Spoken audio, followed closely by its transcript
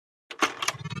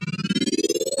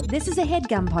This is a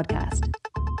HeadGum podcast.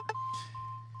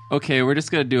 Okay, we're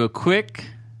just going to do a quick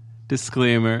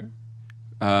disclaimer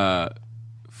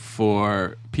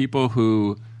for people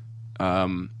who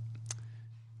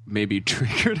may be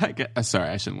triggered, I guess. Sorry,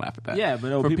 I shouldn't laugh at that. Yeah,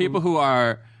 but for people who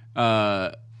are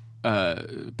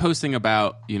posting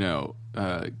about, Gal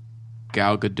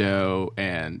Gadot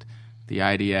and the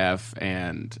IDF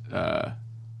and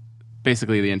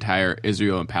basically the entire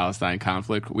Israel and Palestine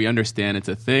conflict. We understand it's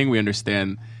a thing. We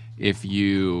understand if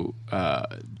you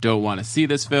don't want to see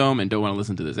this film and don't want to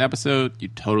listen to this episode, you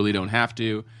totally don't have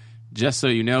to. Just so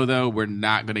you know, though, we're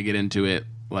not going to get into it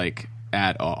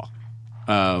at all.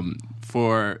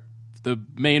 For the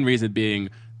main reason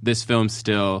being, this film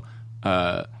still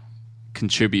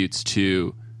contributes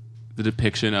to the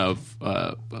depiction of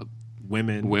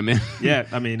women. Yeah,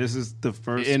 I mean, this is the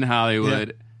first in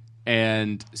Hollywood,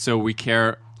 and so we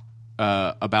care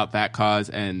about that cause.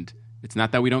 And it's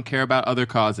not that we don't care about other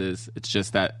causes; it's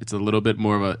just that it's a little bit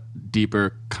more of a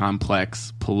deeper,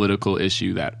 complex political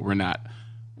issue that we're not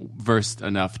versed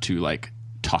enough to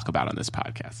talk about on this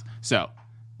podcast. So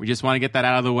we just want to get that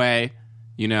out of the way.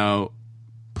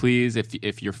 Please,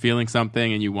 if you're feeling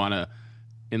something and you want to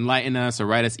enlighten us or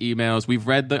write us emails, we've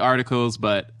read the articles,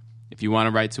 but if you want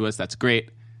to write to us, that's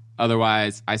great.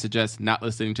 Otherwise, I suggest not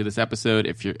listening to this episode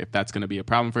if that's going to be a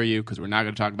problem for you, because we're not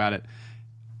going to talk about it.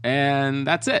 And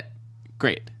that's it.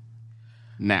 Great.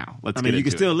 Now, let's get into it. You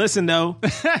can still listen, though.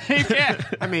 You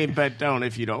can. But don't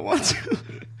if you don't want to.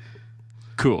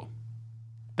 Cool.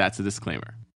 That's a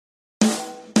disclaimer.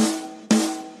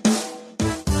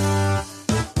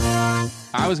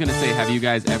 I was going to say, have you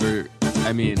guys ever,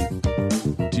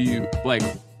 do you like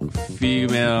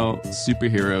female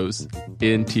superheroes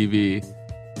in TV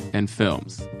and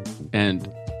films? And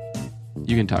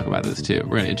you can talk about this too.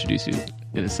 We're going to introduce you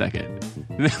in a second.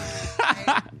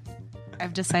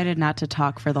 I've decided not to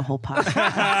talk for the whole podcast.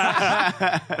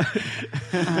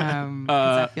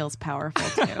 That feels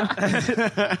powerful too.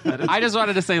 I just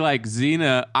wanted to say,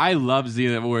 Xena, I loved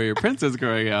Xena Warrior Princess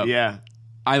growing up. Yeah.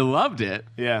 I loved it.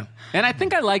 Yeah. And I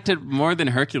think I liked it more than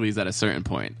Hercules at a certain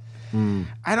point.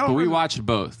 But we watched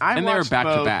both. And they were back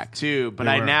to back too, but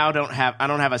I now don't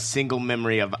have a single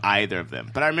memory of either of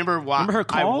them. But I remember her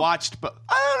call? I watched What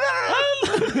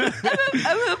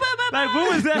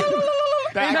was that?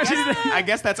 I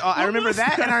guess that's all. I remember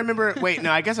that, and I remember. Wait,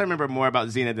 no, I guess I remember more about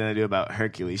Xena than I do about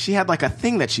Hercules. She had a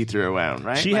thing that she threw around,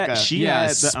 right? She had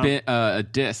a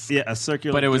disc. Yeah, a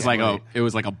circular. But it was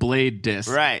a blade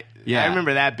disc. Right. Yeah, I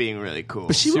remember that being really cool.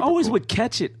 But she always would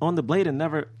catch it on the blade and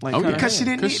never because she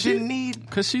didn't need.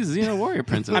 Because she's Xena Warrior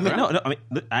Princess.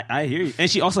 I hear you. And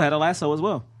she also had a lasso as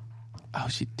well. Oh,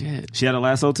 she did. She had a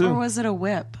lasso too. Or was it a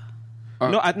whip?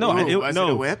 Was it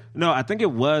a whip? No, I think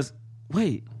it was.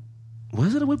 Wait,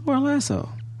 was it a whip or a lasso?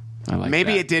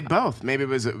 Maybe it did both. Maybe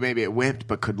it whipped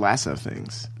but could lasso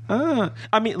things.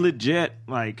 Legit.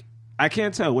 I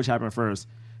can't tell which happened first.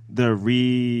 The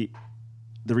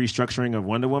restructuring of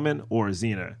Wonder Woman or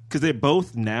Xena, because they're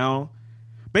both now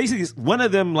basically one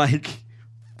of them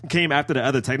came after the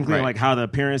other technically, right. How the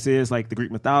appearance is, the Greek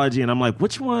mythology, and I'm like,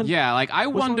 which one? Yeah, I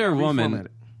Wonder Woman.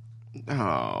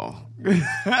 Oh, is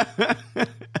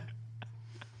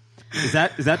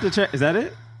that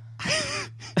it?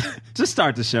 Just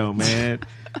start the show, man.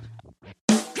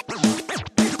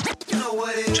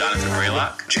 Jonathan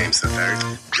Raylock, James III,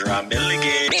 Drum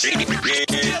Milligan.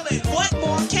 What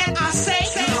more can I say?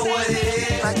 You know what it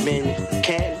is. Black men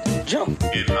can't jump.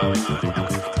 In Hollywood.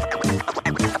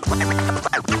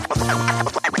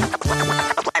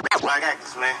 Black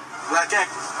actors, man. Black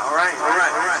actors. All right.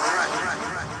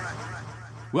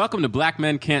 Welcome to Black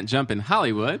Men Can't Jump in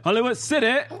Hollywood. Hollywood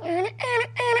City.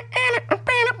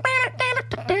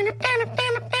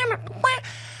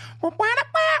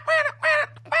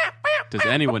 Does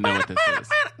anyone know what this is?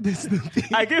 this is the theme.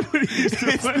 I get what he used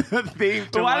to play. The theme.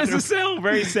 But why does it sound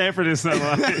very Sanford and Son?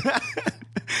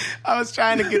 I was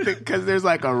trying to get because there's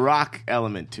a rock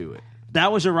element to it.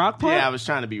 That was your rock part? Yeah, I was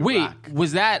trying to be Wait, rock.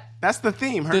 was that That's the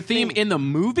theme. the theme in the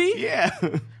movie? Yeah.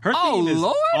 Her theme is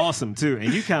Lord? awesome, too.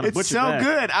 And you kind of It's so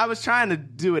good. I was trying to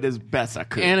do it as best I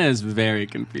could. Anna is very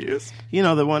confused. You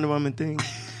know the Wonder Woman thing?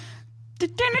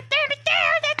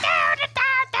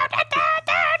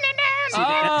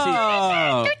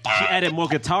 Oh. She added more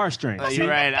guitar strings. You're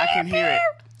right. I can hear it.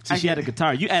 See, she had a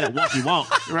guitar. You added wonky wonk.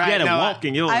 Right, You added no, wonk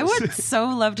in yours. I would so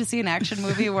love to see an action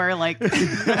movie where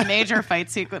the major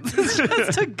fight sequence is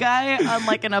just a guy on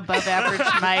an above average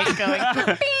mic going beep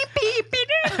beep beep.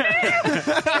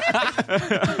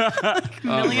 $1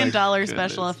 million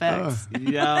special effects.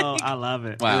 Yo, I love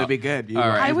it. Wow. It would be good. All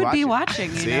right. I would be watch it.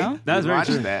 watching, See? you know? That's very Watch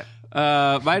true. that.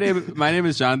 My name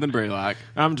is Jonathan Braylock.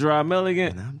 I'm Dry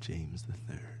Milligan. I'm James the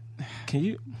Third. Can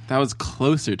you? That was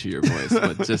closer to your voice,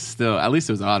 but just still, at least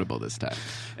it was audible this time.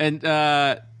 And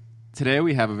today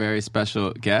we have a very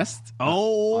special guest on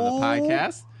the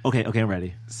podcast. Okay, I'm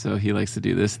ready. So he likes to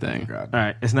do this thing. All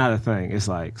right, it's not a thing. It's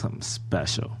like something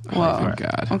special. Whoa. Oh,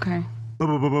 God. Okay.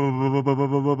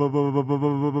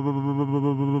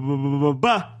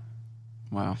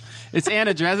 Wow. It's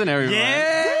Anna Dresden, everyone.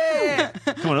 Yeah!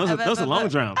 Come on, those are long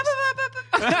drums.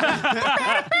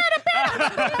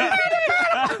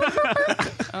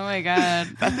 Oh my God.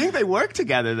 I think they work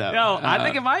together though. Yo, I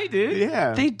think it might, dude.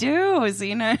 Yeah. They do,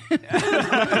 Xena.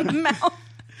 Mouth.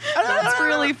 That's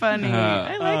really funny.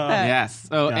 I like that. Yes.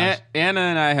 So Gosh. Anna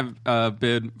and I have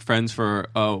been friends for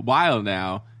a while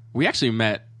now. We actually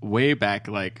met way back,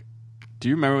 like, do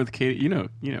you remember with Katie? You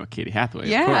know Katie Hathaway,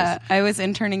 Yeah, of course. I was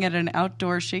interning at an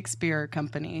outdoor Shakespeare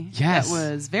company. Yes. That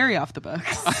was very off the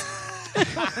books.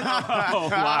 Oh,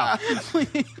 wow.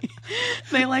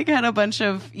 They like had a bunch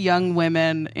of young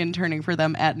women interning for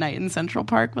them at night in Central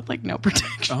Park with like no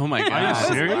protection. Oh, my God. Are you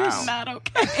serious? It's not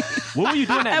okay. What were you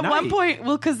doing At night? one point,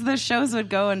 well, because the shows would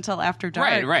go until after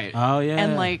dark. Right. Oh, yeah.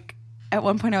 And like at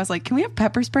one point I was like, can we have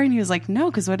pepper spray? And he was like, no,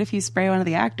 because what if you spray one of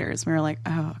the actors? And we were like,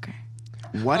 oh, okay.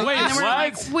 What? Wait, And then we're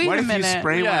like, wait What a if minute. you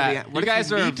spray Yeah, one of the? What you guys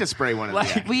if you are need to spray one of like-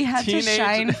 the? actors? We had Teenage- to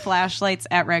shine flashlights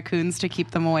at raccoons to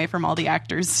keep them away from all the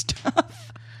actors' stuff.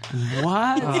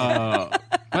 What?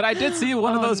 But I did see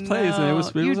one of those plays, and it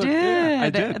was you like, did. yeah, I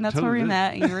did. And that's Totally where we did.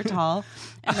 met. And you were tall.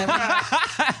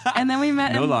 And then we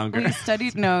met. No and longer. We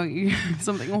studied. No,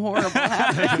 something horrible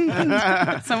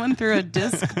happened. Someone threw a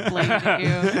disc blade at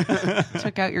you,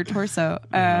 took out your torso,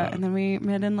 and then we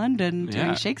met in London doing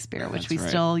Yeah. Shakespeare, which That's we right.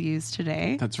 still use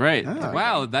today. That's right.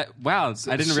 Wow.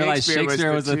 I didn't realize Shakespeare was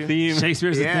Shakespeare was the a two- theme.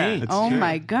 Shakespeare's the Yeah. thing. Oh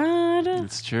my God!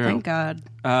 It's true. Thank God.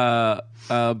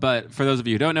 But for those of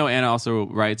you who don't know, Anna also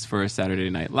writes for Saturday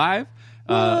Night Live.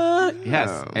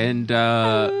 Yes, and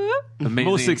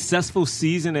amazing. Most successful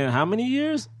season in how many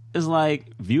years? Is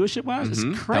like viewership wise,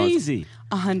 it's crazy.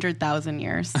 100,000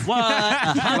 years.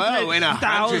 What? Whoa, in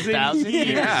 100,000 years.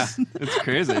 Yeah, it's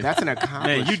crazy. That's an Man,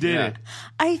 accomplishment. you did Yeah. it.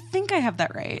 I think I have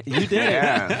that right. You did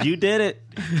Yeah. it. You did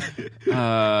it.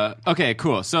 Okay,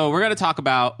 cool. So we're gonna talk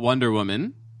about Wonder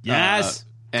Woman. Yes.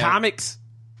 and- Comics.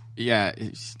 Yeah,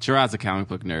 Gerard's a comic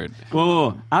book nerd.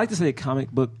 Whoa. I like to say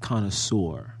comic book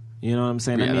connoisseur. You know what I'm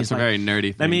saying? Yeah, that's a very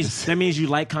nerdy thing to say. That means you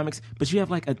like comics, but you have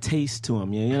like a taste to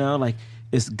them. You know, like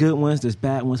it's good ones, there's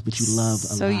bad ones, but you love.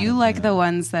 So lot you of like them. the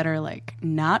ones that are like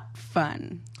not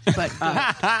fun, but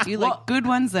good. You like good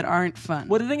ones that aren't fun.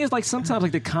 Well, the thing is, like sometimes,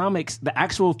 like the comics, the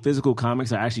actual physical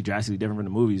comics are actually drastically different from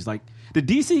the movies. Like the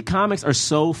DC comics are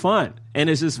so fun, and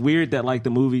it's just weird that like the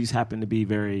movies happen to be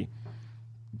very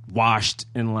washed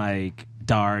and like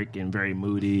dark and very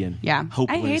moody and Yeah,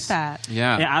 hopeless. I hate that.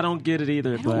 Yeah. Yeah, I don't get it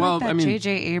either. I don't But Well, like that I mean- J.J.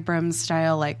 Abrams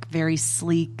style, like very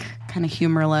sleek, kind of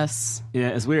humorless. yeah,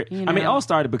 it's weird. You I mean, it know. all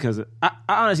started because I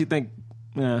honestly think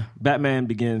Batman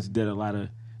Begins did a lot of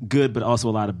good, but also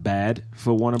a lot of bad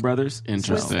for Warner Brothers. Was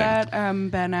Interesting. that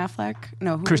Ben Affleck?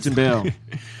 No, who Christian was Bale.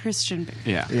 Christian.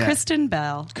 Yeah. Yeah. Kristen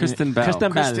Bell. Kristen Bell.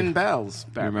 Kristen Bell. Kristen Bell's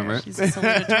Batman. Remember it? She's a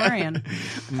salutatorian.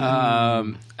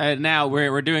 And now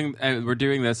we're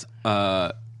doing this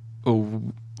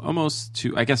almost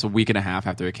a week and a half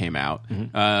after it came out.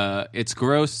 It's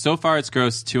gross so far. It's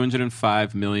grossed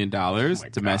 $205 million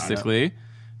domestically.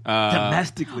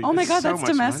 Domestically. Oh my God, so that's much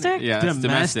domestic. Yeah, it's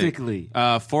domestic. Domestically.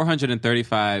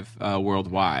 435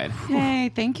 worldwide.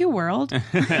 Yay! Thank you, world.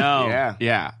 Yeah.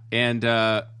 Yeah, and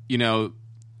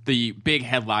the big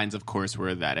headlines, of course,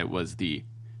 were that it was the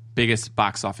biggest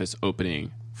box office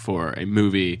opening for a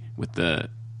movie with the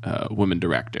woman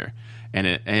director, and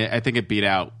I think it beat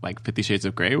out like 50 Shades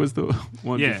of Grey was the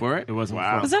one Yeah, before it. it was.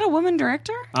 Wow. Was that a woman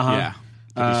director? Uh-huh. Yeah,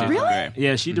 50 Shades of Really? Grey.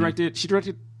 Yeah, she directed. She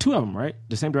directed two of them, right?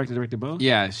 The same director directed both.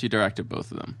 Yeah, she directed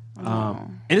both of them.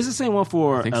 And it's the same one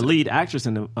for think a so. lead actress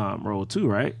in the role too,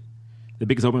 right? The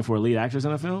biggest opening for a lead actress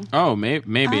in a film. Oh, maybe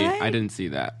I I didn't see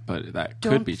that, but that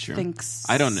Don't could be true. think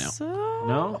so. I don't know.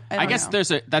 No? I don't guess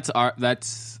know.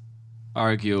 that's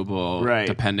arguable, Right.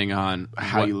 depending on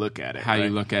How you look at it, How you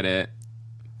right? look at it.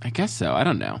 I guess so. I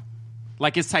don't know.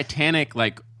 Like, is Titanic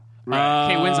like Right.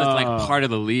 Kate Winslet's like part of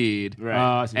the lead, Right.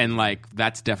 I see. and like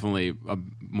that's definitely a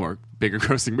more bigger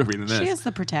grossing movie than this. She is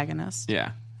the protagonist.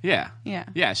 Yeah.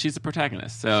 Yeah. She's the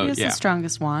protagonist. So She has yeah, the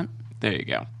strongest want. there you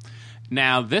go.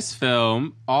 Now this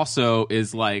film also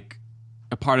is like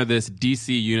a part of this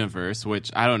DC universe,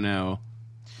 which I don't know.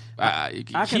 He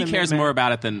admit, cares man. more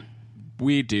about it than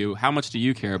we do. How much do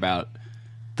you care about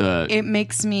the? It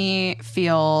makes me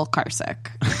feel car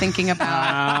sick. thinking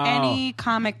about any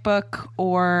comic book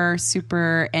or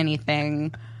super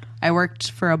anything. I worked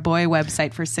for a boy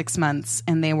website for 6 months,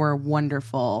 and they were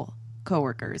wonderful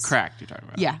coworkers. Cracked, you're talking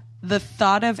about. Yeah. The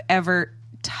thought of ever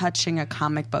touching a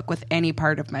comic book with any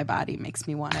part of my body makes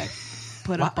me want to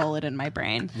put a bullet in my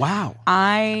brain. Wow.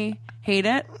 I hate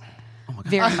it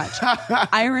very much.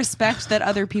 I respect that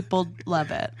other people love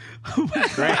it.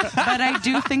 But I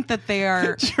do think that they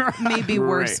are maybe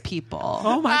worse people.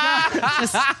 Oh my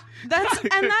God.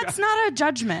 That's not a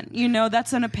judgment.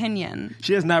 That's an opinion.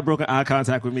 She has not broken eye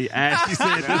contact with me as she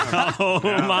said this whole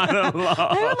monologue.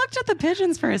 I looked at the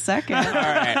pigeons for a second. All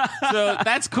right. So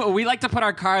that's cool. We like to put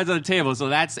our cards on the table. So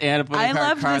that's Anna putting I her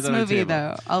loved cards this on the movie, table.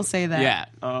 though. I'll say that.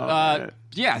 Yeah.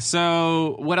 Yeah.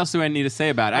 So what else do I need to say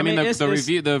about it? I mean,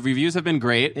 the reviews have been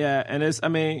great. Yeah, and it's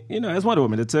Wonder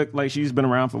Woman. It took, she's been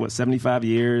around for 75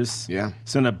 years. Yeah.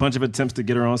 Seen a bunch of attempts to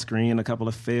get her on screen, a couple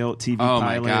of failed TV Oh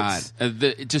pilots. my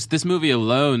God. Just this movie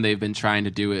alone, they've been trying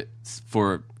to do it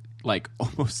for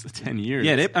almost 10 years.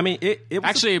 Yeah, it was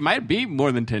Actually, it might be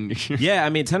more than 10 years. yeah,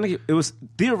 technically it was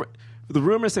the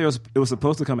rumors say it was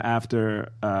supposed to come after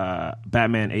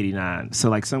Batman 89.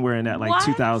 So somewhere in that What?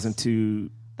 2002.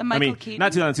 The Michael Keaton?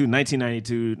 Not 2002,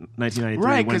 1992, 1993.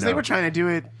 Right, because they window. were trying to do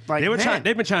it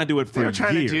They've been trying to do it for They were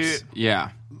trying years. to do Yeah.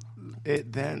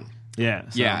 it then. Yeah.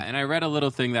 So. Yeah, and I read a little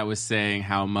thing that was saying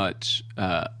how much,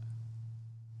 how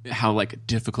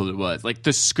difficult it was.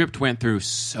 The script went through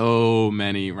so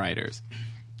many writers,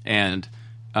 and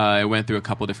it went through a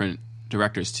couple different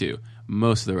directors too.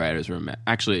 Most of the writers were men.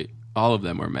 Actually, all of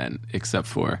them were men, except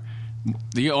for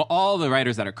all the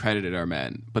writers that are credited are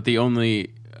men. But the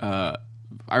only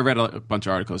I read a bunch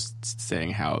of articles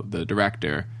saying how the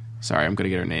director. Sorry, I'm going to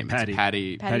get her name. It's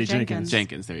Patty Jenkins.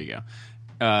 Jenkins. There you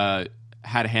go.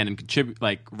 Had a hand in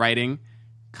writing,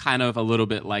 kind of a little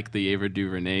bit like the Ava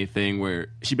DuVernay thing, where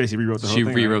She basically rewrote the whole she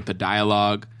thing. rewrote the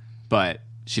dialogue, but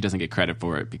she doesn't get credit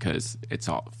for it because it's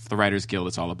all the Writers Guild.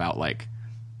 It's all about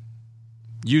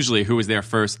usually who was there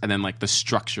first, and then the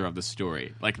structure of the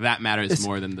story. That matters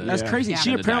more than the. That's crazy. Yeah. She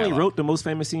than the apparently dialogue. wrote the most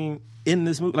famous scene in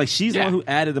this movie. She's the Yeah. one who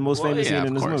added the most famous yeah, scene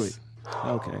in of this course.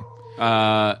 movie.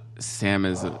 Okay. Sam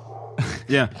is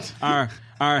Yeah. Our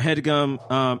headgum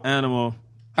animal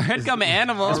a headgum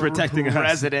animal. is protecting us.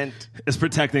 Resident. Is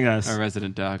protecting us. A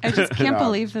resident dog. I just can't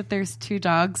believe that there's 2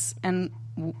 dogs and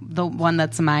the one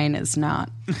that's mine is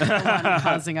not the one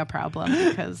causing a problem,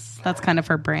 because that's kind of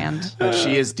her brand. But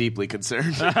she is deeply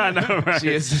concerned. I know, right? She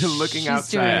is looking She's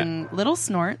outside. doing little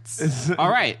snorts. All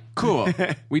right, cool.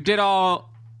 We did all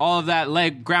of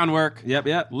that groundwork.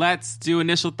 Yep. Let's do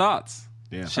initial thoughts.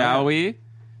 Yeah. Shall we?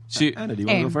 Anna, do you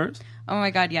want to go first? Oh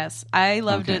my God, yes. I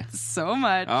loved Okay. it so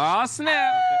much. Oh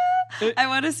snap! I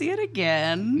want to see it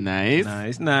again.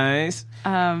 Nice. Nice.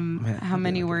 How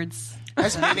many words?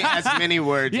 As many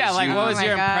words. Yeah, as like you- what was Oh my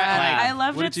your God. impression? I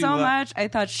loved it so much. I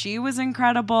thought she was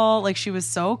incredible. She was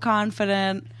so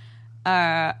confident.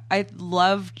 I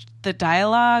loved the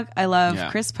dialogue. I love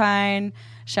Yeah. Chris Pine.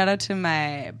 Shout out to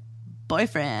my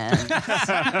boyfriend.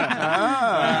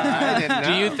 I didn't know.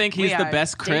 Do you think he's We the are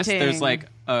best Chris? dating. There's There's a lot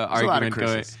of argument going.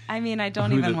 Chris's. I mean, I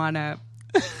don't Who even the- want to.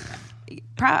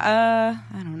 I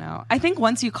don't know. I think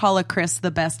once you call a Chris the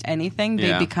best anything, they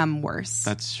Yeah. become worse.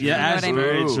 That's true. Yeah, know what I actually, mean?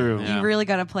 very Ooh. true. Yeah. You really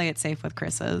got to play it safe with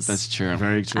Chris's. That's true.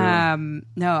 Very true.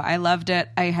 No, I loved it.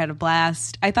 I had a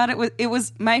blast. I thought it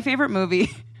was my favorite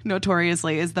movie.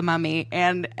 Notoriously, is The Mummy,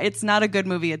 and it's not a good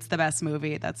movie. It's the best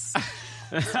movie. That's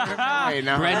Wait,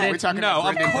 no, Brendan, we're talking no,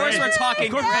 about of course we're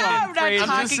talking I'm Brendan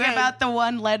not Fraser. talking about the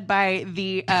one led by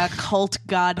the cult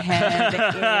godhead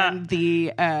and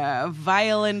the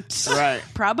violent, Right.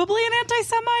 probably an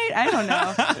anti-Semite. I don't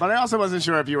know. But I also wasn't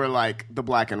sure if you were like the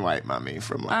black and white mummy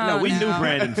from no, we knew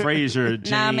Brandon Fraser,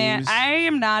 James. Nah, man, I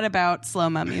am not about slow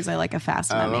mummies. I like a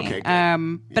fast mummy. okay,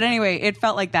 good. But anyway, it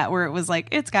felt like that, where it was like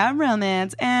it's got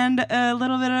romance and a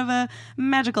little bit of a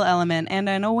magical element and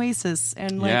an oasis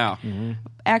and Yeah.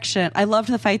 action. I loved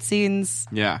the fight scenes.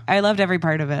 Yeah. I loved every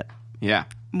part of it. Yeah.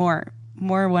 More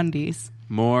 1Ds.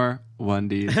 More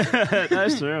Wendy's.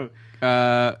 That's true.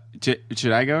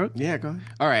 Should I go? Yeah, go ahead.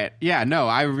 All right. Yeah, no,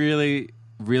 I really,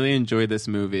 really enjoyed this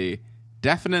movie.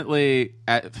 Definitely,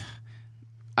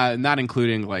 not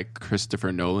including like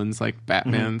Christopher Nolan's like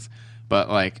Batman's, but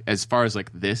like as far as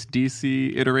like this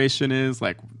DC iteration is,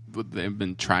 like they've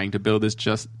been trying to build this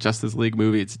Justice League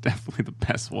movie, it's definitely the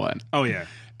best one. Oh, yeah.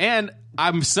 And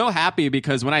I'm so happy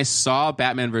because when I saw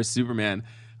Batman vs. Superman,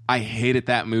 I hated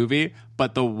that movie.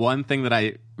 But the one thing that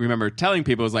I remember telling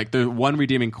people was like the one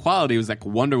redeeming quality was like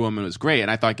Wonder Woman was great.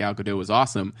 And I thought Gal Gadot was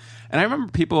awesome. And I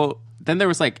remember people, then there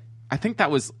was like, I think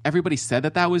that was, everybody said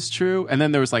that was true. And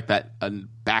then there was like that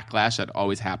backlash that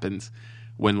always happens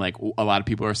when like a lot of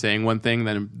people are saying one thing,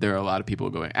 then there are a lot of people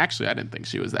going, actually, I didn't think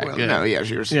she was that good. No, yeah,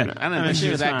 she was. Yeah. I didn't think she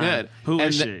was that fine. good. Who and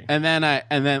is she? And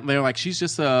then they're like, she's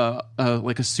just a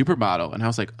supermodel, and I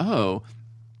was like, oh.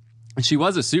 And she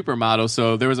was a supermodel,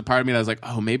 so there was a part of me that was like,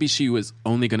 oh, maybe she was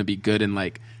only going to be good in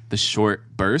like the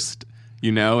short burst,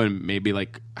 you know, and maybe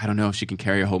like I don't know if she can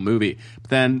carry a whole movie. But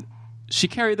then she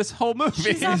carried this whole movie.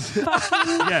 She's a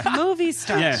fucking movie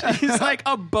star. Yeah. She's like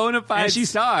a bona fide And she's-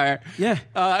 star.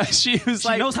 Yeah. She was She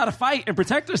like knows how to fight and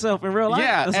protect herself in real life.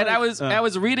 yeah, That's and like, I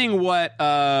was reading what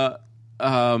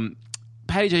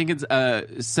Patty Jenkins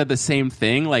said the same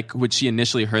thing. Like when she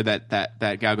initially heard that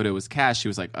Gal Gadot was cast, she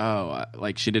was like, "Oh,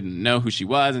 like she didn't know who she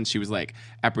was," and she was like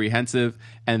apprehensive.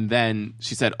 And then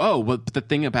she said, "Oh, well, but the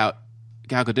thing about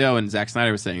Gal Gadot and Zack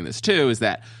Snyder was saying this too is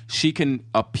that she can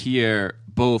appear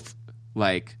both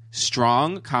like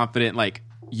strong, confident, like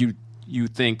you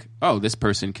think, oh, this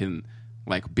person can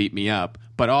like beat me up,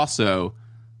 but also."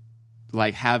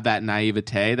 Like have that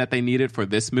naivete that they needed for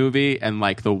this movie and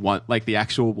like the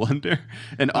actual wonder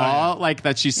and awe like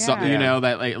that she's Yeah. you know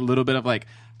that like a little bit of like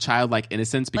childlike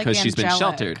innocence because Like she's been angelic.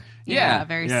 sheltered. Yeah,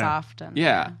 very Yeah. soft. And,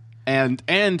 Yeah.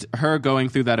 And her going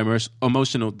through that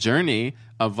emotional journey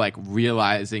of like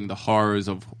realizing the horrors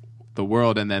of the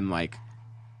world and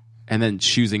then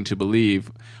choosing to believe,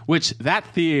 which that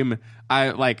theme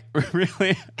I like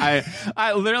really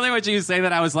I literally when you say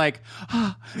that I was like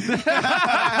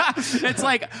it's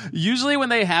like usually when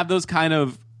they have those kind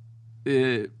of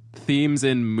themes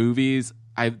in movies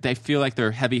they feel like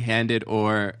they're heavy-handed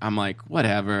or I'm like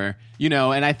whatever, you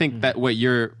know, and I think that what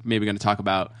you're maybe going to talk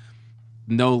about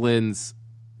Nolan's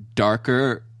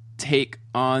darker take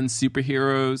on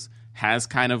superheroes has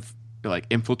kind of like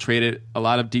infiltrated a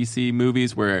lot of DC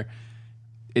movies where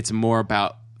it's more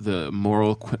about the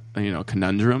moral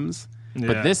conundrums. Yeah.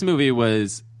 But this movie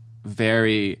was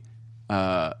very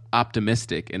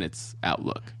optimistic in its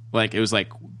outlook. Like it was like,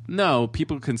 no,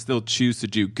 people can still choose to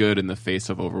do good in the face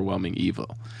of overwhelming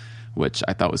evil, which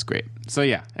I thought was great. So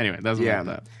yeah, anyway, that's what I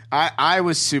thought. I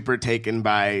was super taken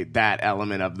by that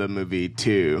element of the movie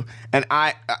too, and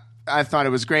I thought it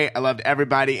was great. I loved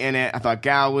everybody in it. I thought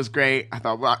Gal was great. I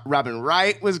thought Robin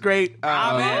Wright was great.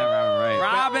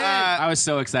 Robin. I was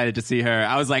so excited to see her.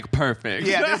 I was like, perfect.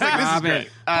 Yeah, this is great.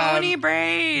 Pony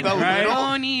braid. the little-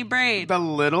 Pony braid. The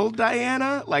little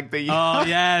Diana, like the Oh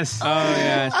yes. Oh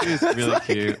yeah, she was really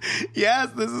cute. yes,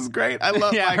 this is great. I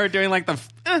love Yeah, like, her doing like the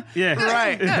Yeah.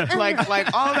 right,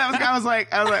 like all of that was. I was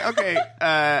like, okay,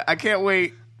 I can't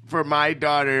wait for my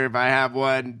daughter, if I have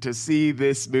one, to see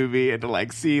this movie and to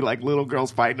like see like little girls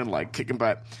fighting and like kicking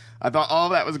butt. I thought all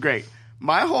of that was great.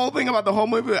 My whole thing about the whole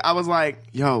movie, I was like,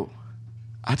 yo,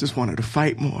 I just want her to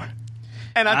fight more.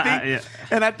 And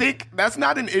I think that's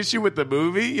not an issue with the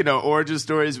movie. You know, origin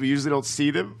stories, we usually don't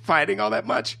see them fighting all that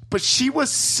much. But she was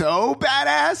so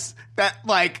badass that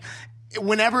like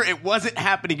whenever it wasn't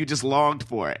happening, you just longed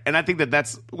for it. And I think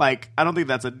that's like, I don't think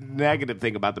that's a negative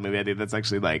thing about the movie. I think that's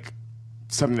actually like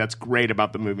something that's great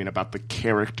about the movie and about the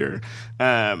character.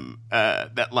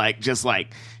 That like, just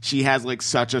like she has like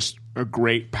such a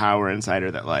great power inside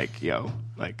her that like, yo,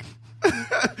 like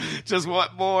just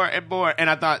want more and more. And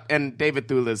I thought, and David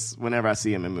Thewlis, whenever I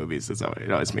see him in movies, it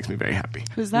always makes me very happy.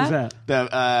 Who's that? Who's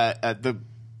that?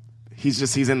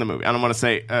 He's in the movie. I don't want to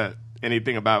say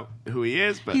anything about who he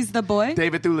is, but He's the boy?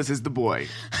 David Thewlis is the boy.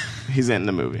 He's in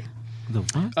the movie. The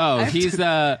what? Oh, he's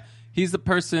the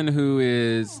person who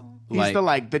is He's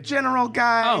the general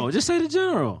guy. Oh, just say the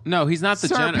general. No, he's not the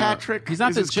Sir general. Patrick He's not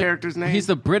is the his character's name. He's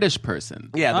the British person.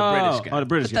 yeah, the British guy. Oh, the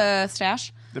British guy. The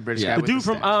stash? The British Yeah. guy. The dude with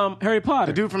from stash. Harry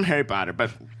Potter. The dude from Harry Potter,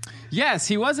 but Yes,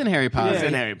 he was in Harry Potter. Yeah,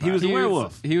 in Harry Potter. He was a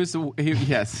werewolf. He was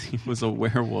yes, he was a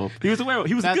werewolf. He was a werewolf.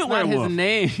 He was That's a good not werewolf. his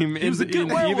name. He was a good even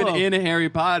werewolf. in Harry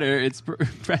Potter, it's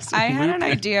Professor I had an Lupin.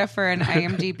 idea for an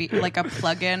IMDb, like a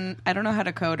plugin. I don't know how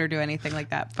to code or do anything like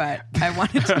that, but I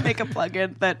wanted to make a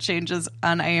plugin that changes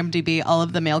on IMDb all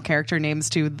of the male character names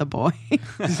to the boy.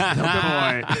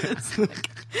 It's like,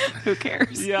 who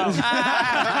cares? Yo.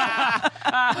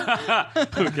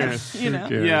 Okay. You know?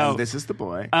 Yo. this is the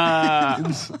boy.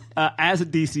 As a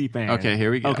DC fan. Okay,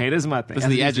 here we go. Okay, this is my thing. This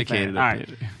As is the a DC educated fan. All right.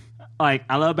 opinion. Like,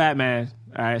 I love Batman.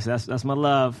 All right, so that's my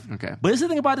love. Okay. But this is the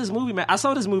thing about this movie, man. I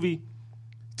saw this movie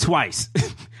twice.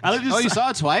 You saw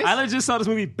it twice? I just saw this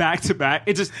movie back to back.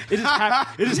 It just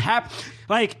happened. It just happened.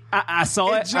 Like I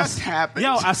saw it. It just happened.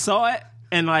 Yo, I saw it,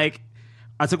 and like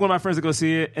I took one of my friends to go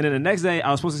see it, and then the next day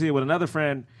I was supposed to see it with another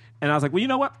friend, and I was like, well, you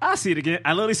know what? I'll see it again.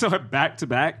 I literally saw it back to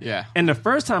back. Yeah. And the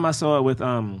first time I saw it with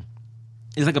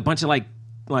it's like a bunch of like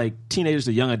teenagers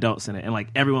to young adults in it, and like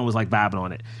everyone was like vibing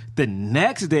on it. The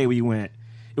next day we went,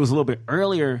 it was a little bit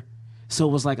earlier, so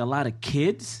it was like a lot of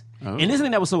kids. And this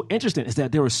thing that was so interesting is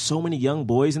that there were so many young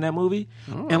boys in that movie,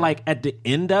 and like at the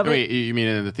end of it, Wait, you mean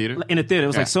in the theater? in the theater, it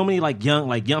was Yeah. like so many like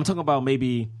young. I'm talking about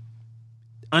maybe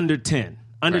under 10,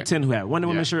 Right. 10 who had Wonder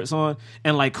Woman Yeah. shirts on,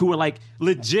 and like who were like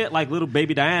legit like little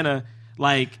baby Diana,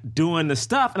 like doing the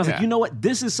stuff. And I was like, Yeah. you know what?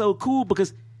 This is so cool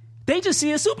because they just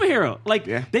see a superhero. Like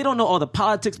they don't know all the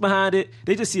politics behind it.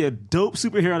 They just see a dope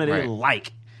superhero that they Right.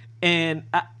 like. And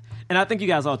I think you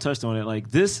guys all touched on it. Like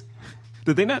this,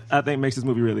 the thing that I think makes this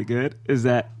movie really good is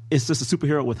that it's just a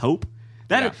superhero with hope.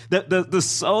 That the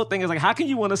sole thing is like, how can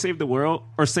you want to save the world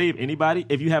or save anybody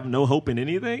if you have no hope in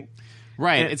anything?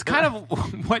 Right. And- It's kind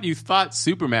of what you thought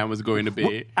Superman was going to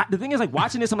be. The thing is, like,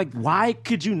 watching this, I'm like, why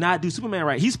could you not do Superman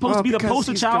right? He's supposed to be the because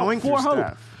poster he's child going for through hope.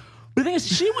 stuff. But the thing is,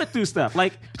 she went through stuff.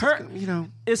 Like, her, You know.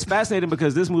 it's fascinating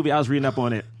because this movie, I was reading up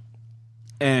on it,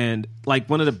 and, like,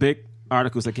 one of the big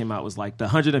articles that came out was, like, the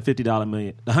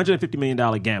 $150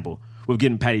 million gamble with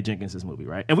getting Patty Jenkins this movie,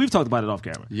 right? And we've talked about it off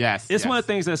camera. Yes. It's yes. one of the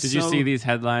things that's Did you so- see these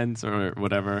headlines or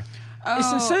whatever?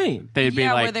 It's insane. They'd be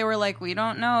yeah, like, where they were like, we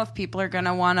don't know if people are going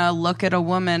to want to look at a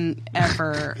woman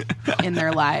ever in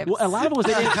their lives. Well, a lot of it was,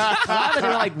 they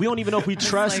were like, we don't even know if we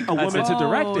trust Like, a woman to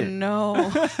direct it.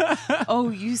 no.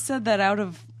 Oh, you said that out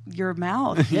of your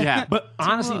mouth. yeah. But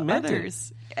honestly, To meant it.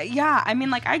 others. Yeah, I mean,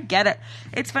 like, I get it.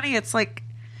 It's funny. It's like,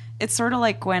 it's sort of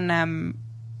like when,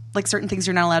 like, certain things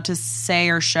you're not allowed to say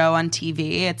or show on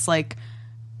TV. It's like,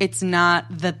 it's not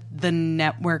that the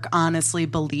network honestly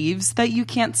believes that you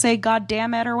can't say "God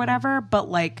damn it" or whatever, but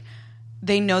like,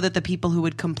 they know that the people who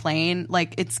would complain,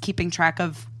 like, it's keeping track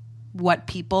of what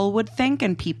people would think,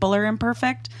 and people are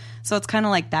imperfect. So it's kind of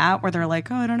like that, where they're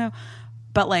like, oh, I don't know.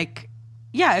 But like,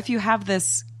 yeah, if you have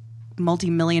this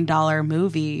multi-million-dollar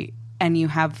movie and you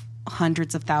have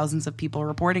hundreds of thousands of people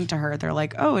reporting to her, they're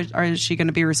like, oh, is she going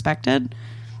to be respected?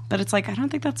 But it's like, I don't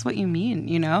think that's what you mean,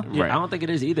 you know? Yeah, I don't think it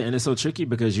is either. And it's so tricky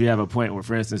because you have a point where,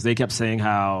 for instance, they kept saying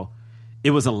how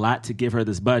it was a lot to give her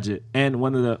this budget. And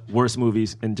one of the worst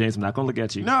movies, and James, I'm not going to look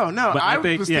at you. No, but I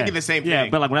was thinking the same Yeah,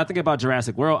 thing. but like when I think about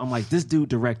Jurassic World, I'm like, this dude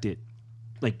directed,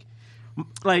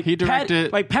 like He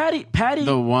directed Patty.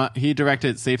 The one he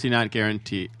directed Safety Not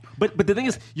Guaranteed. But the thing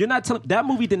is, you're not telling that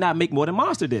movie did not make more than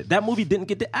Monster did. That movie didn't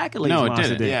get the accolades No, it Monster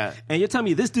didn't. did. Yeah. And you're telling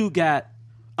me this dude got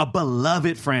a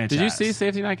beloved franchise. Did you see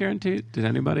Safety Not Guaranteed? Did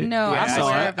anybody? No, Yeah, I'm I not saw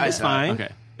aware it. of I it. It's saw fine. Okay.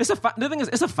 The thing is,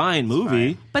 it's a fine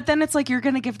movie. But then it's like, you're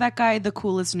going to give that guy the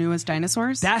coolest, newest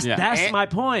dinosaurs? That's Yeah. that's my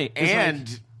point. It's like-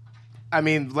 And I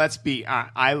mean, let's be.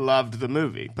 I loved the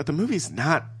movie, but the movie's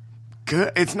not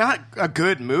good. It's not a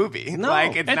good movie. No,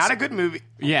 like it's it's- not a good movie.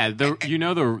 Yeah,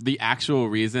 the actual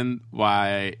reason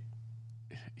why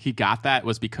he got that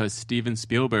was because Steven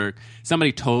Spielberg.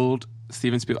 Somebody told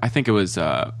Steven Spielberg. I think it was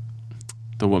the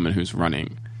woman who's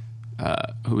running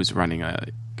a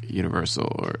Universal,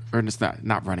 or it's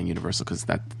not running Universal because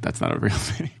that's not a real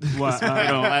thing. What?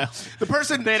 The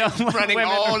person They don't want running women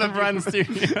all to of run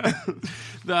studios.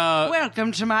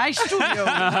 Welcome to my studio.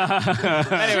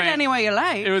 Anyway, any way you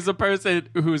like. it was a person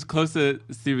who was close to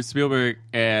Steven Spielberg,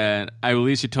 and I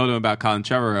believe she told him about Colin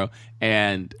Trevorrow.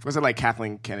 And Was it like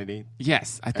Kathleen Kennedy?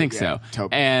 yes, I think yeah, so.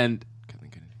 Toby. And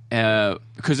Kathleen Kennedy.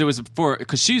 because it was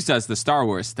because she does the Star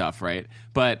Wars stuff, right?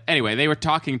 But anyway, they were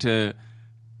talking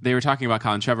about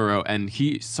Colin Trevorrow, and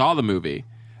he saw the movie,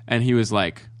 and he was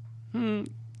like,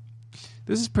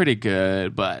 this is pretty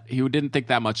good, but he didn't think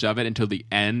that much of it until the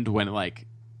end when like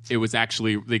it was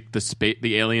actually like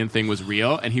the alien thing was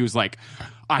real, and he was like,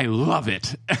 I love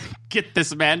it. Get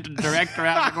this man to direct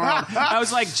Jurassic World. I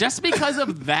was like, just because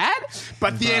of that?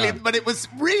 But the alien, but it was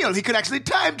real. He could actually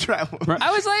time travel.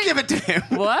 I was like, give it to him.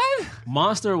 What?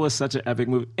 Monster was such an epic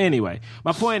movie. Anyway,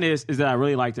 my point is that I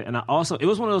really liked it, and it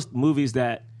was one of those movies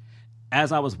that,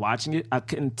 as I was watching it, I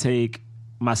couldn't take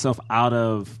myself out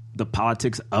of the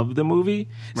politics of the movie.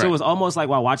 So Right. it was almost like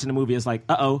while watching the movie, it's like,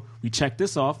 we checked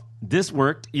this off. This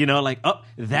worked. You know, like,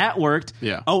 that worked.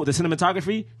 Yeah. Oh, the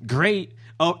cinematography, great.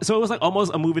 Oh, so it was like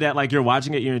almost a movie that like you're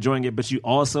watching it, you're enjoying it, but you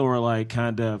also are like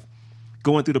kind of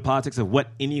going through the politics of what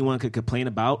anyone could complain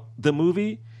about the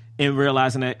movie and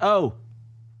realizing that,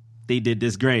 they did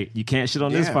this great. You can't shit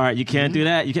on this Yeah. part. You can't do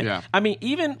that. You can't. Yeah. I mean,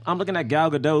 even I'm looking at Gal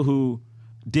Gadot, who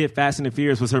did Fast and the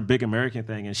Furious, was her big American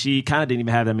thing, and she kind of didn't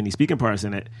even have that many speaking parts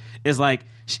in it. It's like,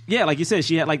 like you said,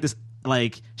 she had like this,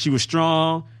 like she was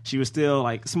strong, she was still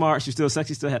like smart, she was still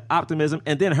sexy, still had optimism,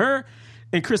 and then her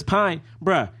and Chris Pine,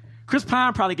 Chris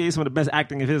Pine probably gave some of the best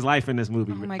acting of his life in this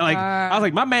movie. my like, God. I was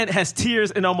like, my man has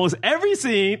tears in almost every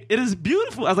scene. It is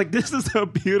beautiful. I was like, this is a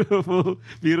beautiful,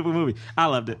 beautiful movie. I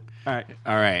loved it. All right.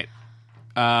 All right.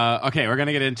 Okay, we're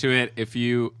gonna get into it. If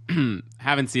you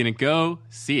haven't seen it, go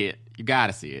see it. You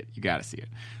gotta see it.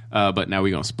 But now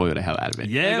we're gonna spoil the hell out of it.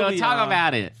 Yeah, we're gonna we talk are.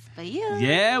 about it. for you.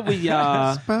 Yeah, we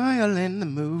are. Spoiling the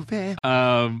movie.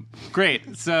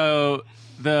 Great. So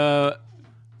the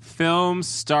film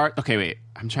start. Okay, wait.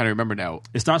 I'm trying to remember now.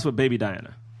 It starts with baby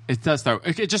Diana. It does start.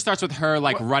 It just starts with her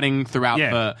like running throughout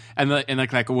Yeah. and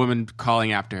like a woman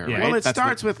calling after her. Yeah. Right? Well, it That's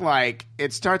starts with like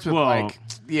Well,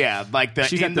 like the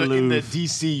she's in at the the Louvre.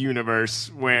 DC universe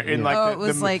where in like Oh, it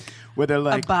was like where they're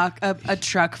like a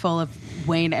truck full of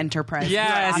Wayne Enterprises.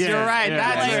 Yes, Yeah, you're right. yeah,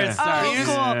 That's yeah, where yeah. it starts. Oh,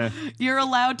 cool. Yeah. You're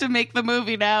allowed to make the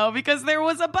movie now because there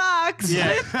was a box Yeah.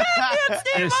 with Batman's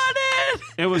name It's- on it.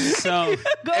 It was so.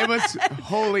 it was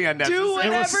wholly unnecessary. Do It was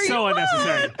whatever so you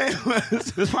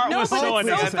unnecessary. This part No, was but so it's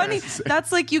so unnecessary. funny.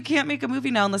 That's like you can't make a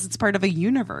movie now unless it's part of a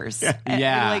universe. And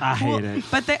Yeah. like, I cool. hate it.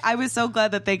 But I was so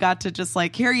glad that they got to just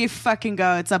like, here you fucking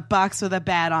go. It's a box with a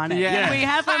bat on it. Yeah. And we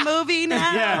have a movie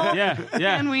now. Yeah.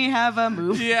 And we have a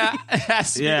movie. Yeah, it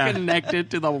has to be Yeah.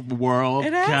 connected to the world.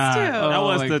 It has God. to. That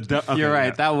was my- okay, You're right.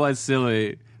 yeah. That was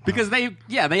silly because they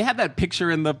had that picture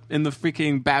in the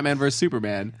freaking Batman vs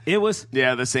Superman. It was.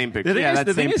 Yeah, the same picture. The thing Yeah, is, that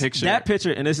the thing same is, picture. that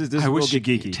picture, and this I will wish get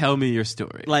you geeky. tell me your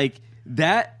story. Like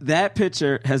that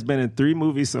picture has been in 3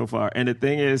 movies so far, and the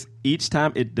thing is, each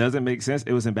time it doesn't make sense.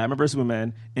 It was in Batman vs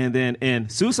Superman, and then in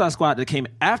Suicide Squad that came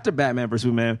after Batman vs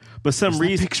Superman. But some that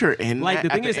reason, picture in like that- the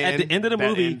thing at is, the at the end, end of the that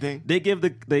movie, end thing? they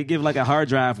give like a hard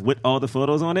drive with all the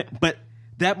photos on it. But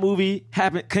that movie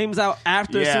comes out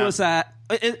after Yeah. Suicide.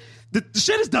 The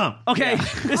shit is dumb. Okay,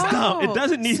 it's dumb. It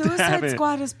doesn't need to Suicide happen.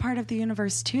 Squad is part of the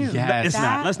universe too. Yes. It's That-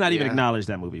 not. Let's not even Yeah. acknowledge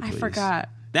that movie. I Please. forgot.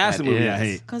 That's the That movie I is.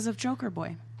 hate. Because of Joker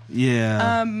Boy.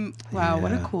 Yeah. Wow,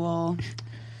 what a cool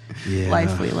yeah.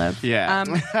 life we live. Yeah.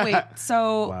 Wait,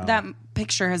 so Wow. that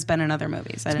picture has been in other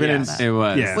movies. I didn't been know in- that. It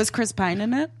was. Yeah. Was Chris Pine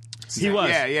in it? He was.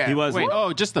 Yeah. He was. Wait.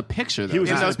 Oh, just the picture though. He was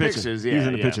In in those the picture. pictures, He was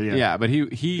in the yeah. picture. Yeah. Yeah, but he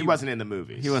He wasn't in the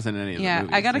movies. He wasn't in any of the Yeah,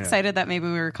 movies. I got excited that maybe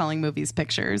we were calling movies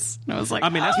pictures. And I was like, I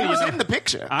mean, that's He what was you in the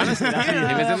picture. Honestly, that's what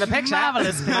He was in the picture.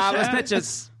 Marvelous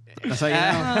pictures. That's how you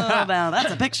know. oh, no,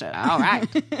 that's a picture. All right.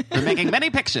 We're making many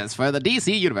pictures for the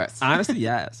DC universe. Honestly,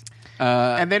 yes.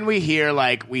 And then we hear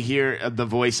the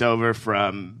voiceover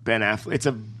from Ben Affleck. It's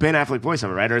a Ben Affleck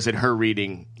voiceover, right? Or is it her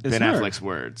reading It's Ben her. Affleck's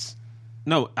words?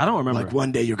 No, I don't remember. Like,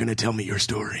 one day you're going to tell me your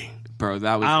story. Bro,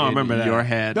 that was I don't in remember that. your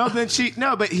head. No, then she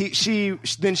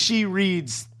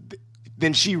reads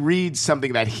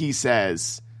something that he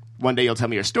says. One day you'll tell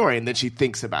me your story, and then she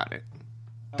thinks about it.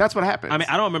 That's what happens. I mean,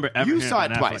 I don't remember ever. You hearing saw it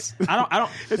Ben Affleck. twice. I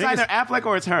don't. It's either Affleck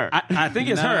or it's her. I think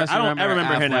it's None of her. us I don't remember ever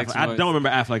remember hearing Affleck's Affleck. I voice. don't remember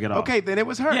Affleck at all. Okay, then it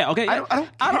was her. Yeah. Okay.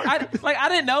 I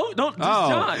didn't know. Don't. Oh.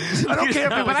 John. I don't care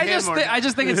if it was But him or I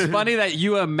just think it's funny that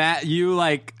you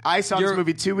like. I saw this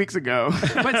movie 2 weeks ago.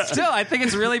 But still, I think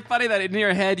it's really funny that in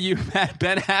your head you had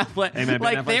Ben Affleck. Hey, man, Ben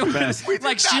like they Affleck's would, the best. We did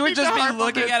like she not would need just to be harp on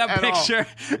looking this at a at all. picture,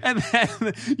 and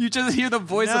then you just hear the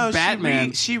voice of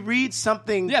Batman. She reads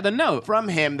something. Yeah, the note. from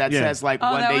him that Yeah. says like,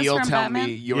 Oh, one that day was you'll from tell Batman?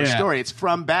 me your Yeah. story. It's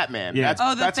from Batman. Yeah. That's,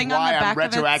 Oh, the that's thing on why the back I'm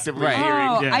of it's- retroactively Right. hearing.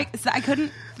 Oh, Yeah. I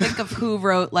couldn't think of who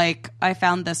wrote like I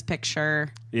found this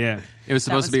picture. Yeah. It was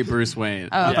supposed to was- be Bruce Wayne.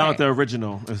 Oh, I okay. found the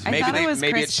original. I Maybe thought they- it was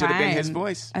maybe Chris it should have been his Pine.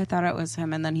 voice. I thought it was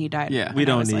him, and then he died. Yeah. And We I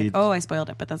don't was need- Like, oh, I spoiled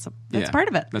it, but that's Yeah. part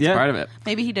of it. That's Yeah. part of it.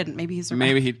 Maybe he didn't. Maybe he's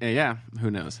Maybe he. Yeah. Who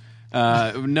knows?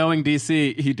 Knowing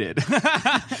DC, he did.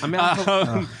 I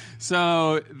mean,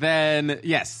 So then,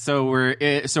 yes. So we're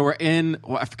in.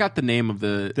 Well, I forgot the name of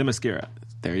the. the mascara.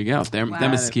 There you go. Wow.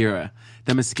 Themyscira.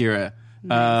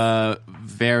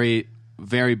 Very,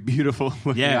 very beautiful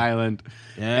looking Yeah. island.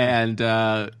 Yeah. And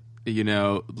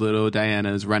little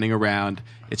Diana's running around.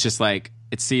 It's just like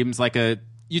it seems like a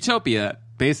utopia,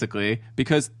 basically,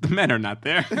 because the men are not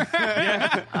there.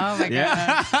 Oh my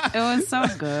god, it was so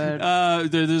good.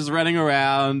 They're just running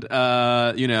around.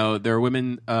 There are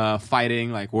women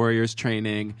fighting, like warriors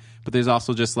training, but there's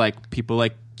also just like people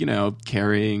like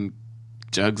carrying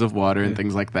jugs of water and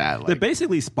things like that. They're Like,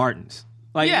 basically Spartans.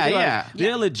 Like, Yeah, they're like- yeah.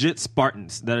 They're legit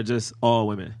Spartans that are just all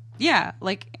women. Yeah,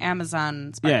 like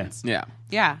Amazon Spartans. yeah.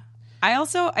 Yeah.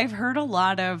 I've heard a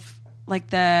lot of like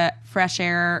the Fresh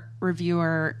Air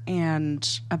reviewer and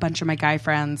a bunch of my guy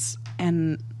friends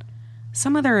and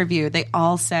some other review, they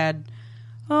all said,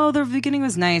 oh, the beginning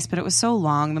was nice, but it was so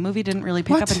long. The movie didn't really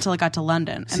pick up until it got to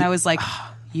London. And I was like,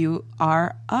 you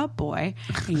are a boy.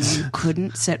 And you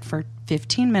couldn't sit for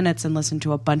 15 minutes and listen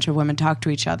to a bunch of women talk to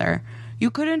each other.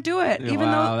 You couldn't do it, even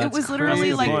Wow, though it that's was literally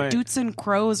crazy. like Point. Doots and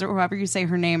Crows or however you say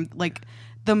her name, like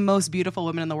the most beautiful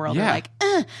women in the world. Yeah. Are like,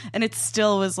 and it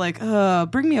still was like,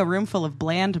 bring me a room full of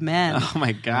bland men. Oh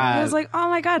my god. I was like, oh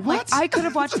my god, like I could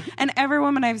have watched, and every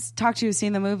woman I've talked to who's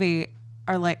seen the movie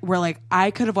we're like,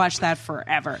 I could have watched that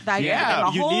forever. Yeah,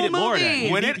 the you whole need it more movie.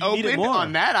 then. When You it need it opened more.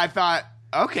 on that, I thought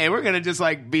okay, we're gonna just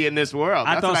like be in this world.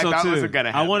 That's I thought what so I thought too. wasn't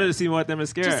gonna happen. I wanted to see more them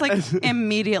mascara. Just like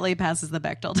immediately passes the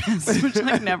Bechdel test, which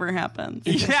like never happens.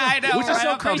 Yeah, I know. which is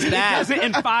so crazy. It does it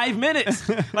in 5 minutes.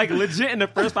 Like legit in the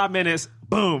first 5 minutes,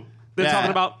 boom. They're Yeah.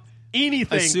 talking about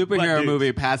anything. A superhero but dudes.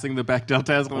 movie passing the Bechdel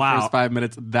test in the Wow. first 5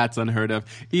 minutes, that's unheard of.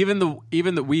 Even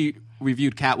the we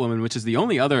reviewed Catwoman, which is the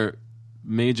only other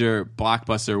major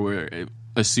blockbuster where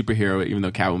a superhero, even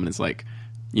though Catwoman is like,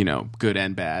 you know, good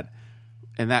and bad.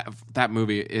 And that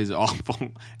movie is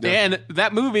awful. And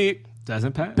that movie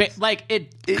Doesn't pass. like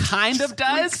it kind of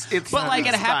does, it's but like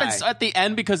it not happens spy. at the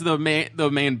end because the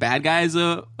main bad guy is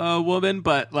a woman,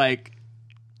 but like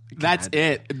that's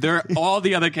it. They're all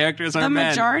the other characters are The men.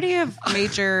 majority of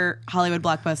major Hollywood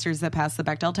blockbusters that pass the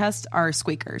Bechdel test are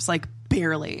squeakers, like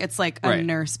barely. It's like a Right.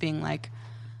 nurse being like,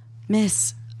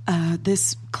 "Miss,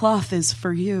 this cloth is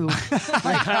for you."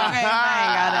 Like, okay,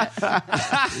 I got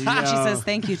it. And she says,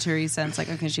 "Thank you, Teresa." And it's like,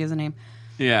 okay, she has a name.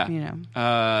 Yeah, You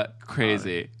know.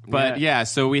 crazy. But yeah,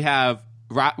 so we have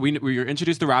we were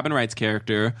introduced to Robin Wright's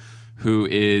character, who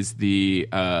is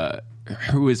her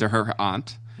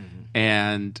aunt,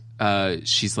 and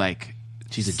she's like.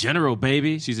 She's a general,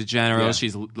 baby. She's a general. Yeah.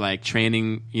 She's like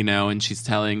training, you know, and she's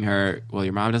telling her, well,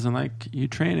 your mom doesn't like you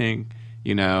training.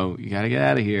 You know, you got to get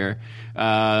out of here.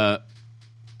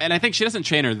 And I think she doesn't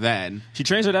train her then, She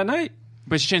trains her that night.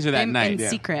 but she trains her that In night.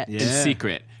 secret. Yeah. In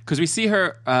secret. Because we see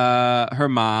her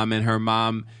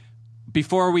mom,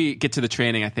 before we get to the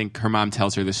training, I think her mom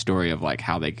tells her the story of like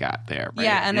how they got there. Right?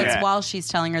 Yeah, and Yeah. it's while she's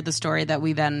telling her the story that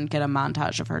we then get a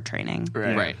montage of her training.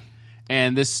 Right.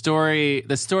 And the story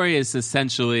is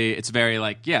essentially, it's very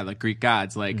like, yeah, like Greek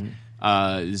gods, like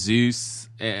Zeus,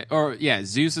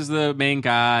 Zeus is the main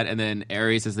god, and then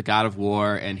Ares is the god of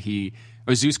war, and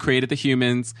Zeus created the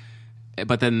humans,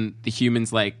 but then the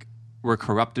humans like were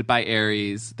corrupted by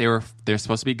Ares. They're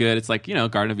supposed to be good. It's like, you know,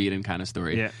 Garden of Eden kind of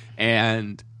story. Yeah.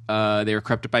 And they were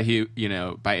corrupted by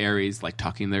Ares, like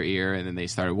talking in their ear, and then they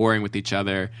started warring with each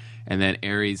other, and then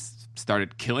Ares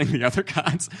started killing the other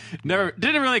gods.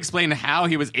 Didn't really explain how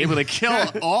he was able to kill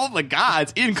all the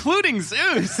gods, including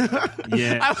Zeus.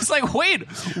 Yeah. I was like, wait,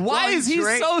 why is he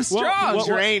so strong? He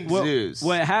drained Zeus.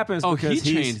 What happens? Oh, because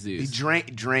he he's- trained Zeus. He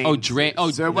drained. Oh, drain.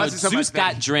 Oh, so it no, wasn't so Zeus much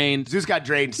got that- drained. Zeus got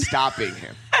drained, stopping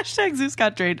him. Hashtag Zeus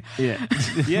got drained. Yeah,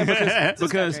 yeah,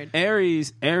 because Zeus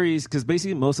got Ares, because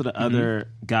basically most of the other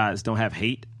gods don't have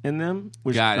hate in them,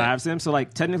 which Got it. drives them. So,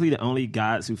 like, technically, the only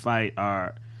gods who fight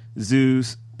are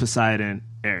Zeus, Poseidon,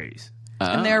 Ares,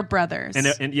 And they're brothers.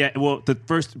 and yeah, well, the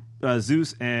first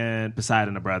Zeus and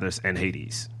Poseidon are brothers, and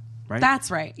Hades, right? That's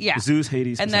right. Yeah. Zeus,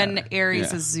 Hades, And Poseidon. then Ares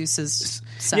Yeah. is Zeus's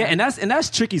son. Yeah, and that's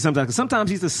tricky sometimes. 'Cause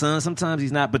sometimes he's the son, sometimes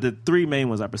he's not. But the three main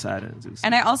ones are Poseidon and Zeus.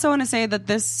 And I also want to say that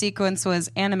this sequence was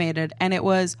animated and it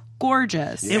was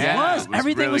gorgeous. it Yeah, was it was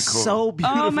everything really was cool. so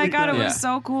beautiful. Oh my god, it Yeah. was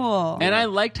so cool. And I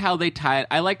liked how they tied.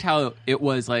 I liked how it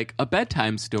was like a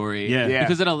bedtime story. Yeah. Yeah.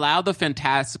 Because it allowed the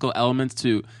fantastical elements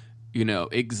to, you know,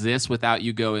 exist without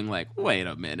you going like, wait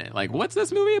a minute, like what's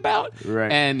this movie about?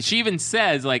 Right. And she even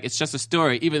says like it's just a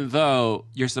story, even though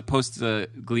you're supposed to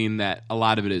glean that a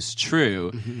lot of it is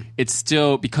true. It's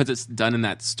still because it's done in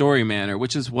that story manner,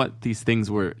 which is what these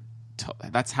things were.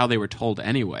 That's how they were told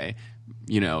anyway.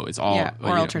 You know, it's all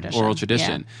oral tradition. Oral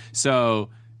tradition. Yeah. So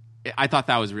I thought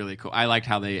that was really cool. I liked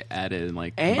how they added and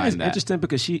like And combined it's that. interesting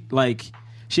because she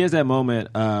has that moment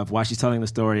of while she's telling the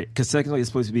story, because technically it's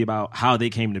supposed to be about how they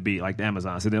came to be, like the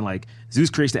Amazons. So then, like, Zeus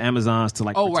creates the Amazons to,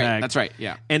 like, Oh, protect. right. That's right.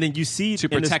 Yeah. And then you see To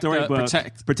in the protect the- storybook,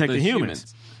 protect the the humans.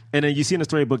 humans. And then you see in the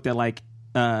storybook that, like,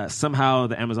 somehow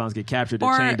the Amazons get captured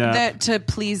and or chained up. to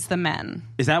please the men.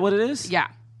 Is that what it is? Yeah.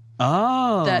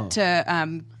 Oh. That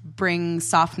to bring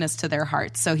softness to their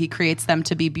hearts. So he creates them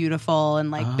to be beautiful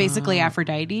and like basically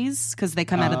Aphrodites because they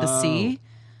come out of the sea.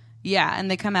 Yeah,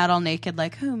 and they come out all naked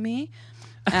like, who, me?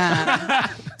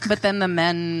 But then the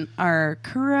men are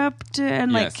corrupt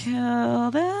and like Yes.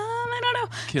 kill them. I don't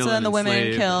know. Kill so then and the women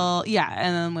enslave. kill,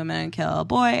 and then women kill a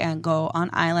boy and go on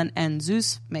island and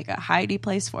Zeus make a hidey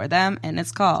place for them and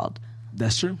it's called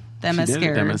That's true. Themyscira. She did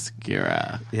it.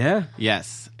 Themyscira. Yeah.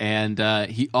 Yes, and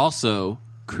he also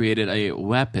created a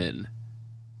weapon.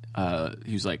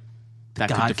 He was like that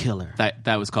could God Killer.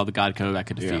 That was called the God Killer that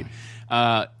could defeat.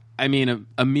 I mean,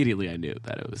 immediately I knew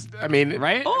that it was. I mean,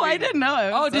 Right? Oh, I didn't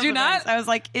know. Oh, did you not? I was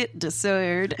like, it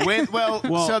disappeared.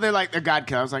 so they're like a god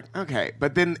killer. I was like, okay,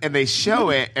 but then and they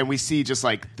show it, and we see just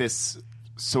like this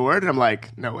sword, and I'm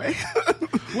like, no way.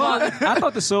 Well, I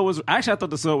thought the sword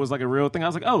was like a real thing. I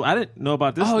was like, oh, I didn't know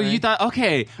about this. Oh, thing. you thought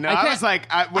okay? No, I was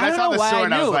like, when I I don't saw know the why I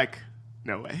sword, I was knew. like,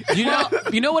 no way.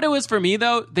 you know what it was for me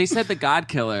though? They said the God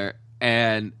Killer,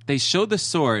 and they showed the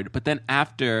sword, but then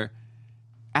after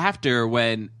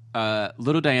when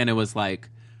little Diana was like,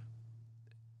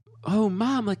 "Oh,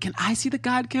 Mom, like, can I see the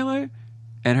God Killer?"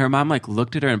 And her mom like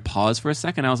looked at her and paused for a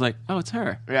second. I was like, "Oh, it's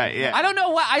her." Yeah. I don't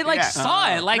know what I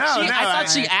saw it. Like I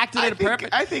thought she acted it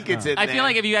perfect. I think it's in I feel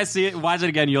like if you guys watch it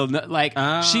again, you'll know, like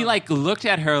she like looked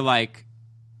at her like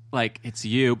it's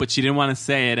you, but she didn't want to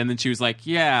say it, and then she was like,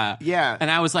 "Yeah."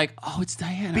 And I was like, "Oh, it's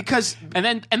Diana." Because and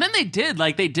then they did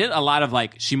a lot of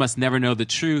like she must never know the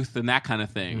truth and that kind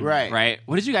of thing. Right.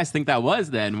 What did you guys think that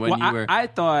was then when you were? I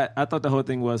thought the whole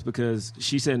thing was because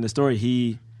she said in the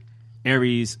story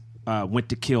Ares went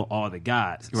to kill all the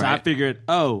gods. So I figured,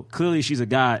 clearly she's a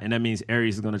god, and that means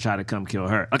Ares is going to try to come kill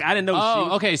her. Like I didn't know. So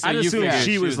I you assumed figured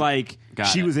she was like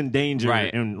she was in danger,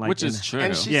 right? And like, which is true.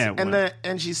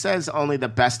 And she says only the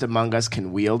best among us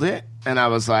can wield it, and I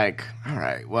was like, all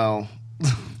right, well.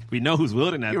 We know who's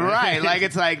wielding that. You're right. Like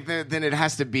it's like then it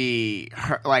has to be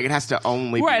her. Like it has to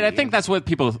only right. be I think that's what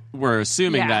people were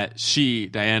assuming, Yeah. that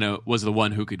Diana, was the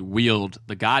one who could wield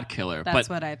the God Killer. That's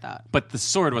what I thought. But the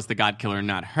sword was the God Killer,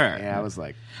 not her. Yeah, I was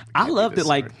like, I loved it,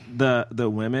 like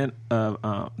the women of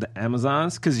the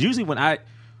Amazons, because usually when I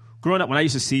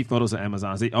used to see photos of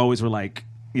Amazons, they always were like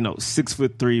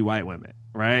 6'3" white women,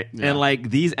 right? Yeah. And like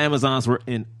these Amazons were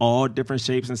in all different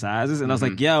shapes and sizes, and I was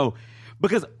like, yo,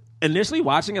 because. Initially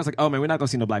watching, I was like, "Oh man, we're not gonna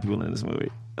see no black people in this movie."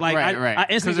 Like, right. I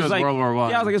instantly 'Cause it was like, World War I.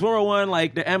 Yeah, I was like, "It's World War I."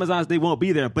 Like the Amazons, they won't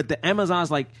be there. But the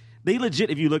Amazons, like, they legit.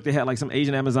 If you look, they had like some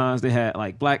Asian Amazons. They had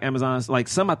like black Amazons. Like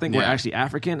some, I think, were actually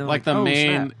African. And, Like the oh,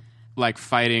 main, snap. like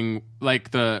fighting,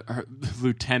 like her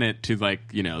lieutenant to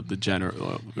like the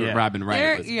general, Robin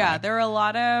Wright. was black. There were a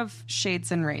lot of shades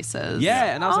and races.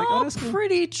 Yeah, and I was like, all that's cool.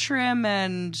 pretty trim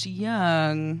and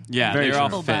young. Yeah, Very they were all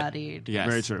true. fit. Full-bodied. Yes.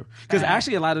 Very true. Because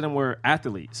actually, a lot of them were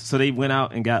athletes, so they went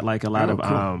out and got like a lot of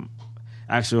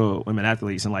actual women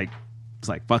athletes, and like it's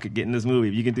like fuck it, get in this movie.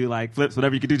 If you can do like flips,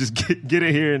 whatever you can do, just get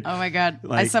in here. And, Oh my god!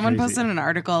 like, Someone crazy. posted an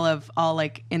article of all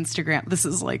like Instagram. This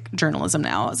is like journalism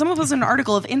now. Someone posted an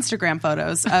article of Instagram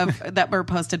photos of that were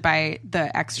posted by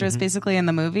the extras, basically in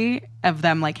the movie, of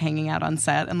them like hanging out on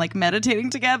set and like meditating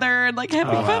together and like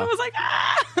having fun. I was like,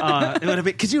 It would have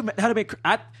been because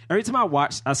every time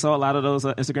I saw a lot of those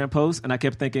Instagram posts, and I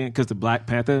kept thinking because the Black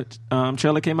Panther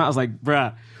trailer came out, I was like,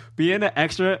 bruh, being an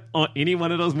extra on any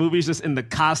one of those movies, just in the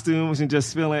costumes and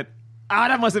just feeling,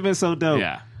 that must have been so dope.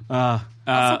 Yeah.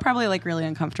 also probably like really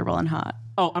uncomfortable and hot.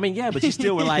 Oh, I mean, yeah, but you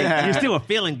still were like, you still were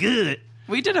feeling good.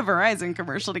 We did a Verizon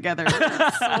commercial together.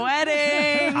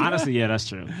 Sweating. Honestly, yeah, that's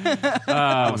true.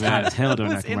 I was hot as hell during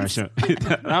that was commercial.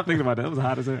 I'm thinking about that. It was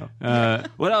hot as hell.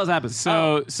 What else happened?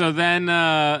 So then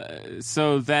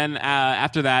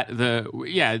after that,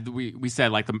 we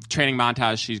said like the training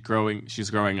montage. She's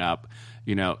growing up.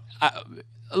 I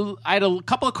had a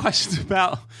couple of questions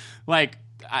about like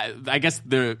I guess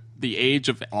the age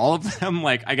of all of them.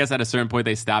 Like I guess at a certain point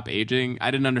they stop aging.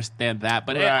 I didn't understand that,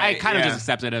 but I kind of just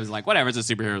accepted it as like whatever. It's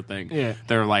a superhero thing. Yeah.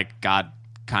 They're like God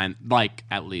kind, like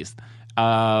at least,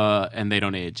 and they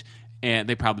don't age, and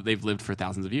they've lived for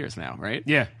thousands of years now, right?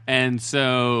 Yeah. And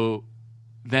so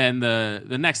then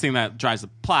the next thing that drives the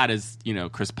plot is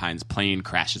Chris Pine's plane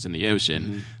crashes in the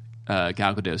ocean.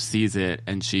 Gal Gadot sees it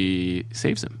and she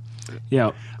saves him.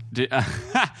 Yeah.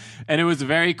 And it was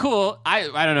very cool. I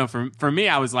don't know. For me,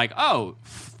 I was like,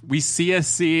 we see a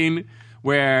scene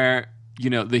where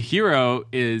the hero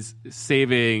is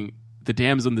saving the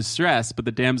damsel in distress, but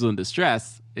the damsel in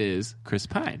distress is Chris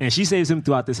Pine, And she saves him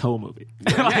throughout this whole movie.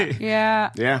 Yeah.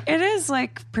 Yeah. It is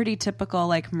like pretty typical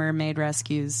like mermaid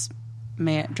rescues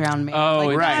drowned maid. Oh,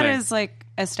 like, that right. is like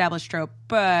established trope,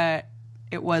 but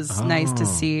it was nice to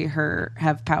see her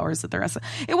have powers that the rest of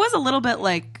it was a little bit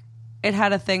like it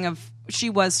had a thing of she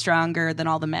was stronger than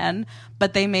all the men,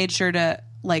 but they made sure to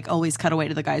like always cut away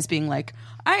to the guys being like,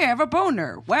 I have a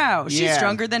boner. Wow, she's Yeah.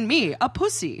 stronger than me. A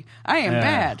pussy. I am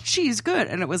bad. She's good.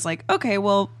 And it was like, okay,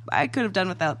 well, I could have done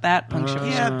without that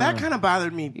punctuation. Yeah, that kind of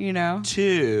bothered me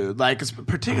too. Like,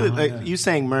 particularly like you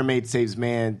saying mermaid saves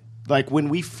man. Like when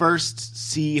we first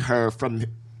see her from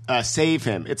save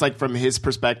him, it's like from his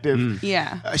perspective.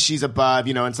 Yeah. She's above,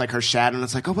 it's like her shadow, and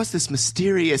it's like, oh, what's this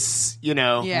mysterious,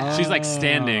 Yeah. She's like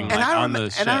standing And, like, I on the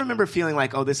and ship. I remember feeling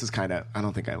like, oh, this is kind of, I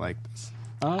don't think I like this.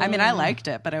 I mean, I liked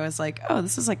it, but I was like, oh,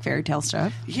 this is like fairy tale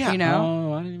stuff. Yeah.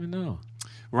 Oh, I didn't even know.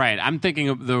 Right. I'm thinking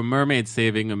of the mermaid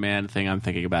saving a man thing. I'm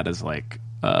thinking about is like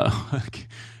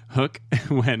Hook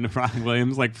when Robin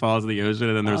Williams like falls in the ocean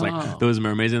and then there's like those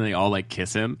mermaids and they all like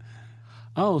kiss him.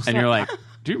 Oh, And you're like,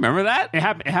 do you remember that? It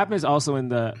happens also in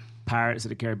the Pirates of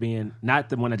the Caribbean, not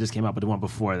the one that just came out, but the one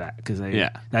before that, because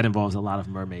that involves a lot of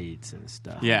mermaids and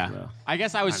stuff. Yeah. as well. I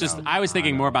guess I was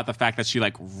thinking more about the fact that she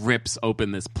like rips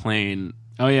open this plane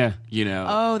Oh yeah. You know,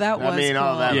 Oh, that was I mean, cool.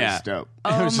 all that Yeah. was dope. it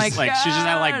Oh was my just like she just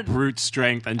had like God. brute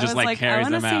strength and I just was like carries I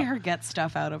want them to see out. her get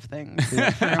stuff out of things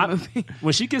for a movie.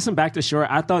 When she gets him back to shore,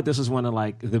 I thought this was one of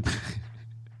like the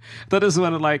I thought this was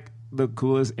one of like the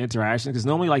coolest interactions because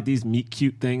normally like these meet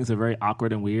cute things are very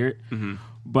awkward and weird.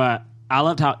 But I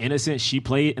loved how innocent she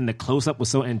played and the close up was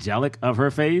so angelic of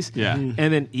her face. Yeah. And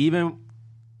then even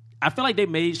I feel like they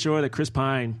made sure that Chris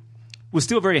Pine was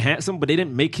still very handsome, but they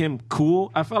didn't make him cool.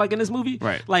 I felt like in this movie,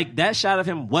 Right. Like that shot of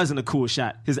him wasn't a cool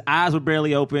shot. His eyes were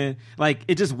barely open. Like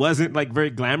it just wasn't like very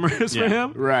glamorous for Yeah.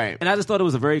 him, Right. And I just thought it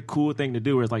was a very cool thing to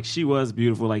do. Where it's like she was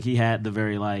beautiful. Like he had the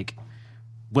very like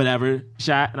whatever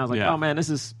shot, and I was like, Yeah. oh man, this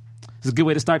is a good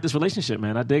way to start this relationship,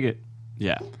 man. I dig it.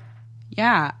 Yeah.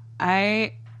 Yeah,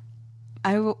 I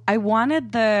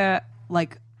wanted the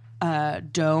like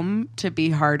dome to be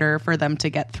harder for them to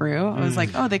get through. I was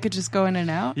like, oh, they could just go in and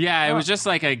out. Yeah, it was just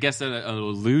like I guess an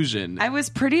illusion. I was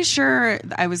pretty sure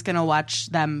I was gonna watch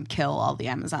them kill all the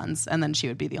Amazons, and then she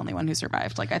would be the only one who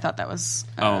survived. Like I thought that was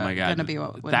oh my god, gonna be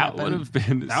what would that happen. would have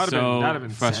been that'd have been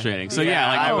frustrating. sad. So yeah,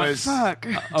 like I a- was fuck.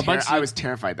 a bunch I of- was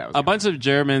terrified that was a bunch of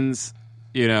Germans,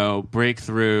 you know, break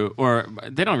through, or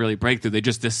they don't really break through. They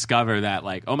just discover that,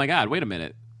 like, oh my god, wait a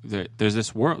minute, there's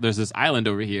this world, there's this island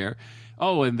over here.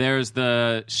 Oh, and there's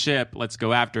the ship. Let's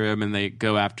go after him. And they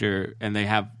go after, and they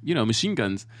have, you know, machine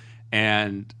guns.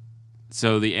 And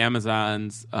so the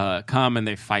Amazons come and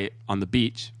they fight on the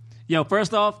beach. Yo,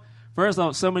 first off,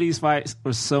 some of these fights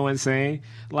were so insane.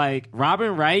 Like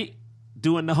Robin Wright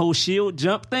doing the whole shield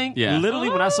jump thing. Yeah. Literally,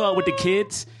 when I saw it with the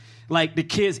kids, like the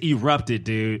kids erupted,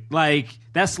 dude. Like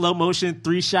that slow motion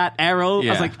 3-shot arrow. I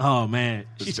Yeah. was like, oh man,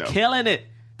 she's dope. killing it.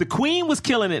 The Queen was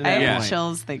killing it. At I that have point.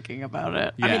 chills thinking about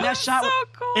it. I mean, Yeah. that shot, so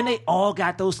cool. and they all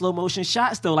got those slow motion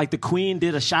shots though. Like the Queen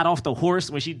did a shot off the horse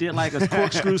when she did like a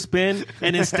corkscrew spin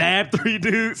and then stabbed 3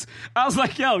 dudes. I was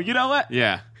like, yo, you know what?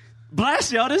 Yeah.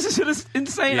 Blast, yo, this shit is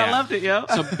insane. I Yeah. loved it, yo.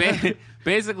 So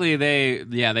basically,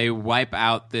 they wipe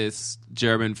out this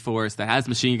German force that has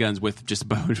machine guns with just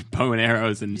bow and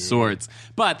arrows and swords.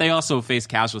 But they also face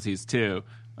casualties too.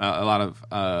 A lot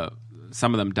of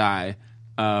some of them die.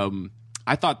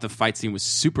 I thought the fight scene was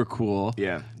super cool.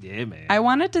 yeah. Yeah, man. I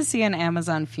wanted to see an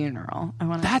Amazon funeral. I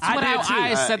wanted. That's what did too.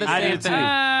 I said the I same did too. thing.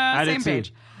 I did same too.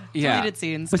 page. Yeah. Deleted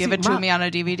scenes. But Give see, it to my- me on a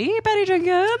DVD. Patty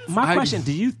Jenkins. My question: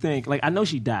 do you think, like, I know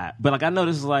she died, but like, I know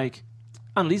this is like,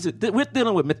 I don't know, we're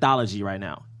dealing with mythology right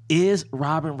now. Is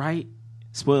Robin Wright?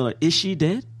 Spoiler: is she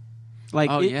dead? Like,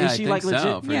 Oh, yeah, is I she think like so,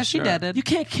 legit? for Yeah, she sure. did it. You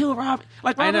can't kill Robin.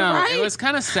 Like, I Robin know. Wright. It was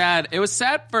kind of sad. It was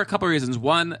sad for a couple of reasons.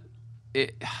 One,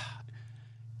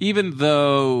 even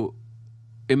though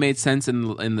it made sense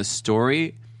in the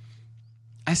story,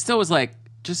 I still was like,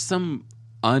 just some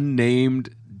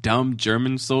unnamed dumb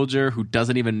German soldier who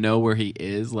doesn't even know where he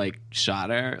is, like, shot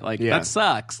her. Like, Yeah. that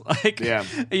sucks. Like, Yeah.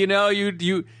 you know,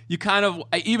 you kind of,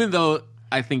 even though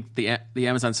I think the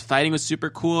Amazons fighting was super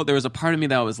cool, there was a part of me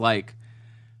that was like,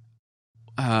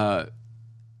 I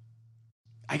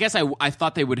guess I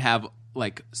thought they would have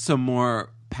like some more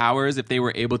powers if they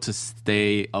were able to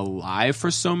stay alive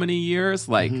for so many years.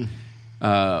 Like,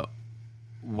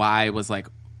 why was like,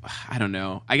 I don't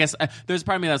know. I guess there's a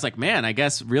part of me that's like, man, I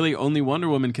guess really only Wonder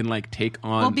Woman can like take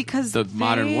on Well, because the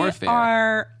modern they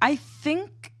warfare. I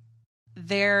think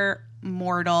they're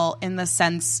mortal in the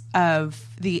sense of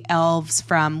the elves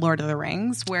from Lord of the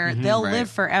Rings, where they'll right. live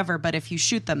forever, but if you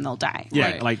shoot them, they'll die. yeah,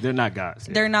 Right. like they're not gods.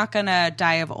 Yeah. They're not gonna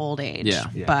die of old age. Yeah.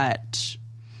 Yeah. But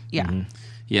yeah.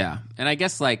 Yeah, and I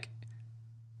guess like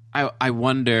I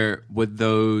wonder, would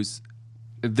those?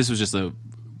 This was just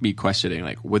me questioning,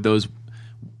 like, would those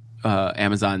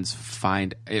Amazons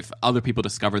find if other people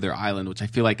discover their island, which I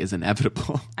feel like is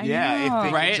inevitable, I Yeah, if know.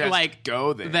 they right? just Like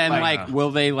go there. Then like,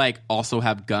 will they like also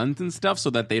have guns and stuff so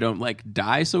that they don't like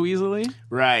die so easily?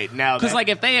 right now, Because like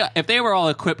if they were all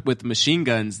equipped with machine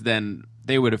guns, then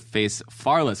they would have faced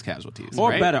far less casualties, or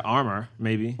right? better armor,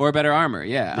 maybe. or better armor.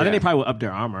 Yeah, I think they probably will up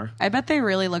their armor. I bet they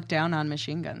really look down on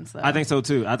machine guns, though. I think so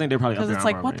too. I think they're probably up because their it's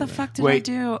armor. like, what the maybe. fuck did I Wait.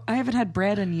 do? I haven't had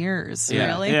bread in years. Yeah.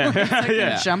 Really? Yeah. It's like you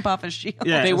Yeah. jump off a shield.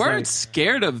 Yeah, they it's weren't like-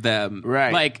 scared of them,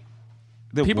 Right. Like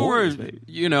The people warriors, were, baby.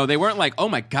 you know, they weren't like, oh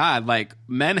my god, like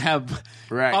men have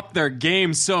Right. upped their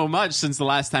game so much since the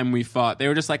last time we fought. They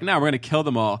were just like, no, we're gonna kill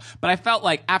them all. But I felt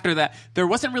like after that, there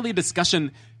wasn't really a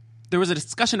discussion. There was a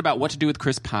discussion about what to do with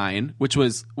Chris Pine, which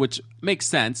makes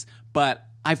sense. But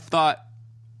I thought,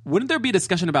 wouldn't there be a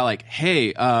discussion about like,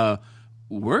 hey,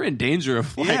 we're in danger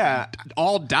of like Yeah.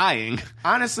 all dying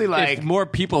honestly, like if more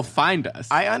people find us?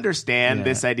 I understand Yeah.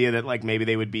 this idea that like maybe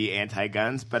they would be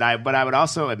anti-guns, but I would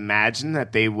also imagine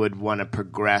that they would want to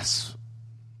progress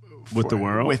With the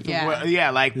world? with Yeah.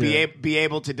 like be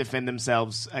able to defend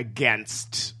themselves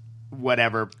against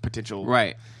whatever potential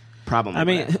Right. problem. I they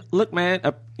mean, might have. look, man,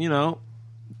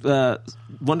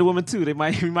 Wonder Woman 2, we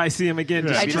might see him again.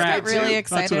 I just trapped. get really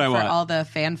excited what I for want. all the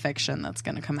fan fiction that's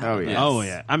going to come out. Oh, of yeah. this. Oh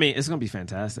yeah, I mean, it's gonna be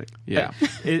fantastic. Yeah.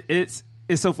 It's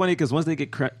so funny because once they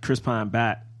get Chris Pine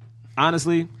back,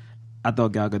 honestly, I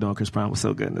thought Gal Gadot and Chris Pine was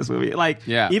so good in this movie. Like,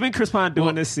 Yeah. even Chris Pine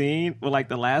doing this scene with like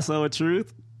the lasso of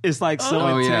truth, it's like so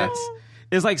Oh, yeah. intense.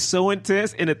 It's like so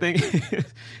intense, and the thing,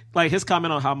 like his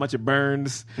comment on how much it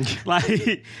burns,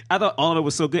 like I thought all of it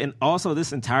was so good, and also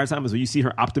this entire time is when you see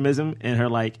her optimism and her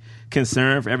like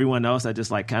concern for everyone else that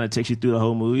just like kind of takes you through the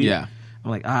whole movie. Yeah. I'm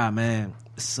like, man,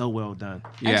 it's so well done.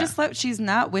 Yeah. I just love she's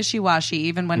not wishy-washy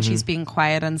even when she's being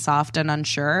quiet and soft and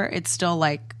unsure. It's still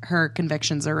like her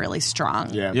convictions are really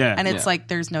strong. Yeah. Yeah. And it's Yeah. like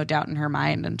there's no doubt in her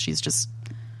mind and she's just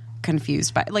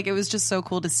confused by like it was just so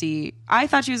cool to see. I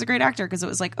thought she was a great actor because it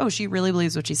was like, oh, she really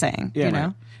believes what she's saying. Yeah, you right.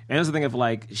 know? And that's the thing of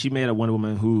like she made a Wonder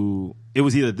Woman who it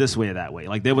was either this way or that way.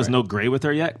 Like there was no gray with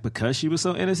her yet because she was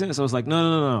so innocent. So it's like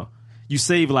no. You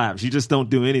save lives. You just don't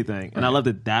do anything. And I love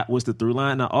that was the through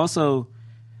line. Now also,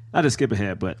 not to skip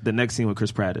ahead, but the next scene with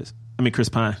Chris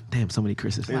Pine. Damn, so many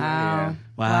Chris's. Wow.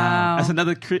 Wow. That's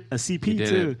another a CP did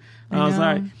too. it. I was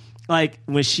like,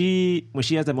 when she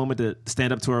has that moment to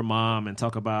stand up to her mom and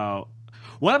talk about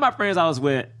one of my friends I was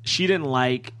with, she didn't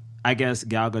like, I guess,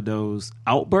 Gal Gadot's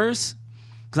outbursts.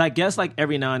 Because I guess like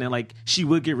every now and then, like she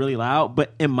would get really loud.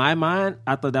 But in my mind,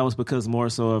 I thought that was because more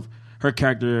so of her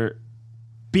character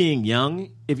being young,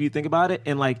 if you think about it.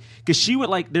 And like, because she would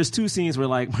like, there's two scenes where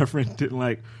like my friend didn't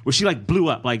like, where she like blew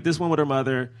up. Like this one with her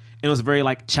mother, and it was very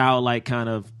like childlike kind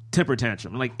of temper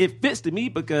tantrum. Like it fits to me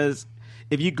because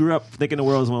if you grew up thinking the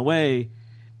world was one way,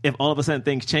 if all of a sudden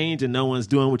things change and no one's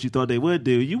doing what you thought they would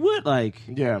do, you would like.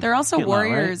 Yeah. They're also Get loud, right?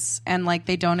 warriors and like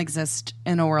they don't exist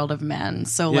in a world of men.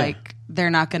 So Yeah. like they're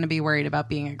not going to be worried about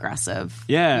being aggressive.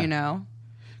 Yeah. You know?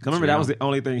 'Cause I remember that was the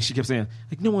only thing she kept saying.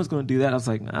 Like, no one's going to do that. I was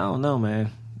like, I don't know, man.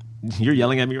 You're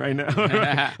yelling at me right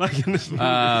now. Like in this movie.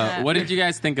 What did you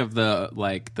guys think of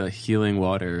the healing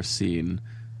water scene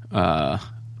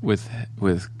with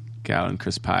Gal and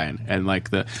Chris Pine and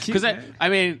like because I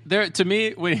mean there to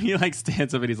me when he like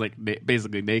stands up and he's like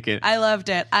basically naked. I loved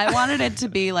it. I wanted it to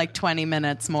be like 20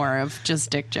 minutes more of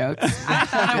just dick jokes. I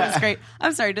thought it was great.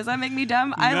 I'm sorry, does that make me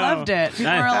dumb? I No. loved it.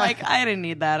 People were like, I didn't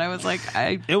need that. I was like,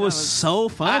 it was so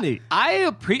funny.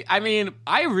 I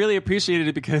really appreciated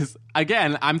it because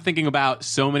again I'm thinking about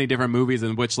so many different movies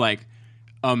in which like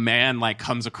a man like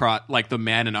comes across like the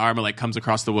man in armor like comes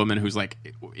across the woman who's like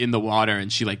in the water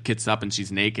and she like gets up and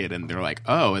she's naked and they're like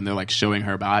oh and they're like showing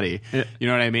her body. Yeah. You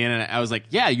know what I mean? And I was like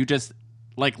yeah you just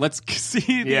like let's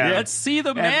see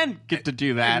the man get to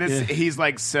do that. And he's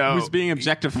like so who's being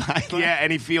objectified. Yeah,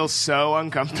 and he feels so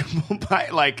uncomfortable by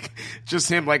like just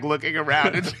him like looking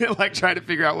around and like trying to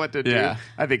figure out what to do. Yeah.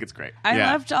 I think it's great. I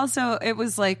Yeah. loved also, it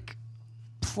was like,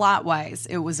 plot wise,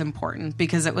 it was important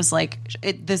because it was like,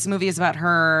 this movie is about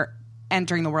her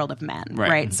entering the world of men,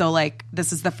 right? So, like,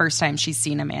 this is the first time she's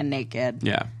seen a man naked.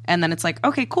 Yeah. And then it's like,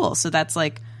 okay, cool. So that's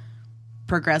like,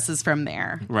 progresses from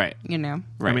there. Right. You know?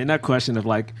 I mean, that question of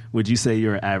like, would you say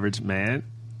you're an average man?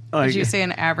 Like, Did you say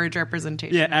an average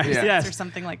representation? Yeah, of yeah. sex Yes. or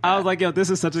something like that? I was like, yo, this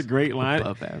is such a great line.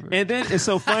 Above average. And then it's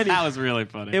so funny. That was really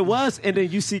funny. It was, and then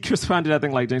you see Chris Pine do that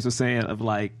thing like James was saying of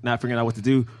like not figuring out what to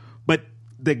do, but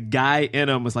the guy in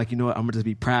him was like, you know what, I'm gonna just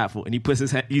be prideful, and he puts his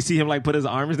hand, you see him like put his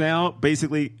arms down.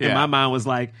 Basically, in Yeah. my mind was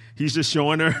like he's just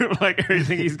showing her like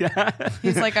everything he's got.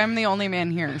 He's like, I'm the only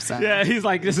man here, so. Yeah, he's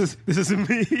like, this is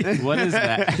me. What is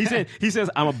that? He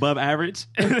says I'm above average.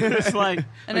 It's like,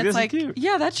 And this it's is like, cute.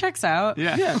 yeah, that checks out.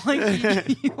 Yeah.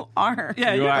 Like, you are.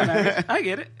 Yeah, You you're are. above average. I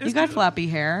get it. You It's got cool. floppy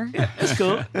hair. It's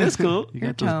cool. It's cool. You Your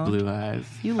got those tone. blue eyes.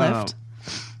 You lift.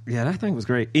 Yeah, that thing was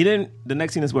great. And then the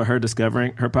next scene is where her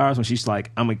discovering her powers when she's like,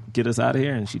 I'm gonna get us out of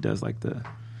here, and she does like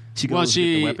she goes to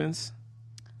get the weapons.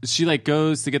 She like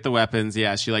goes to get the weapons.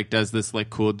 Yeah, she like does this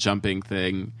like cool jumping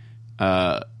thing,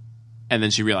 and then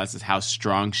she realizes how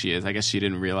strong she is. I guess she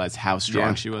didn't realize how strong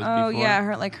Yeah. she was. Oh before.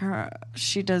 yeah,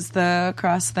 she does the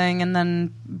cross thing and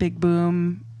then big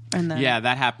boom and then Yeah,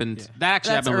 that happened. That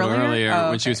actually That's happened a little earlier? earlier Oh,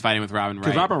 when she okay. was fighting with Robin Wright.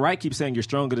 Because Robin Wright keeps saying you're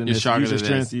stronger than You're this. stronger Use your than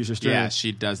strength. this. Use your strength. Yeah,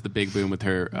 she does the big boom with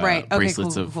her right. Okay,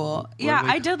 bracelets cool, of. cool. Yeah,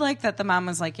 I did like that. The mom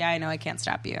was like, "Yeah, I know, I can't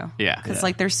stop you." Yeah. because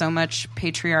like there's so much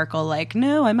patriarchal, like,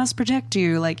 "No, I must protect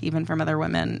you." Like even from other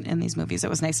women in these movies, it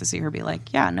was nice to see her be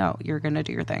like, "Yeah, no, you're gonna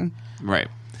do your thing." Right.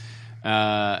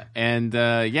 And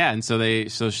so they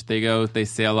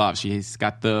sail off. She's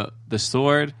got the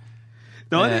sword.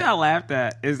 The only thing I laughed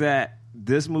at is that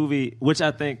this movie, which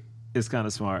I think is kind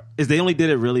of smart, is they only did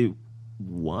it really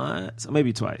once, or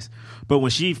maybe twice. But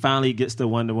when she finally gets the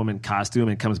Wonder Woman costume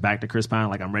and comes back to Chris Pine,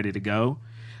 like, I'm ready to go,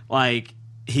 like,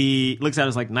 he looks at it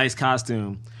as, like, nice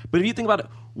costume. But if you think about it,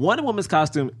 Wonder Woman's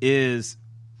costume is,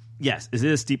 yes, it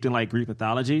is steeped in, like, Greek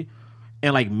mythology.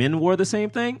 And, like, men wore the same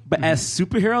thing. But as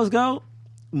superheroes go,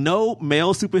 no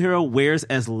male superhero wears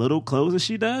as little clothes as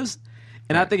she does.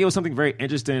 And I think it was something very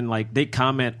interesting. Like, they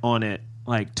comment on it,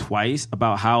 like, twice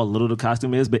about how little the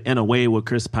costume is, but in a way where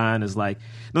Chris Pine is like,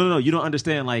 no, you don't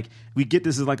understand. Like, we get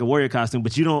this as like a warrior costume,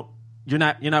 but you're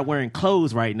not wearing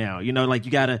clothes right now. You know, like,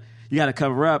 you gotta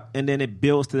cover up. And then it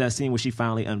builds to that scene where she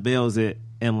finally unveils it,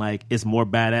 and, like, it's more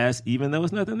badass, even though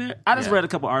it's nothing there. I just read a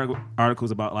couple articles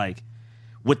about, like,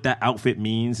 what that outfit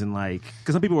means, and, like,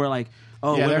 because some people were like,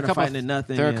 oh, women are fighting in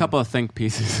nothing. There are a couple of think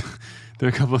pieces. There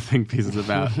are a couple of think pieces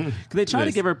about. They try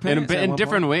to give her pants in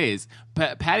different ways.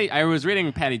 Patty, I was reading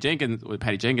what Patty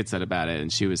Jenkins said about it,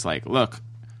 and she was like, "Look,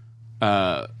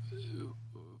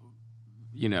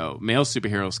 you know, male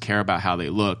superheroes care about how they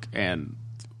look, and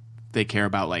they care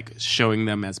about, like, showing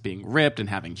them as being ripped and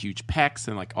having huge pecs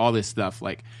and, like, all this stuff.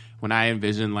 Like, when I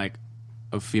envision, like,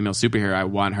 a female superhero, I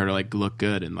want her to, like, look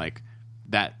good and, like,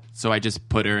 that. So I just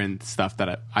put her in stuff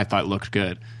that I thought looked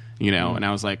good, you know. And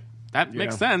I was like, that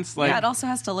makes sense. Like, it also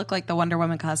has to look like the Wonder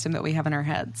Woman costume that we have in our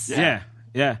heads. Yeah.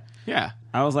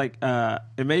 I was like,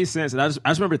 it made sense. And I just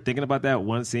remember thinking about that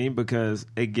one scene because,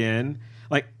 again,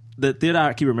 like, the theater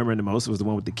I keep remembering the most was the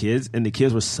one with the kids, and the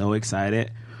kids were so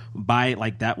excited by,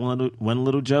 like, that one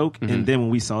little joke. And then when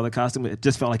we saw the costume, it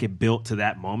just felt like it built to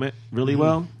that moment really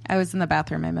well. I was in the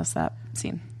bathroom. I missed that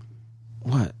scene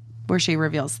What? where she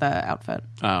reveals the outfit.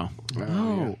 oh,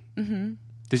 Mm-hmm.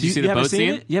 did you see the boat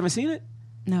scene? You haven't seen it?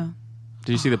 No,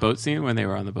 Did you see the boat scene when they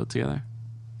were on the boat together?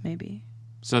 maybe.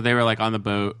 So they were, like, on the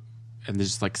boat and they're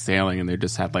just, like, sailing, and they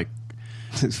just had, like,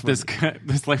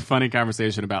 this like funny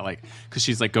conversation about, like, because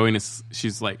she's like going to,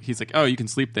 he's like, oh, you can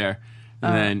sleep there,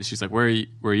 and then she's like, where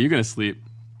are you gonna sleep?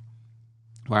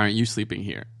 Why aren't you sleeping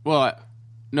here? Well,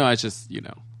 no, it's just, you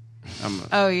know, I'm a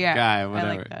guy, whatever.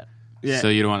 I like that. Yeah. So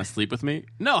you don't want to sleep with me?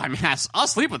 No, I mean, I'll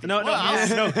sleep with you. No.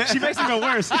 She makes it go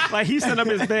worse. Like, he's sitting up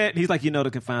in his bed. He's like, you know,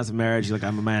 the confines of marriage. He's like,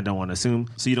 I'm a man. Don't want to assume.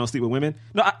 So you don't sleep with women?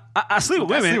 No, I sleep with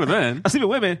women. I sleep with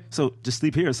women. So just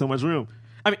sleep here. There's so much room.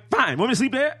 I mean, fine. Want me to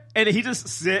sleep there? And then he just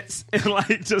sits and,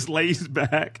 like, just lays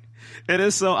back. It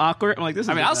is so awkward. I'm like, this is.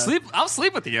 I mean, I'll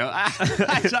sleep with you.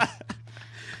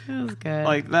 It was good.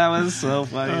 Like, that was so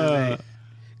funny. to me.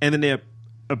 And then they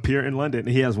appear in London, and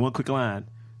he has one quick line.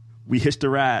 We hitched a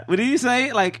ride. What did he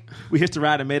say? Like, we hitched a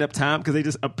ride and made up time because they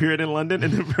just appeared in London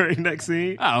in the very next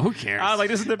scene. Oh, who cares? I was like,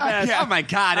 this is the best. Oh my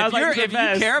god! I was like, If you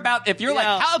care about, if you're like,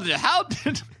 how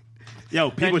did? Yo,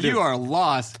 people then do. you are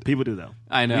lost. People do, though.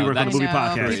 I know. We work on a That's- movie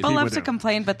I know. podcast. People love to do.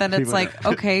 complain, but then it's People like,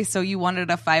 okay, so you wanted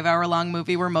a 5-hour long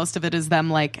movie where most of it is them,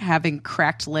 like, having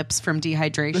cracked lips from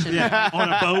dehydration, On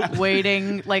a boat.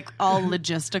 waiting, like, all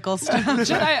logistical stuff.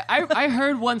 I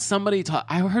heard once somebody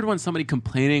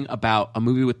complaining about a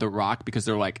movie with The Rock because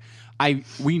they're like,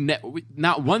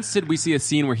 not once did we see a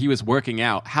scene where he was working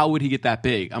out. How would he get that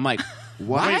big? I'm like,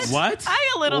 what? What?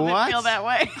 I a little bit feel that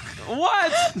way.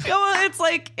 What? Well, it's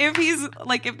like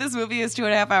if this movie is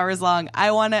 2.5 hours long,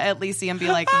 I want to at least see him be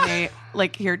like, hey,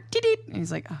 like, here, and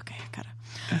he's like, okay,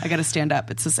 I gotta stand up.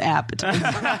 It's this app.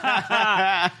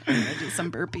 I do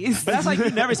some burpees. But that's like, you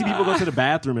never see people go to the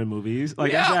bathroom in movies.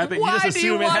 Like, that's what I think. Why You just do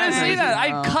you assume it want to happens. see that?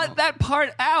 I cut that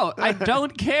part out. I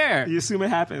don't care. You assume it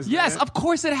happens. Yes, man. of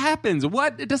course it happens.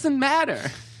 What? It doesn't matter.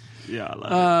 Yeah, I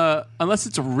love Unless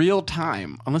it's real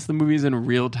time. Unless the movie's in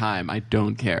real time, I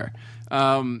don't care.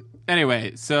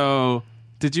 Anyway, so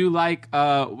did you like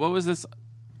what was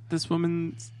this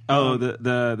woman's? Oh,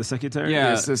 the secretary? Yeah.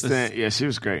 The assistant. Yeah, she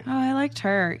was great. Oh, I liked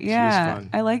her. Yeah, fun.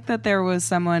 I like that there was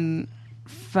someone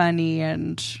funny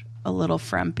and a little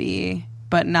frumpy,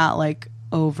 but not like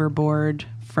overboard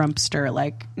frumpster.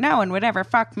 Like, no one would ever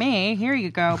fuck me. Here you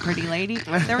go, pretty lady.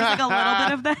 There was like a little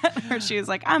bit of that where she was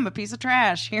like, I'm a piece of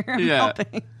trash. Here I'm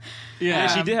helping. Yeah, Yeah,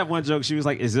 she did have one joke. She was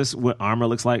like, is this what armor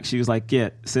looks like? She was like, yeah,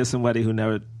 says somebody who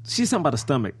never, she's something about a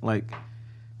stomach. Like,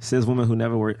 says woman who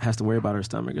never has to worry about her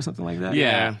stomach or something like that.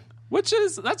 Yeah.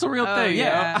 That's a real thing.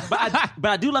 yeah. You know?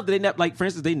 But I do love that they never, like, for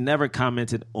instance, they never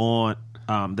commented on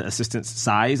the assistant's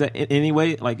size in any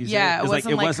way. Like, you Yeah, said. it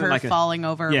wasn't like her like a- falling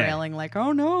over a Yeah. railing like,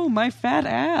 oh no, my fat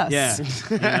ass.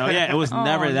 Yeah. It was Oh,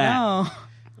 never that. no.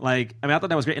 Like, I mean, I thought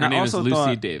that was great. And Her I name is also Lucy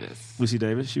thought Davis. Lucy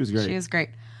Davis, she was great. She was great.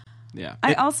 Yeah.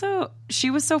 She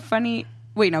was so funny.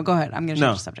 Wait, no, go ahead. I'm going to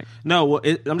change the subject. No, well,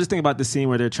 I'm just thinking about the scene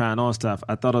where they're trying on stuff.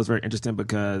 I thought it was very interesting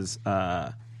because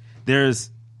there's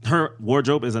her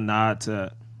wardrobe is a nod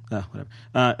to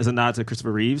whatever. It's a nod to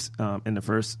Christopher Reeves in the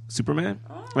first Superman,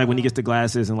 like when he gets the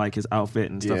glasses and like his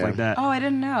outfit and stuff like that. Oh, I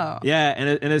didn't know. Yeah, and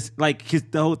it's like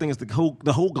the whole thing is the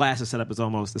whole glasses setup is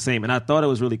almost the same, and I thought it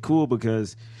was really cool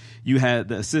because you had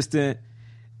the assistant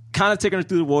kind of taking her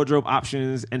through the wardrobe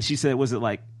options, and she said, was it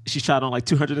like she's tried on like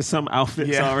 200 and some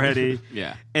outfits already?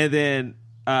 Yeah, and then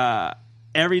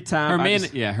every time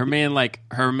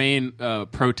her main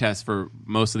protest for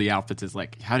most of the outfits is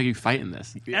like, how do you fight in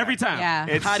this? Every time, Yeah.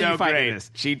 It's how do so you fight great. in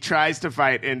this? She tries to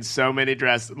fight in so many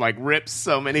dresses, like rips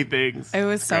so many things. It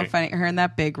was so Great. funny. Her in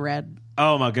that big red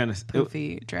Oh my goodness,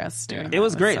 poofy dress. Doing it that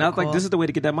was great. So And I was like, cool. this is the way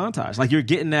to get that montage. Like you're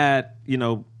getting that,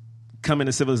 coming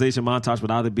to civilization montage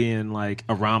without it being like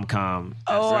a rom-com.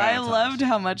 Oh, I loved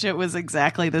how much it was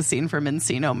exactly the scene from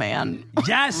Encino Man.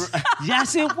 Yes,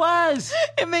 yes, it was.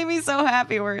 It made me so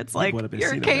happy where it's like, would have been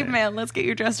you're a Encino caveman, Man. let's get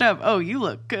you dressed up. Oh, you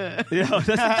look good. Yeah, that's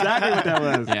exactly what that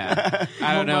was. Yeah,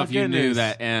 I don't know my if you knew goodness.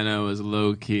 that Anna was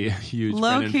low key a huge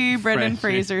Low-key Brendan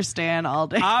Fraser stan all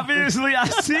day. Obviously, I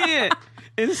see it.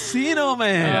 Encino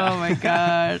Man. Oh, my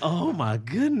God. Oh my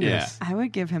goodness. I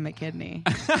would give him a kidney.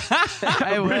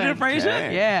 I would. Brendan Fraser?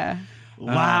 Yeah.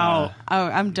 Wow. Oh,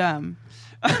 I'm dumb.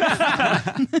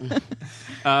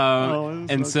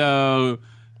 and so.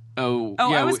 Oh,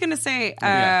 Oh, yeah, I was going to say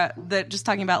that just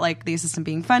talking about like the assistant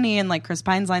being funny and like Chris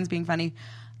Pine's lines being funny.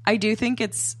 I do think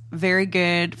it's very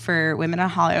good for women in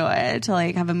Hollywood to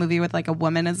like have a movie with like a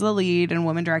woman as the lead and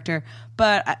woman director.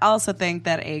 But I also think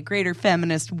that a greater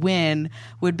feminist win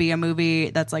would be a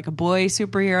movie that's like a boy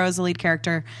superhero as the lead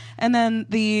character. And then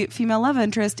the female love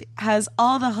interest has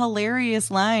all the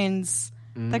hilarious lines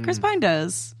that Chris Pine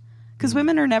does. Because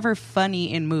women are never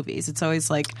funny in movies. It's always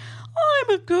like, oh,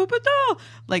 I'm a Koopa doll.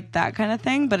 Like that kind of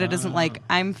thing. But it isn't like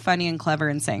I'm funny and clever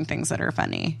and saying things that are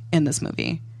funny in this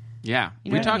movie. Yeah,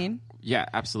 You know what I mean? Yeah,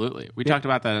 absolutely. We talked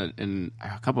about that in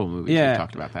a couple of movies. Yeah. We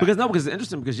talked about that Because it's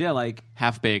interesting because like,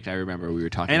 Half Baked. I remember we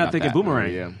were talking. and about I'm thinking that.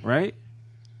 Boomerang, yeah. right?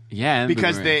 Yeah, and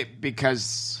Because Boomerang.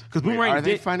 because Boomerang are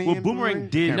they did- funny? well, in Boomerang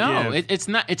did- No, Yeah. it's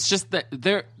not. It's just that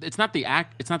they're. It's not the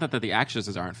act. It's not that the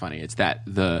actresses aren't funny. It's that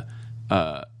the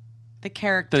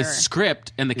The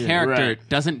script and the character Right.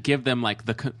 doesn't give them like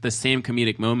the same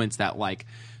comedic moments that like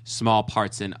small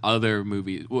parts in other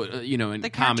movies. In the character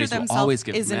comedies will themselves always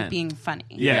give isn't men. being funny.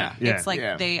 Yeah. It's like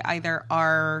Yeah. they either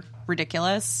are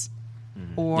ridiculous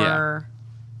or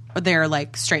they're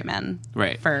like straight men.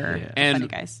 Right. For Yeah. And- funny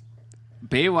guys.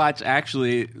 Baywatch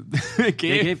actually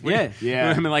gave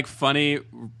Yeah. women like funny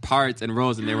parts and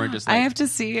roles, and they weren't just like I have to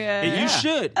see it. And you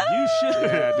should. You should.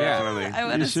 definitely. I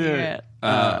want You to see should. it.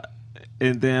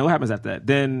 And then what happens after that?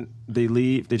 Then they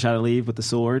leave. They try to leave with the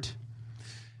sword.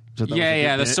 Which I thought was a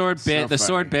good the bit. sword bit. The funny.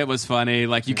 sword bit was funny.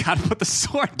 Like you got to put the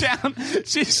sword down.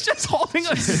 She's just holding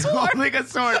a sword. Holding a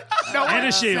sword. No And one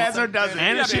a shield. says or doesn't.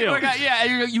 And a Yeah,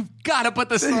 shield. You've got to put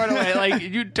the sword away. Like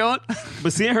you don't.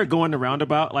 But seeing her going the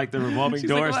roundabout, like the revolving She's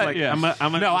doors, what? like Yeah.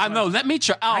 I'm no. Let me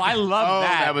try. Oh, I love Oh,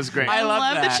 that. that was great. I I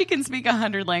love that she can speak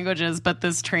 100 languages, but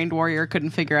this trained warrior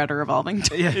couldn't figure out a revolving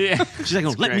door. Yeah, She's like,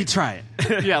 oh, let me great. try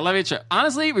it. yeah. Let me try.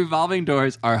 Honestly, revolving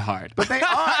doors are hard. But they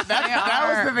are.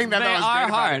 That was the thing that They I was are great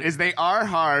about hard. it, is they are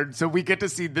hard. So we get to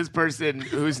see this person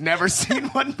who's never seen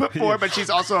one before, but she's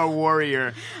also a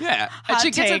warrior. Yeah, and Hot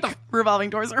she gets take, at the. revolving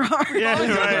doors are hard.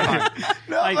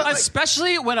 No, but,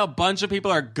 Especially when a bunch of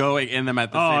people are going in them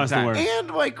at the Oh, same it's the time. worst.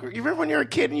 and like, you remember when you were a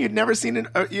kid and you'd never seen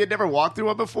you had never walked through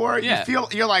one before? Yeah.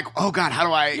 You're like, oh god, how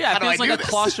do I? Yeah, how it do I feels like do a this?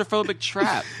 claustrophobic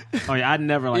trap. Oh yeah, I'd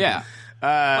never like. Yeah. But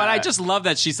I just love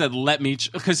that she said, let me,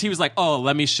 because he was like, oh,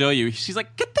 let me show you. She's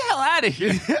like, get the hell out of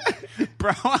here.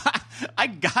 Bro,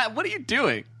 what are you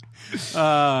doing?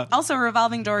 Also,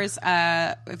 revolving doors,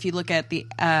 if you look at the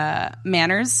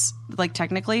manners, like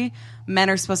technically, men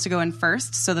are supposed to go in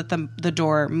first so that the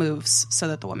door moves so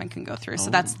that the woman can go through.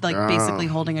 So that's like basically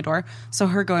holding a door. So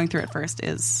her going through it first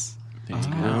is...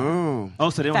 Oh,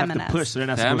 so they don't have Feminist. to push. So they're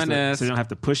not supposed to. Feminist. So they don't have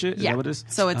to push it. Is Yeah. that what it is?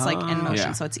 So it's like in motion,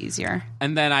 Yeah. so it's easier.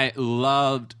 And then I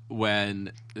loved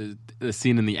when the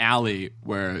scene in the alley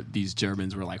where these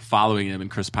Germans were like following him, and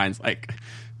Chris Pine's like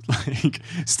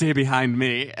stay behind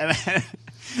me,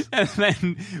 and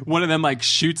then one of them like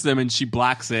shoots them, and she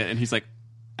blocks it, and he's like,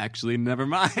 actually, never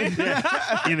mind.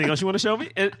 Anything else you want to show me?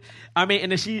 And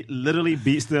then she literally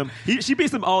beats them. She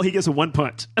beats them all. He gets one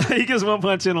punch. He gets one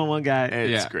punch in on one guy.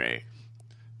 It's Yeah. great.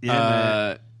 Yeah,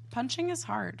 man. Punching is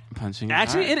hard. Punching.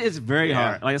 Actually, hard. it is very Yeah.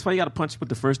 hard. Like that's why you got to punch with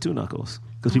the first two knuckles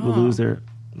because people lose their.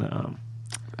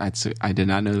 I did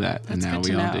not know that, and now Good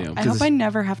we to all know. do. I hope I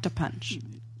never have to punch.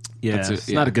 Yeah, it's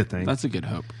not a good thing. That's a good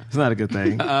hope. It's not a good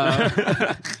thing.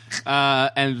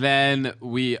 And then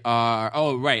we are.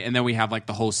 Oh, right. And then we have like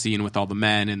the whole scene with all the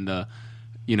men in the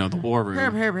the war room.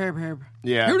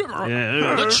 Yeah.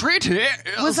 The treaty.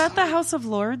 Was that the House of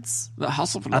Lords? The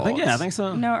House of I Lords? think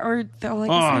so. No, or the, like,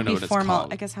 Oh, I it'd know be what it's formal.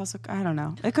 called. I guess House of. I don't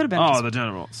know. It could have been Oh, the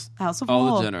generals. House of All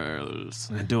Lords. the generals.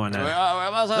 They're doing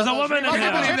that. There's a woman in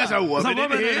here. There's a woman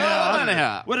in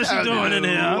here. What is she doing in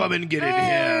here? Woman, get in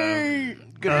here.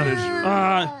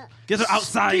 Get her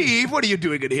outside. Steve, what are you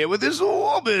doing in here with this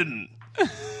woman?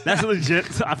 That's legit.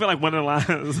 I feel like one of the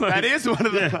lines. That is one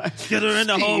of the. Get her in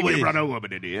the hallway. You brought a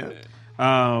woman in here.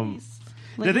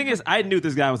 The thing is, I knew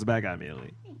this guy was a bad guy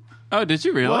immediately. Oh, did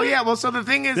you really? Well, yeah. Well, so the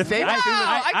thing is, David.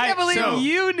 I can't believe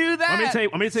you knew that.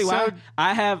 Let me tell you why.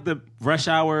 I have the Rush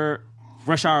Hour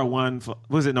 1.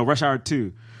 Was it? No, Rush Hour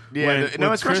 2. Yeah,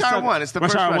 it's Rush Hour 1. It's the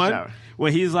first Rush Hour.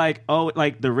 Where he's like, oh,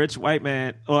 like the rich white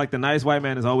man or like the nice white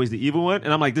man is always the evil one.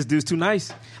 And I'm like, this dude's too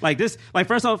nice. Like this, like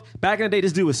first off, back in the day,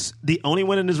 this dude was the only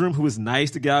one in this room who was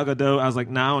nice to Gal Gadot. I was like,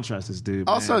 nah, I don't trust this dude.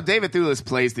 Also, man. David Thewlis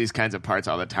plays these kinds of parts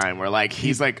all the time where like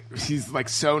he's like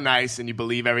so nice and you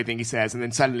believe everything he says, and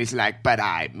then suddenly he's like, but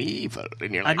I'm evil.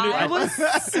 And you're like, I was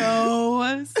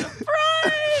so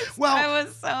surprised. Well, I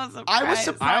was so surprised. I was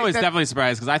surprised. I was definitely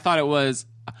surprised because I thought it was.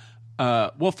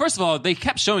 Well, first of all, they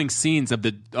kept showing scenes of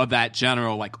that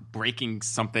general like breaking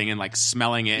something and like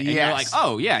smelling it, and you're like,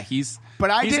 oh yeah, he's. But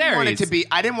I he's didn't Ares. want it to be.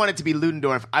 I didn't want it to be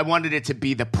Ludendorff. I wanted it to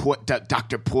be the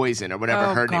Dr. Poison or whatever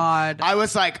Oh, her God. name. I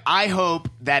was like, I hope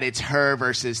that it's her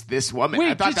versus this woman. I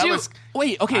Wait, thought did that you? was.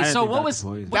 Wait, okay. I So didn't what think was? Dr.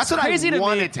 Poison. What's That's what I crazy to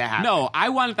wanted me, to happen. No, I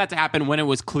wanted that to happen when it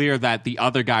was clear that the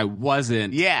other guy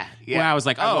wasn't. Yeah. Where I was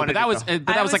like, I oh, wanted but that it was, though.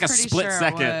 but that was like a pretty split sure it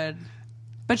second. would.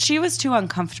 But she was too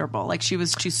uncomfortable. Like she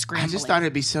was too I scrambling. just thought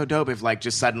it'd be so dope if, like,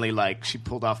 just suddenly, like, she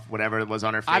pulled off whatever was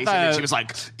on her face, and thought then it- she was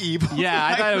like evil. Yeah,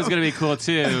 I thought it was gonna be cool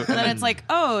too. And then it's like,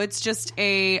 oh, it's just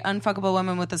a unfuckable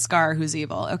woman with a scar who's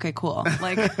evil. Okay, cool.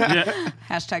 Like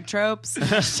hashtag tropes.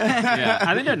 Yeah.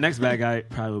 I think their next bad guy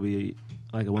probably will be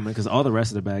like a woman because all the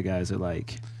rest of the bad guys are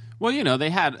like. Well, they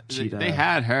had Cheetah. they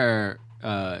had her.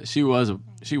 She was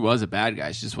a bad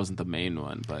guy. She just wasn't the main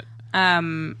one. But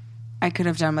I could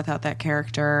have done without that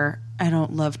character. I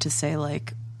don't love to say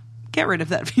like get rid of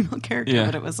that female character, Yeah.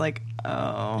 but it was like,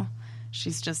 oh,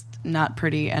 she's just not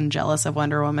pretty and jealous of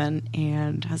Wonder Woman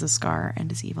and has a scar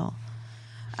and is evil.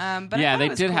 But I yeah, thought they it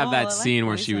was did have cool. that I liked scene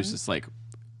where she was Poison. just like,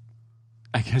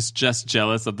 I guess, just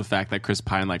jealous of the fact that Chris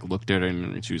Pine like looked at her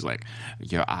and she was like,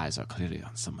 "Your eyes are clearly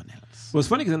on someone else." Well, it's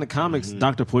funny because in the comics,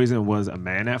 Dr. Poison was a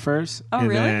man at first, Oh, and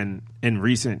really? then in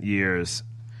recent years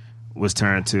was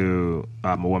turned to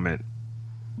a woman.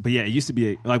 But yeah, it used to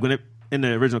be like in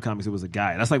the original comics, it was a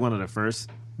guy. That's like one of the first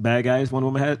bad guys Wonder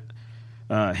Woman had.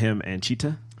 Him and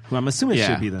Cheetah, who I'm assuming Yeah.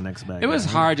 should be the next bad guy. It was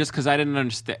hard just because I didn't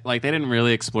understand. Like, they didn't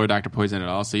really explore Dr. Poison at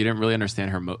all, so you didn't really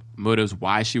understand her motives,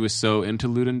 why she was so into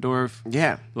Ludendorff.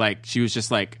 Yeah. Like, she was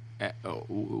just like,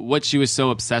 what she was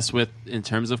so obsessed with in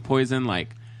terms of poison.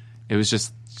 Like, it was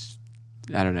just,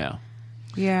 I don't know.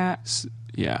 Yeah.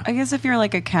 Yeah. I guess if you're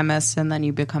like a chemist and then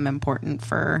you become important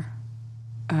for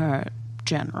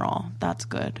general, that's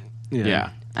good. Yeah.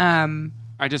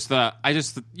 I just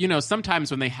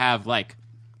sometimes when they have like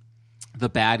the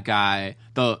bad guy,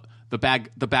 the bad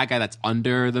guy that's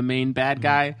under the main bad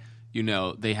guy,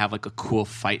 they have like a cool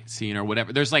fight scene or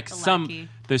whatever. There's like some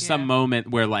moment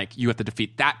where like you have to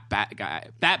defeat that bad guy,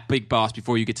 that big boss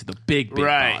before you get to the big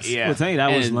Right, boss. yeah. Well, tell you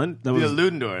that was And that was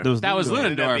Ludendorff. That was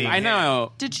Ludendorff. being I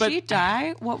know. Did but- she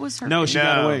die? What was her? No, she No.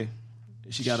 got away.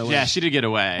 She got away. Yeah, she did get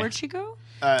away. Where'd she go?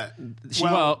 Ares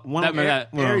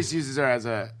uses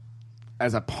her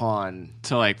as a pawn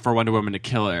to like for Wonder Woman to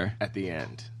kill her. at the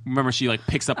end. Remember, she like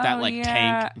picks up that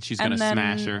tank and she's gonna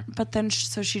smash her. But then,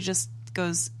 so she just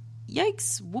goes,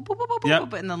 "Yikes!" Whoop, whoop, whoop, whoop, Yep.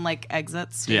 whoop, and then like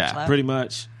exits. Stage Yeah, left. Pretty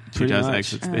much. She Pretty does much.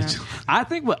 exit stage. I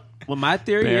think what my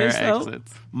theory Bear is though.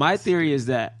 exits. My theory is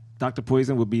that Dr.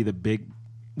 Poison would be the big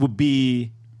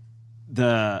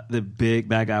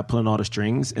bad guy pulling all the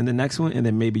strings in the next one, and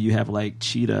then maybe you have like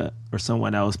Cheetah or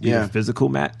someone else be Yeah. a physical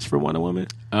match for Wonder Woman.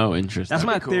 Oh, interesting. That's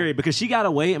my theory because she got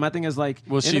away, and my thing is like,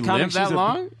 Will in she the comics, live she's that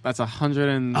long? That's 100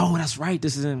 and. Oh, that's right.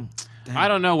 This is in. Damn. I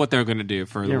don't know what they're gonna do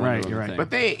for. You're the Wonder right, Woman you're right. thing. But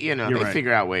they, they right.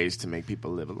 figure out ways to make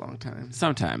people live a long time.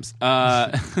 Sometimes.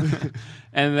 And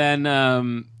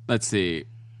then let's see.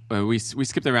 We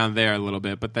skipped around there a little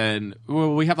bit, but then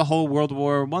we have the whole World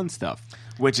War I stuff.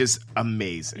 Which is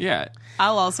amazing. Yeah.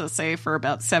 I'll also say for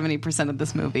about 70% of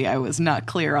this movie, I was not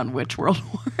clear on which World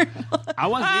War it was. I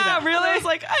wasn't either. Really? I was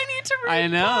like, I need to read I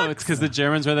know. books. It's because the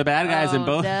Germans were the bad guys in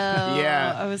both No.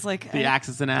 Yeah. I was like, the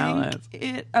Axis and Allies.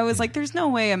 I was like, there's no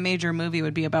way a major movie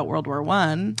would be about World War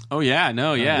One. Oh yeah,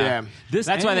 no, yeah. Yeah.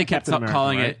 That's why they kept Captain America,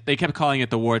 calling right? it. They kept calling it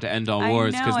the war to end all I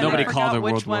wars know, because and nobody I called forgot it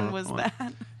World which War. one was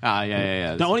that? Ah,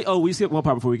 yeah. The only we skipped one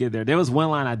part before we get there. There was one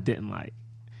line I didn't like.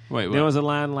 Wait, what? There was a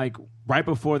line like right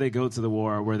before they go to the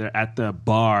war where they're at the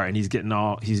bar and he's getting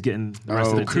the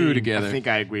rest of the crew team together. I think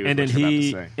I agree with and what then you're about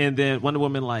to say. and then Wonder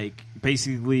Woman like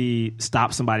basically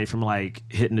stops somebody from like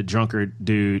hitting the drunkard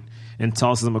dude and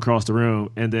tosses him across the room,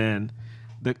 and then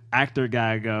the actor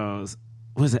guy goes,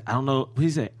 "What is it? I don't know." What do you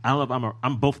say? I don't know if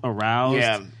I'm both aroused.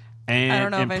 Yeah. And I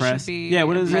don't know impressed. if I should be yeah,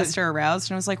 what is impressed it? or aroused.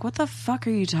 And I was like, what the fuck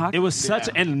are you talking It was such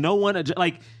and no one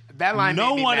That line no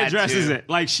made me one mad, addresses too. it.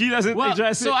 Like she doesn't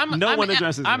address it. No one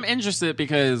addresses I'm it. interested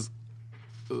because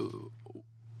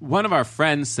one of our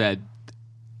friends said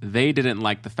they didn't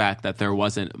like the fact that there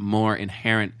wasn't more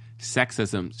inherent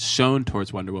sexism shown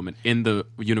towards Wonder Woman in the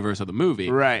universe of the movie.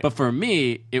 Right. But for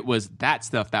me, it was that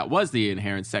stuff that was the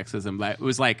inherent sexism. Like, it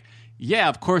was like, yeah,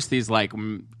 of course these like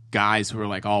guys who are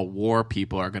like all war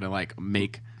people are going to like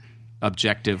make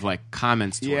objective like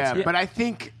comments towards Yeah, her. but I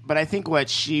think what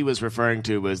she was referring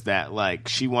to was that like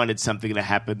she wanted something to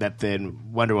happen that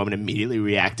then Wonder Woman immediately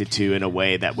reacted to in a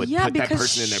way that would put that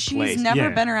person in their she's place. never Yeah.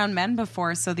 been around men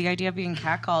before, so the idea of being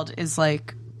catcalled is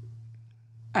like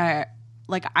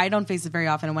I don't face it very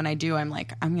often, and when I do, I'm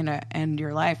like, I'm gonna end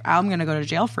your life. I'm gonna go to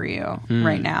jail for you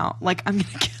right now. Like, I'm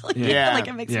gonna kill you. Yeah. Like,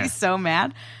 it makes Yeah. me so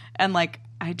mad, and like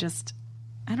I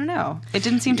don't know. It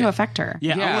didn't seem to affect her.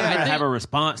 Yeah, Yeah, I want I her to think- have a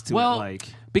response to it. Like,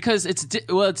 because it's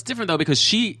different though,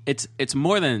 because it's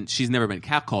more than she's never been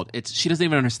catcalled. It's she doesn't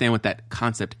even understand what that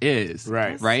concept is.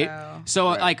 Right. Right. So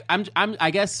like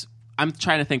I guess I'm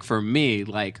trying to think for me,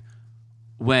 like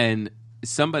when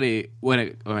it's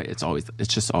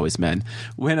just always men.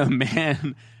 When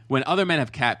other men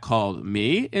have catcalled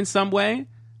me in some way,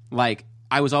 like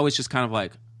I was always just kind of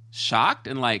like shocked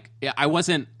and like I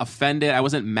wasn't offended. I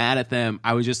wasn't mad at them.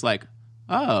 I was just like,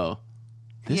 oh,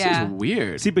 this Yeah. is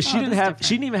weird. see, but she didn't have. different.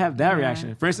 She didn't even have that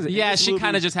reaction. For instance, in Yeah, this she movie-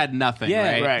 kind of just had nothing.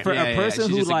 Yeah, right. right. For Yeah, a person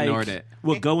she who just like ignored it.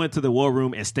 will go into the war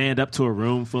room and stand up to a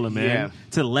room full of men Yeah.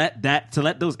 to let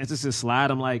those instances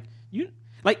slide. I'm like, you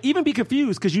like even be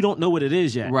confused because you don't know what it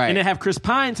is yet. Right. And then have Chris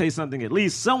Pine say something. At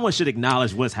least someone should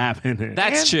acknowledge what's happening.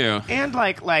 That's true. And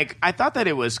like I thought that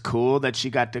it was cool that she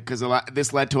got to, because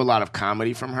this led to a lot of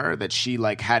comedy from her, that she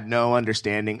like had no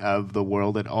understanding of the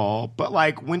world at all. But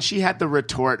like when she had the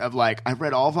retort of like, I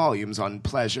read all volumes on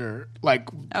pleasure, like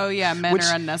Oh yeah, men Which-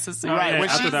 are unnecessary. right, yeah, when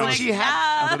I she, thought that when was- she had,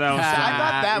 I thought that was I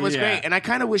thought that was yeah. great, and I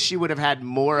kind of wish she would have had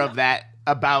more of that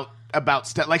about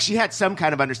stuff. Like she had some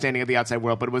kind of understanding of the outside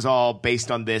world, but it was all based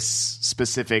on this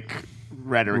specific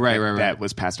rhetoric Right. that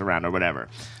was passed around or whatever.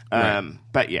 Right.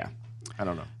 But yeah, I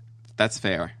don't know. That's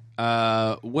fair.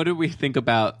 What do we think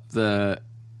about the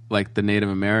Native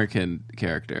American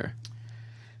character?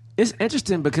 It's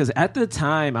interesting because at the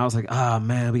time I was like, oh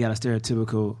man, we got a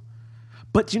stereotypical.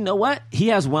 But you know what? He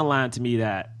has one line to me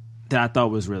that I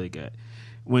thought was really good.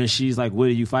 When she's like, what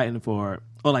are you fighting for?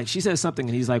 Or like she says something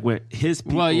and he's like, with his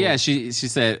people. Well, yeah, she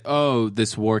said, "Oh,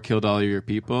 this war killed all of your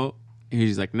people."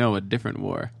 He's like, "No, a different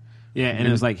war." Yeah, and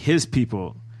it was like his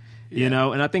people, you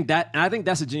know. And I think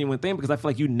that's a genuine thing because I feel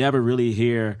like you never really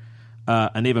hear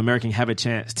a Native American have a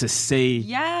chance to say,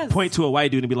 Yes. point to a white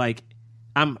dude and be like,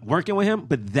 "I'm working with him,"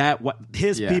 but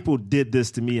his Yeah. people did this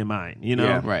to me and mine, you know.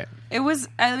 Yeah. Right. It was,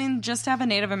 I mean, just to have a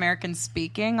Native American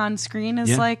speaking on screen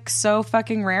is Yeah. like so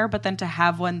fucking rare, but then to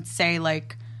have one say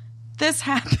like, this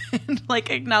happened, like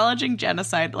acknowledging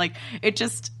genocide, like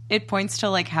it points to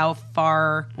like how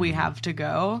far we have to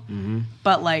go.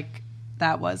 But like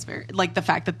that was very, like the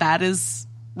fact that is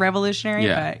revolutionary,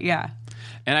 Yeah. but yeah.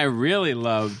 And I really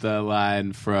loved the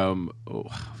line from,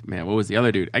 what was the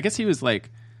other dude? I guess he was like,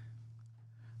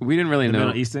 we didn't really The know.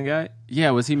 Middle Eastern guy, Yeah,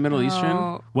 was he Middle Eastern?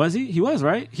 Oh, was he? He was,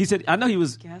 right? He said, "I know he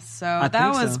was." guess so. think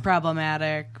That was so.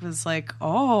 problematic. It was like,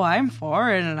 oh, I'm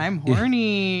foreign and I'm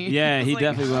horny. Yeah, It's he like-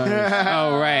 definitely was.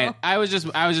 Oh, right. I was just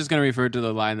going to refer to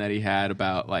the line that he had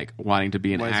about like wanting to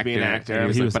be an Wanting to actor. be an actor. And he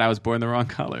was He like, was- but I was born the wrong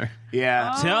color.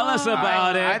 Yeah, Tell us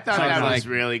about it. I thought So I that was was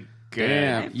like, really good.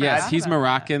 Damn. Yes, forgot he's about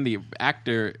Moroccan. The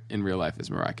actor in real life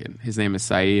is Moroccan. His name is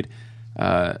Saeed.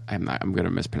 I'm going to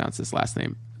mispronounce his last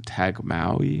name.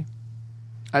 Tagmaoui.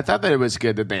 I thought that it was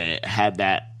good that they had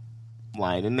that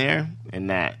line in there and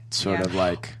that sort Yeah. of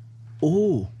like.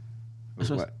 Ooh.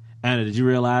 What? Anna, did you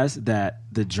realize that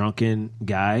the drunken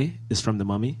guy is from The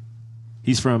Mummy?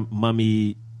 He's from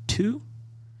Mummy 2.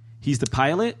 He's the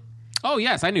pilot. Oh,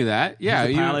 yes, I knew that. Yeah.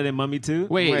 He's the you- pilot in Mummy 2.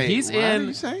 Wait, he's what are you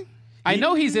in. saying? I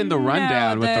know he's in the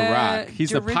Rundown with The the Rock.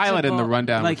 He's the pilot in the dirigible.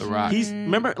 Rundown Like with The Rock. he's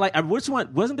remember like which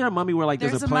one wasn't there a mummy where like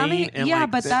there's a plane mummy, and yeah, like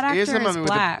but that Is actor the is mummy with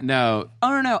the- black. No,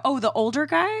 Oh, the older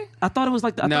guy? I thought it was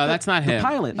like No, that's not the him.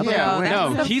 pilot. I thought- Yeah, No, wait. that No,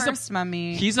 was the he's a- first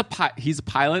mummy. he's a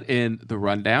pilot in The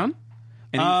Rundown,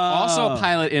 and he's Oh. also a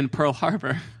pilot in Pearl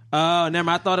Harbor. Oh, never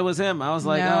mind. I thought it was him. I was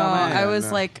like, no, oh man. I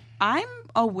was like, I'm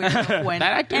aware of when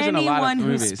That actor's in a lot of anyone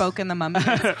who movies. spoke in The Mummy is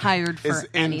hired for Is in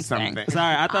anything. something.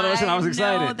 Sorry, I thought it was. I was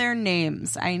know excited. their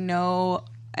names. I know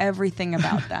everything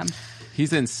about them.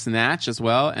 He's in Snatch as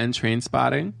well and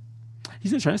Trainspotting.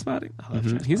 He's in Trainspotting. I love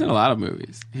Trainspotting. He's in a lot of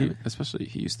movies. Especially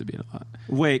he used to be in a lot.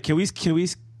 Wait, can we?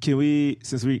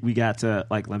 Since we got to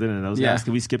like London and those Yeah. guys,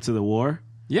 can we skip to the war?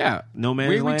 Yeah, No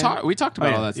Man's Land? We talked about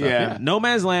Oh, yeah. all that stuff. Yeah. Yeah. No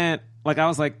Man's Land. Like I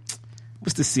was like,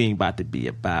 what's the scene about to be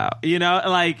about? You know,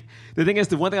 like the thing is,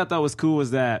 the one thing I thought was cool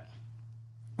was that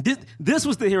this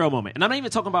was the hero moment, and I'm not even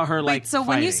talking about her like. Wait, so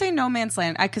when you fighting. say No Man's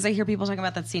Land, because I hear people talking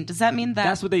about that scene, does that mean that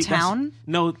that's what they town?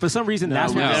 No, for some reason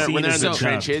that's No. what the When scene When they're in is the dubbed.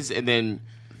 trenches,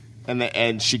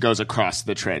 and she goes across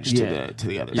the trench Yeah. to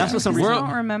the other That's side. for some I reason.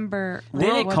 don't remember. They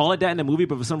didn't call it that in the movie,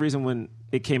 but for some reason when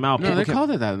it came out, No, people they kept-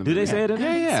 called it that in the Did movie. they say it? In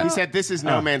Yeah, yeah. He said, "This is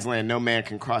no man's land. No man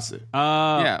can cross it."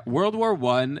 Yeah, World War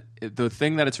One. The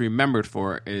thing that it's remembered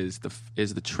for is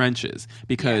the trenches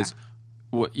because,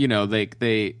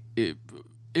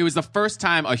 it was the first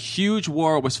time a huge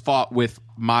war was fought with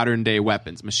modern day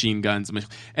weapons, machine guns,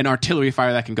 and artillery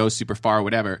fire that can go super far,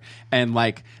 whatever. And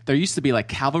like there used to be like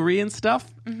cavalry and stuff,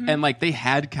 and like they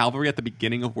had cavalry at the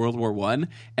beginning of World War One,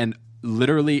 and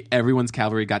literally everyone's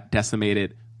cavalry got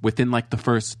decimated within like the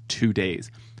first 2 days.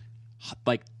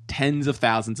 Like tens of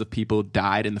thousands of people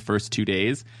died in the first 2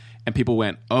 days, and people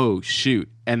went, "Oh shoot!"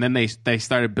 And then they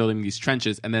started building these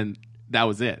trenches, and then that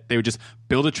was it. They would just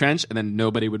build a trench, and then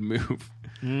nobody would move.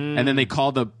 And then they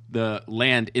called the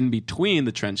land in between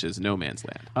the trenches No Man's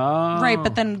Land. Right,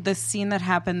 but then the scene that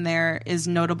happened there is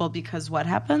notable because what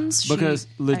happens? Because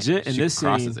legit in She this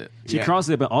crosses scene, it. she Yeah. crosses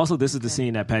it, but also this is the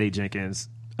scene that Patty Jenkins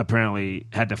apparently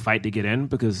had to fight to get in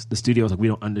because the studio was like, we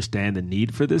don't understand the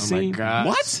need for this Oh my scene. God.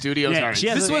 What? Studios Yeah, are she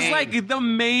has This was insane. like the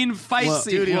main fight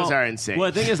scene. Studios are insane.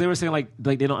 Well, the thing is, they were saying like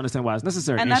they don't understand why it's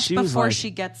necessary, and that's she was before like, she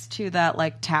gets to that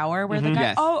like tower where the guy.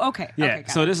 Yes. Oh, okay. Yeah. Okay,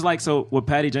 got So it. this is like what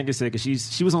Patty Jenkins said because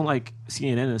she was on like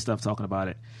CNN and stuff talking about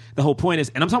it. The whole point is,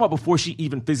 and I'm talking about before she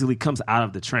even physically comes out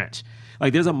of the trench.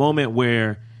 Like there's a moment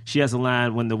where she has a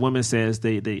line when the woman says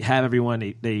they have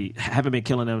everyone, they haven't been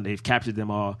killing them, they've captured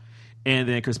them all, and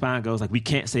then Chris Pine goes like, we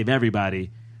can't save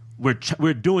everybody.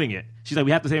 We're doing it. She's like,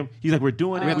 we have to save him. He's like, we're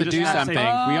doing it. We have to just do gotta something. save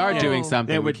him. We are Oh. doing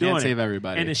something. Yeah, we we're can't doing save it.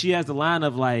 everybody. And then she has the line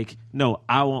of like, no,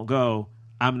 I won't go.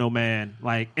 I'm no man.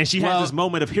 Like, and she Well- has this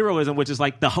moment of heroism, which is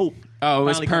like the hope. Oh, it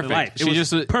was finally come to perfect. life. She It was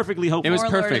just- perfectly hopeful. it was Or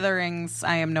Lord of perfect. the Rings,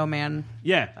 I am no man.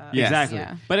 Yeah, Yes. exactly.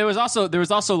 Yeah. But there was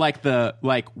also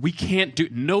like we can't do,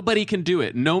 nobody can do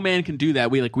it. No man can do that.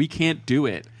 We can't do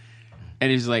it. And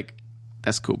he's like,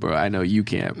 that's cool, bro. I know you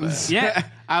can't. But Yeah.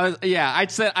 I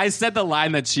said the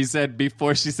line that she said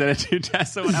before she said it to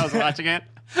Tessa when I was watching it.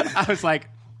 I was like,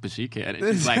 but she can.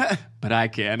 And she's like, but I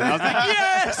can. And I was like,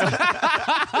 yes.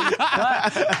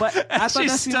 But I thought She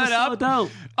that scene was stood so up.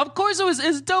 dope. Of course it was.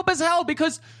 It's dope as hell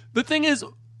because the thing is,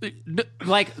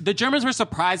 like the Germans were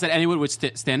surprised that anyone would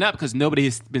stand up because nobody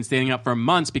has been standing up for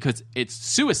months because it's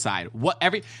suicide.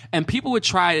 And people would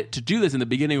try to do this in the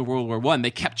beginning of World War One.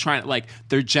 They kept trying. Like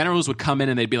their generals would come in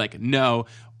and they'd be like, "No,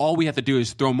 all we have to do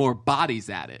is throw more bodies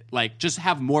at it. Like just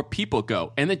have more people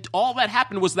go." And then all that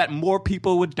happened was that more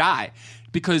people would die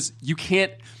because you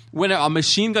can't. When a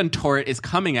machine gun turret is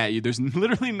coming at you, there's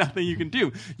literally nothing you can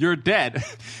do. You're dead.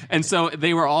 And so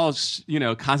they were all,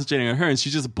 concentrating on her, and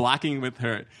she's just blocking with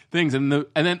her things. And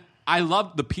then I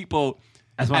loved the people.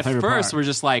 That's my at favorite first part. we're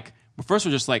just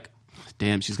like,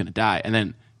 damn, she's gonna die. And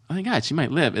then, oh my God, she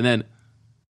might live. And then,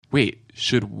 wait,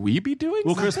 should we be doing?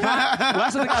 Well, Chris Pine. Well,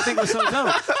 that's the thing I think was so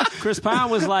dope. Chris Pine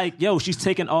was like, "Yo, she's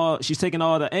taking all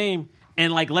the aim,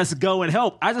 and like, let's go and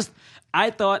help." I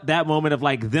thought that moment of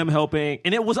like them helping,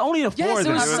 and it was only a four Yes, of it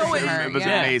them. was so It was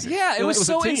Yeah. amazing. Yeah, it It was was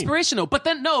a so team. inspirational. But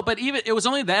then even it was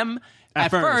only them at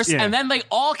first, first, yeah. and then they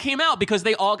all came out because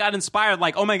they all got inspired.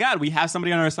 Like, oh my God, we have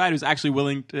somebody on our side who's actually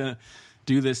willing to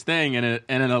do this thing, and it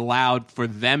allowed for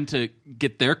them to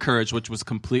get their courage, which was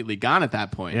completely gone at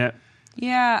that point. Yeah.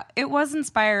 Yeah, it was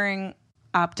inspiring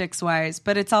optics wise,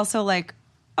 but it's also like,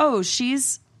 oh,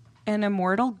 she's an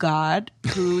immortal god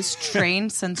who's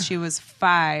trained since she was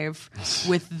 5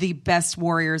 with the best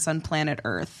warriors on planet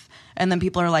Earth. And then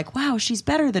people are like, wow, she's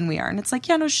better than we are. And it's like,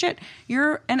 yeah, no shit.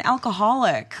 You're an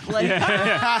alcoholic. Like,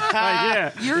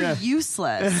 you're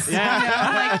useless. You know?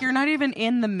 Like, you're not even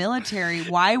in the military.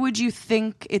 Why would you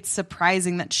think it's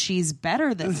surprising that she's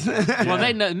better than you?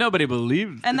 Well, nobody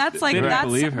believed, And that's like, they didn't that's,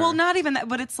 believe her. well, not even that,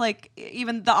 but it's like,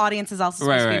 even the audience is also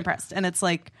supposed to be Right. impressed. And it's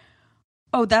like,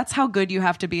 oh, that's how good you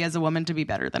have to be as a woman to be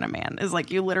better than a man. Is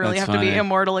like, you literally That's have to be funny.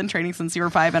 immortal in training since you were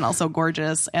 5 and also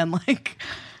gorgeous and like,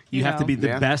 You have to be the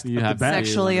Yeah. best of the have to best.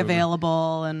 sexually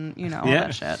available and, all Yeah.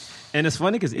 that shit. And it's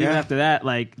funny because even Yeah. after that,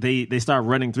 like they start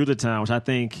running through the town, which I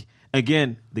think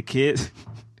again, the kids.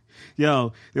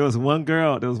 Yo, there was one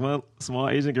small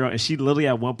Asian girl, and she literally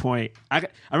at one point, I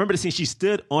remember the scene. She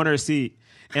stood on her seat,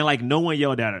 and like no one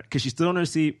yelled at her because she stood on her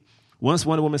seat. Once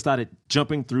Wonder Woman started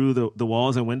jumping through the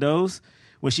walls and windows,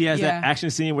 when she has that action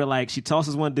scene where like she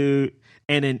tosses one dude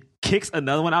and then kicks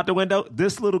another one out the window,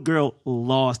 this little girl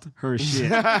lost her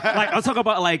shit. Like I'm talking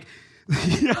about like,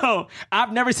 yo,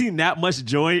 I've never seen that much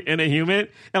joy in a human.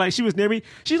 And like she was near me,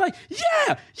 she's like,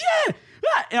 yeah.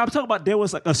 And I'm talking about there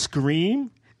was like a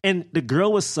scream. And the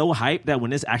girl was so hyped that when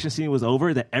this action scene was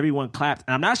over, that everyone clapped.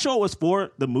 And I'm not sure it was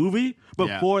for the movie,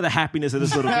 but for the happiness of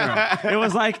this little girl. It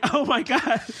was like, oh my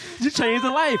God, you changed the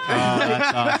life. Oh,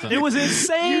 that's awesome. It was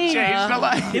insane. You changed the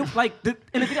life.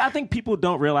 And I think people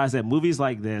don't realize that movies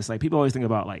like this, like people always think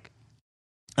about like,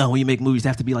 oh, when you make movies, they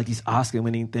have to be like these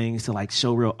Oscar-winning things to like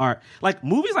show real art. Like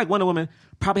movies like Wonder Woman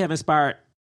probably have inspired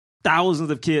thousands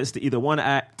of kids to either want to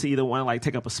act, to either want to like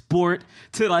take up a sport,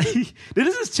 to like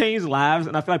this has changed lives,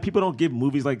 and I feel like people don't give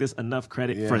movies like this enough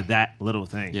credit for that little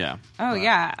thing. Yeah. Oh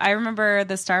yeah, I remember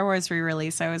the Star Wars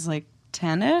re-release. I was like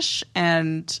 10ish,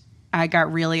 and I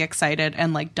got really excited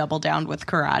and like doubled down with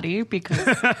karate because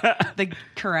the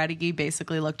karate gi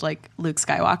basically looked like Luke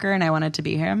Skywalker, and I wanted to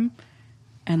be him.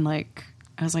 And like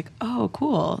I was like, oh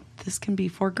cool, this can be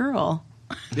for girl.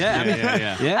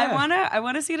 Yeah. I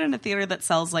want to see it in a theater that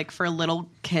sells like for little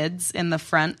kids in the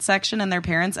front section and their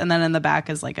parents, and then in the back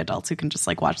is like adults who can just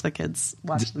like watch the kids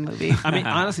watch the movie. I mean,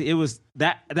 honestly, it was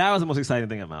that was the most exciting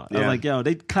thing about it. I was like, yo,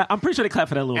 I'm pretty sure they clapped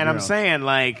for that little And girl. I'm saying,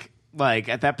 like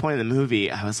at that point in the movie,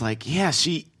 I was like, yeah,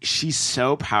 she's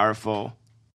so powerful.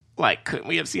 Like, couldn't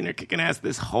we have seen her kicking ass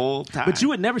this whole time? But you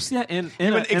would never see that in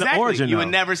an origin. You though.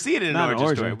 would never see it in Not an an origin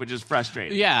origin. story, which is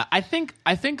frustrating. Yeah, I think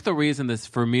the reason this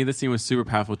for me the scene was super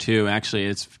powerful too.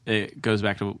 Actually, it goes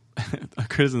back to a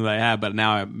criticism that I had, but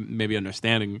now I'm maybe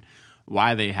understanding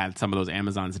why they had some of those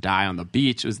Amazons die on the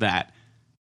beach was that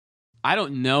I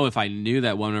don't know if I knew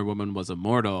that Wonder Woman was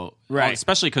immortal, right?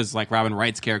 Especially because like Robin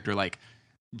Wright's character like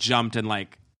jumped and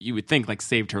like you would think like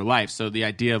saved her life. So the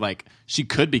idea like she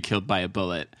could be killed by a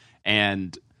bullet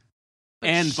and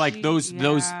like those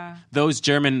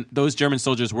German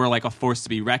soldiers were like a force to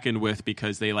be reckoned with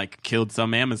because they like killed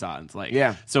some Amazons. Like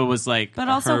so it was like but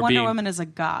also her Wonder Woman is a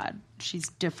god. She's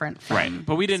different from right.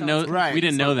 But we didn't know we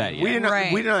didn't know that yet. We didn't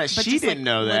know that. But She didn't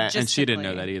know that, and she didn't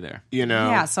know that either. You know.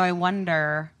 Yeah. So I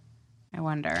wonder.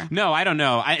 No, I don't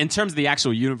know. In terms of the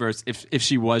actual universe, if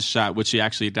she was shot, would she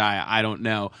actually die? I don't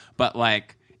know. But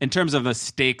like in terms of the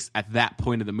stakes at that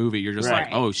point of the movie, you're just like,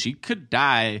 oh, she could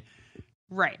die.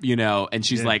 Right. You know, and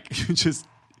she's like just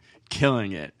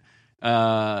killing it.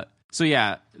 So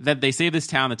yeah, that they save this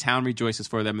town, the town rejoices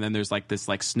for them, and then there's like this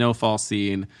like snowfall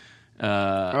scene.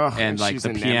 And like she's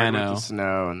the enamored piano. with the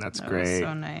snow, and that's great.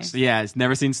 So nice. So, yeah, it's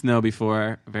never seen snow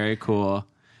before. Very cool.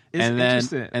 It's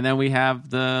interesting. And then we have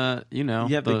the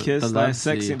the kiss, the like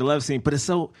sex scene, the love scene. But it's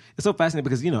so fascinating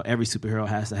because every superhero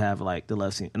has to have like the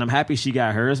love scene, and I'm happy she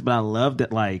got hers. But I love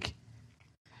that like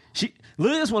she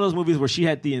literally is one of those movies where she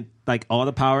had the like all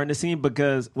the power in the scene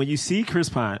because when you see Chris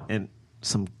Pine and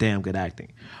some damn good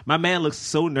acting, my man looks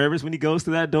so nervous when he goes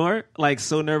to that door, like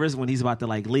so nervous when he's about to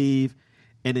like leave.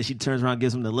 And then she turns around,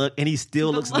 gives him the look, and he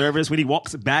still looks nervous when he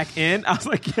walks back in. I was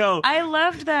like, "Yo, I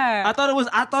loved that. I thought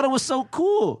it was so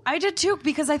cool. I did too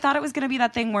because I thought it was going to be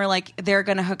that thing where like they're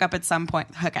going to hook up at some point.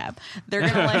 They're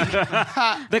going to like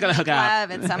they're going to hook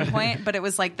up at some point. But it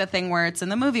was like the thing where it's in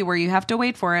the movie where you have to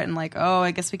wait for it and like, oh,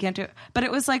 I guess we can't do it. But it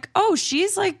was like, oh,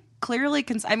 she's like clearly.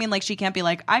 I mean, like she can't be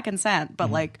like I consent, but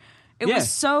like. It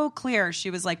was so clear. She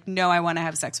was like, no, I want to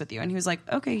have sex with you. And he was like,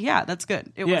 okay, yeah, that's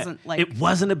good. It wasn't like... It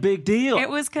wasn't a big deal. It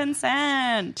was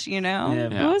consent, Yeah.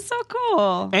 It was so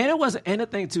cool. And it wasn't... And the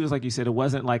thing, too, is like you said, it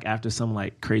wasn't like after some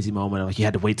like crazy moment, like you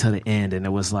had to wait till the end, and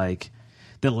it was like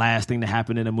the last thing to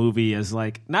happen in a movie is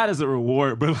like, not as a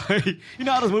reward, but like,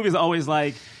 how those movies are always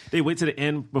like, they wait to the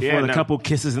end before the couple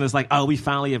kisses, and it's like, oh, we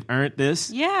finally have earned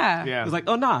this. Yeah. It's like,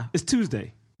 oh, nah, it's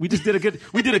Tuesday. We just did a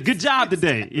good job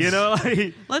today,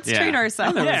 Like, let's treat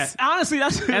ourselves. Yeah, honestly,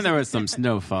 that's and there was some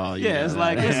snowfall. Yeah, it's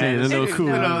like a little cool.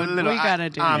 Little we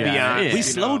gotta do ambiance. Yeah. We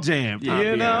slow jammed,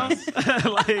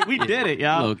 like we did it,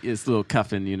 y'all. It's a little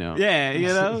cuffing,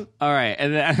 Yeah, All right,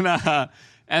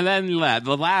 and then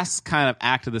the last kind of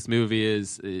act of this movie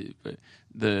is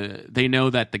they know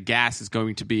that the gas is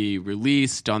going to be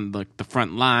released on the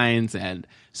front lines, and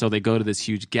so they go to this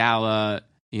huge gala.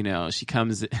 She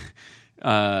comes.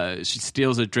 She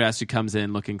steals a dress. She comes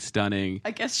in looking stunning.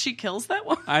 I guess she kills that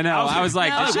one. I know. I was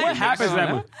like, No, did she what happens kill to that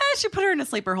her? movie? She put her in a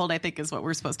sleeper hold, I think is what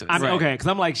we're supposed to I assume. mean, okay, because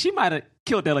I'm like, she might have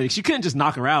killed that lady. She couldn't just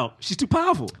knock her out. She's too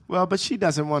powerful. Well, but she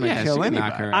doesn't want to Yeah, kill she can anybody.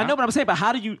 knock her I know, but I'm saying, but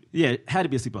how do you? Yeah, it had to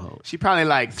be a sleeper hold. She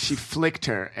probably she flicked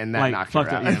her and that Like, knocked her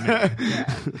fucked out. her.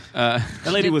 Yeah,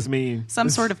 that lady was mean. Some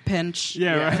sort of pinch.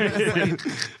 Yeah, right.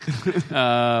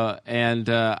 And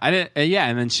I didn't.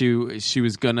 And then she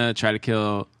was gonna try to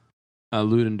kill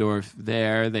Ludendorff.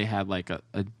 There, they had like a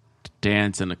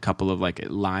dance and a couple of like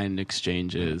line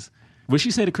exchanges. Would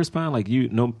she say to Chris Pine like you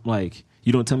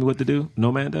don't tell me what to do?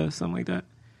 No man does something like that.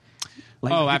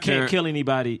 Like you can't kill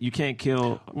anybody. You can't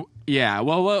kill. Yeah.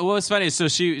 Well, what was funny is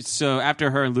so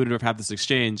after her and Ludendorff have this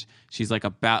exchange, she's like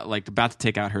about to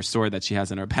take out her sword that she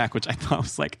has in her back, which I thought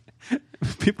was like,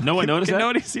 people, No one noticed can that?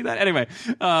 nobody see that anyway.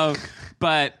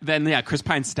 But then Chris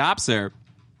Pine stops her,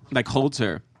 like holds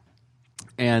her,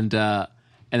 and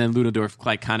then Ludendorff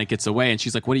like kind of gets away, and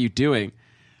she's like, "What are you doing?"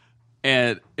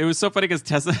 And it was so funny because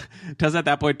Tessa at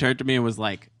that point turned to me and was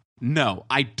like, "No,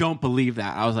 I don't believe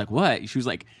that." I was like, "What?" She was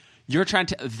like, "You're trying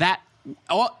to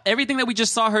everything that we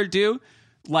just saw her do,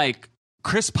 like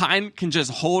Chris Pine can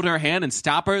just hold her hand and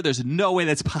stop her. There's no way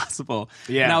that's possible."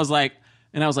 Yeah. And I was like,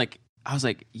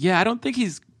 "Yeah, I don't think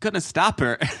he's gonna stop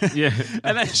her." Yeah.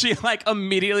 And then she like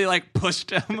immediately like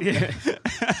pushed him. Yeah.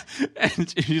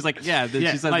 And she's like, "Yeah." Then she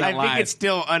says Like, that I line. think it's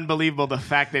still unbelievable the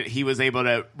fact that he was able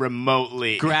to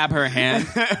remotely Grab her hand.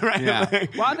 right? Yeah.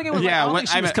 Well, I think it was. Yeah, I don't what- think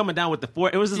she I was mean- coming down with the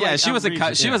force. It was just Yeah, like she wasn't.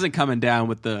 outrageous. She Yeah. wasn't coming down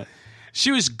with the.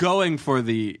 She was going for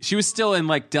the. She was still in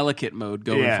like delicate mode,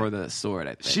 going Yeah. for the sword.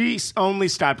 I think. She only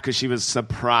stopped because she was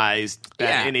surprised that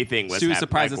Yeah. anything was She was happening.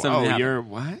 surprised Like, that something oh, happened. you're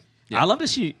what? I love that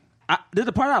she. There's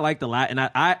the part I liked a lot, and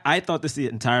I thought this the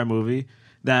entire movie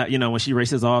that when she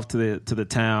races off to the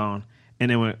town,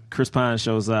 and then when Chris Pine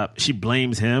shows up, she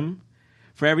blames him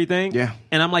for everything. Yeah.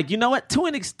 And I'm like, you know what? To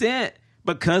an extent,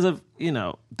 because of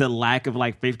the lack of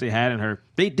like faith they had in her,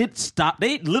 they did stop.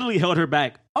 They literally held her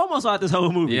back almost out this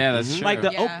whole movie. Yeah, that's true. Like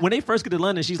Yeah. when they first get to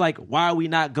London, she's like, "Why are we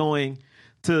not going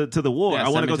to the war? Yeah, I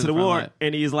want send to me go to to the the front war." line.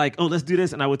 And he's like, "Oh, let's do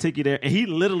this, and I will take you there." And he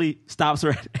literally stops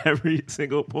her at every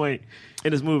single point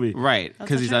in this movie. Right, That's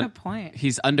because such he's a good point.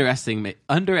 he's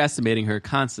underestimating her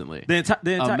constantly. The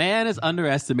entire A man is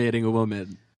underestimating a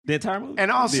woman. the entire movie.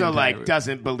 And also, entire like, movie.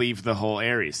 doesn't believe the whole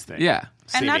Ares thing. Yeah.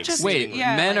 And not just- Wait,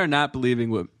 Yeah, men like- are not believing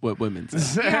what women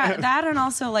say. Yeah, that and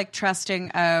also like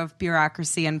trusting of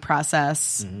bureaucracy and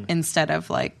process Mm-hmm. instead of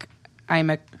like I'm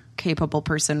a capable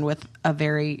person with a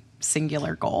very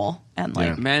singular goal and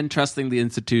like Men trusting the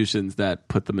institutions that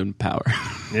put them in power.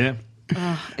 yeah.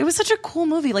 it was such a cool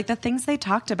movie. Like the things they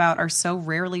talked about are so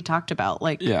rarely talked about.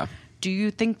 Like, Yeah. do you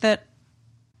think that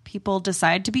people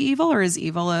decide to be evil, or is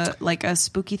evil a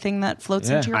spooky thing that floats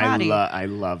Yeah. into your I body? I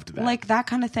loved that. Like that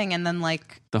kind of thing. And then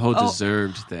like The whole oh,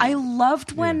 deserved thing. I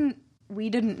loved when we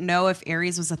didn't know if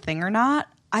Ares was a thing or not.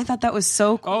 I thought that was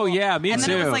so cool. Oh, yeah, me and then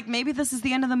it too. was like, maybe this is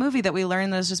the end of the movie that we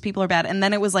learn that it's just people are bad. And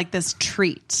then it was like this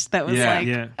treat that was Yeah. like,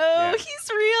 Yeah. oh, he's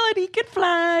real and he can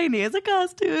fly and he has a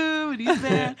costume and he's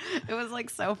there. It was like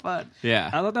so fun. yeah.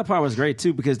 I thought that part was great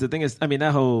too, because the thing is, I mean,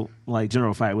 that whole like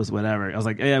general fight was whatever. I was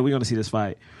like, yeah, we're going to see this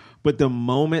fight. But the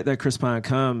moment that Chris Pine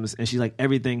comes and she's like,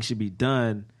 everything should be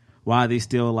done, why are they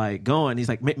still like going? He's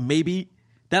like, maybe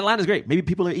that line is great. Maybe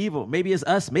people are evil. Maybe it's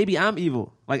us. Maybe I'm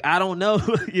evil. Like, I don't know,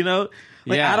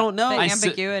 Like, Yeah. I don't know. The I s-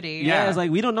 ambiguity. yeah, it's like,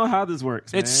 we don't know how this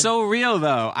works. It's man. so real,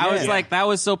 though. I was Yeah. like, that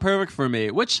was so perfect for me.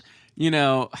 Which,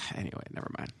 anyway,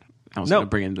 never mind. I was No. going to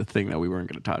bring in the thing that we weren't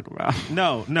going to talk about.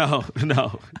 No.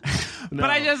 But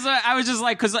I was just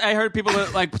like, because I heard people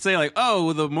like say like,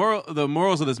 oh, the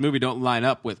morals of this movie don't line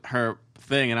up with her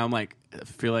thing, and I'm like, I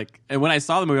feel like, and when I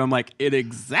saw the movie, I'm like, it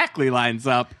exactly lines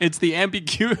up. It's the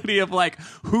ambiguity of like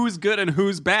who's good and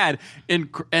who's bad, and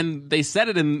they said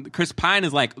it. And Chris Pine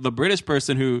is like the British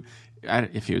person who.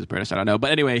 If he was British, I don't know. But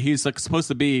anyway, he's like supposed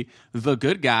to be the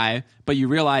good guy, but you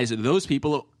realize that those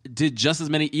people did just as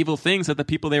many evil things that the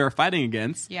people they were fighting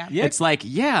against. Yeah. It's like,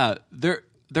 yeah, there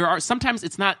are sometimes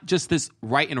it's not just this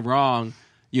right and wrong.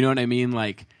 You know what I mean?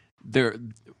 Like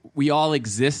we all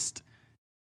exist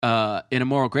in a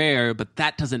moral gray area, but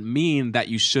that doesn't mean that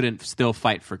you shouldn't still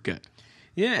fight for good.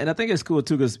 Yeah, and I think it's cool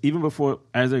too, because even before,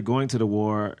 as they're going to the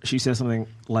war, she says something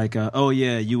like, "Oh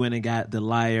yeah, you went and got the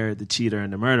liar, the cheater,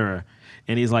 and the murderer."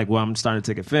 And he's like, "Well, I'm starting to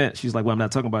take offense." She's like, "Well, I'm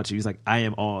not talking about you." He's like, "I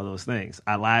am all those things.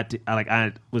 I lied.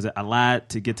 I lied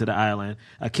to get to the island.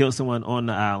 I killed someone on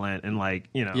the island, and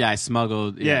Yeah, I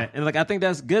smuggled. yeah." And I think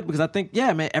that's good, because I think,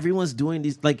 yeah, man, everyone's doing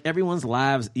these. Like, everyone's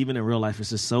lives, even in real life,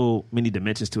 there's just so many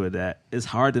dimensions to it that it's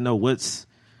hard to know what's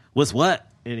what.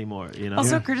 anymore. You know.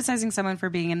 Also, criticizing someone for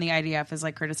being in the IDF is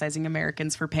like criticizing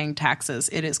Americans for paying taxes.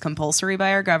 It is compulsory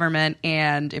by our government,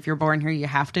 and if you're born here, you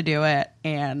have to do it.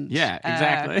 And Yeah,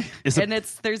 exactly. there's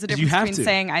a you difference have between to.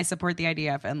 saying I support the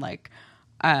IDF and like,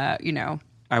 you know,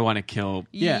 I want to kill.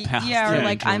 yeah, or Palestinian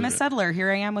like I'm a children. settler.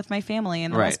 Here I am with my family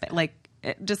in the Right. West Bank. Like,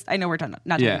 I know we're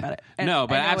not Yeah. talking about it. And No,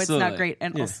 but I know absolutely. it's not great,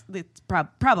 and also, it's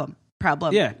problem.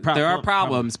 Yeah, There are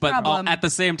problems, but Problem. at the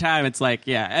same time, it's like,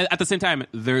 yeah, at the same time,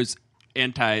 there's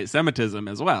anti-Semitism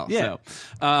as well. Yeah.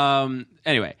 So,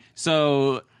 anyway,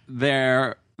 so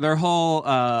their whole,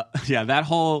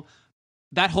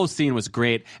 that whole scene was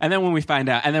great. And then when we find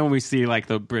out, and then when we see like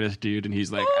the British dude, and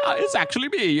he's like, "It's actually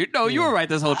me. You were right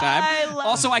this whole time. I loved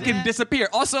Also, I can it. disappear.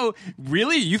 Also,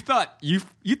 really, you thought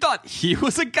he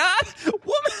was a god,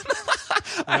 woman?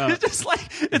 I was just like,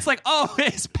 it's like, oh,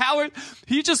 his power.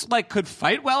 He just like could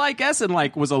fight well, I guess, and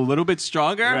like was a little bit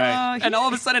stronger. Right. And all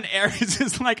of a sudden, Ares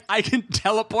is like, I can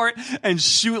teleport and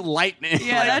shoot lightning.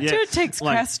 Yeah, Like, that yeah, dude takes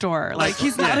like- Crestor. Like,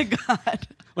 he's not a god.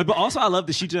 Like, but also I love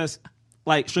that she just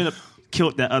like straight up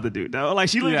killed that other dude. Though, like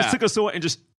she literally Yeah. just took a sword and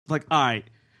just like, all right,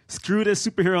 screw this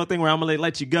superhero thing where I'm gonna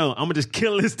let you go. I'm gonna just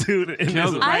kill this dude. And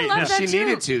Kill him. I love now. that She too.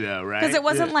 needed to, though, right? Because it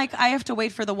wasn't like I have to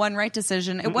wait for the one right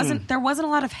decision. It wasn't. There wasn't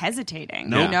a lot of hesitating.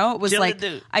 Nope. You know, it was Kill like the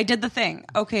dude. I did the thing.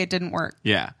 Okay, it didn't work.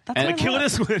 Yeah. That's And- what I Kill love.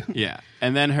 this one. Yeah.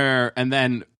 And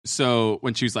then so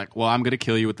when she was like, well, I'm going to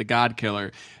kill you with the God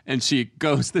Killer, and she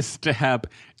goes to stab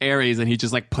Ares, and he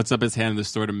just like puts up his hand, and the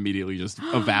sword immediately just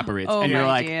evaporates. Oh, and you're my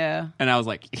like, dear. and I was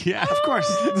like, yeah, of course.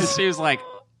 And she was like,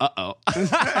 uh-oh. Yeah,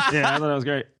 I thought that was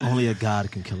great. Only a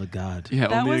god can kill a god. Yeah,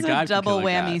 That only was a God a can double kill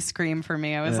a whammy god. scream for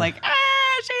me. I was Yeah. like,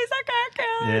 she's a god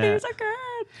killer. Yeah. He's a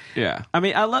god. Yeah.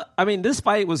 I mean, this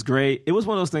fight was great. It was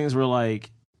one of those things where,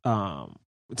 like,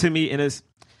 to me, and it's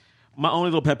my only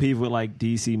little pet peeve with like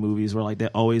DC movies, where like they're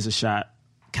always a shot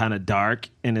kind of dark,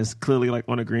 and it's clearly like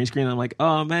on a green screen. I'm like,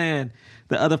 oh man,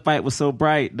 the other fight was so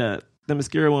bright. The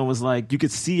mascara one was like you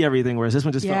could see everything, whereas this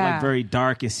one just felt Yeah. like very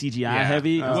dark and CGI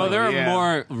heavy. It was Well, like, there are yeah.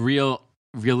 more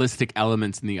realistic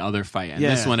elements in the other fight. And Yeah.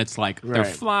 this one, it's like they're Right.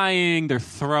 flying, they're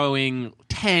throwing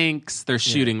tanks, they're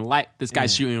shooting light. This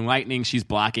guy's shooting lightning. She's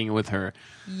blocking it with her.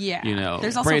 Yeah. You know,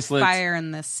 there's also bracelets. fire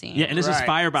in this scene. yeah, and it's just Right.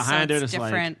 fire behind so her. it's It's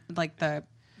different. Like the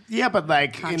Yeah, but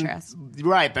like Contrast.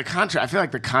 right, the contrast. I feel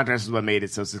like the contrast is what made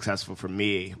it so successful for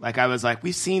me. Like I was like,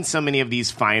 we've seen so many of these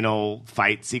final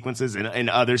fight sequences in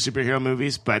other superhero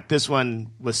movies, but this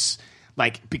one was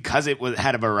like because it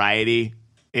had a variety.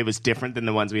 It was different than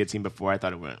the ones we had seen before. I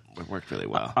thought it worked really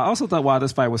well. I also thought while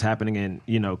this fight was happening,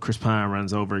 and Chris Pine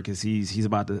runs over because he's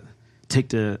about to take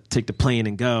the plane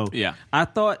and go. Yeah. I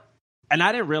thought, and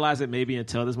I didn't realize it maybe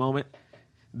until this moment,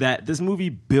 that this movie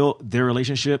built their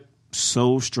relationship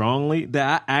so strongly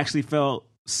that I actually felt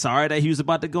sorry that he was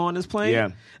about to go on this plane. Yeah.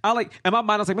 I like in my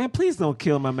mind I was like, man, please don't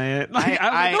kill my man. Like,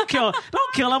 I was like,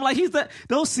 don't kill him. Like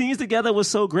those scenes together was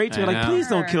so great to me. I Like, know. please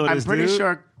don't kill I'm this pretty dude.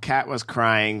 sure Kat was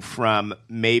crying from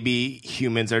maybe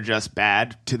humans are just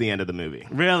bad to the end of the movie.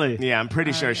 Really? Yeah, I'm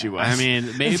pretty sure she was. I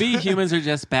mean, maybe humans are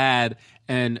just bad,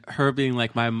 and her being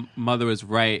like, my mother was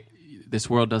right. This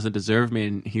world doesn't deserve me.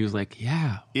 And he was like,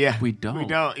 yeah, we don't. We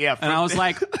don't. Yeah. And I was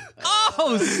like,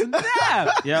 oh,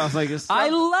 snap. Yeah, I was like, it's, I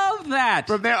love that.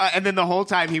 From there, and then the whole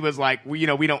time he was like, we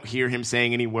don't hear him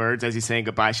saying any words as he's saying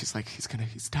goodbye. She's like, he's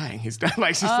dying.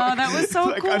 Like, she's oh, like, that was so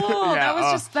like, cool.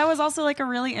 yeah, That was also like a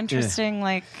really interesting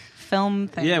like film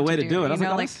thing. yeah, way to do it. I You was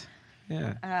know, like,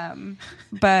 like yeah.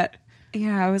 but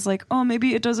yeah, I was like, oh,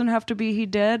 maybe it doesn't have to be he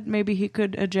dead. Maybe he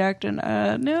could eject, and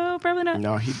no, probably not.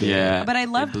 No, he did. Yeah. But I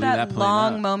They loved blew that plane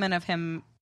long up. moment of him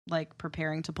like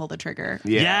preparing to pull the trigger.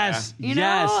 Yeah. Yes, You yes.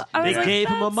 know, I was They like, gave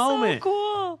him a "That's moment. So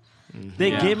cool.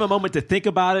 They Yeah. gave him a moment to think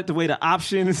about it, the way the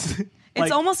options.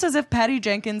 It's almost as if Patty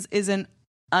Jenkins is an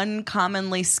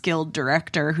uncommonly skilled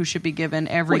director who should be given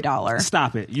every dollar.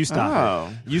 Stop it! You stop Oh.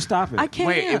 it! You stop it! I can't.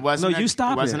 Wait, it wasn't. No, you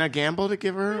stop It wasn't it. a gamble to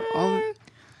give her all.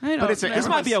 I don't But it's know. This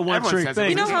might be a everyone one-trick says it thing.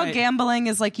 You know was- how Right. gambling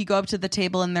is like you go up to the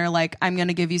table and they're like, I'm going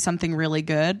to give you something really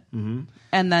good. Mm-hmm.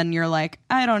 And then you're like,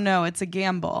 I don't know. It's a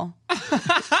gamble.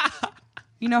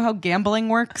 You know how gambling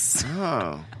works?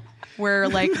 Oh. Where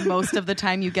like most of the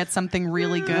time you get something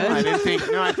really I good. didn't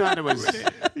think. No, I thought it was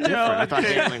different. I thought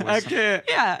gambling was. I can't.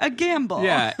 Yeah, a gamble.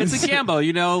 Yeah, it's a gamble.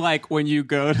 You know, like when you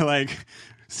go to like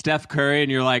Steph Curry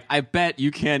and you're like, I bet you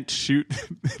can't shoot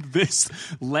this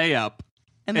layup.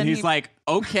 And And then he's he- like,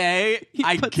 okay,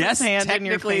 I puts guess his hand in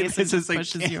your technically face this and is a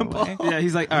pushes you gamble. away. Yeah,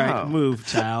 he's like, all right, Oh. move,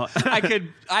 child.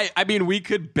 I mean, we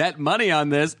could bet money on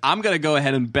this. I'm going to go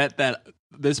ahead and bet that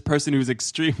this person who's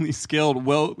extremely skilled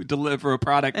will deliver a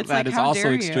product It's that like, is how also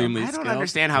dare you? extremely I don't skilled.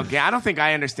 understand how. I don't think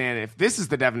I understand if this is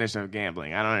the definition of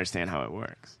gambling. I don't understand how it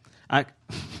works. I, Oh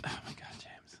my God,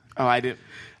 Oh, I did.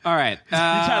 All right.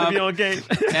 Trying to be on game.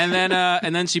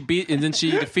 and then she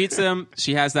defeats him.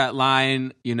 She has that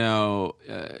line,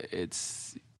 they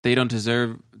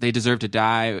deserve to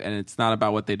die, and it's not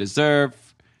about what they deserve.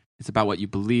 It's about what you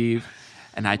believe.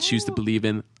 And I choose to believe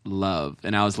in love.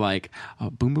 And I was like, oh,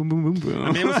 boom, boom, boom, boom, boom.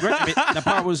 I mean, it was great. I mean, that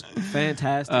part was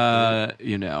fantastic.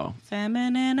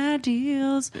 Feminine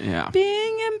ideals. Yeah.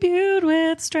 Being imbued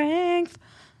with strength.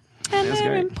 And That's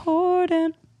they're great.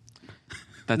 important.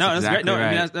 That's No, that's exactly great. No, I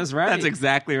right. mean, that's right. That's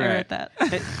exactly I right. wrote that.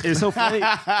 It's so funny.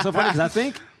 Because I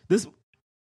think this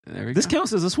There we this go.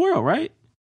 counts as a swirl, right?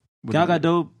 What Gal do you-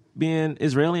 Gadot being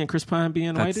Israeli and Chris Pine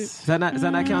being white. That's- Does that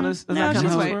not count as? Does No, that count she's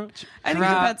as a white. swirl? I think it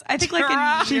depends. I think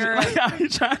like in Europe. Are you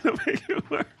trying to make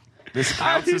it work? This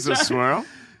counts as a swirl.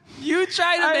 You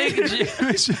try to make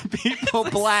Jewish people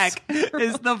black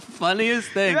is the funniest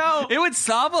thing. No. It would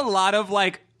solve a lot of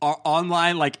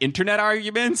online internet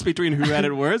arguments between who had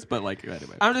it worse, but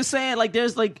anyway. I'm just saying,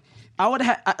 there's I would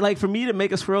have for me to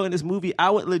make a swirl in this movie, I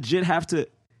would legit have to.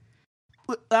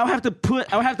 I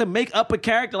would have to make up a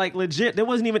character legit. They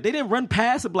didn't run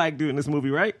past a black dude in this movie,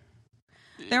 right?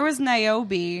 There was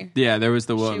Niobe. Yeah, there was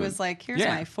the woman. She was like, here's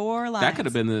Yeah. my 4 lines. That could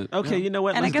have been the Okay, you know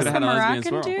what? And I Let's guess do the that. could've had a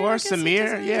lesbian Moroccan swirl. dude. Or I guess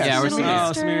Samir, it's yeah. Yeah, or Middle Samir. Oh,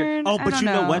 Eastern. Samir. Oh, I but don't you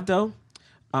know what though?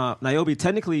 Niobe,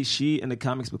 technically, she in the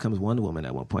comics becomes Wonder Woman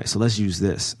at one point. So let's use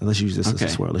this. Let's use this as Okay. a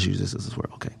swirl. Let's use this as a swirl.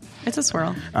 Okay. It's a swirl.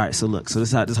 All right. So look. So this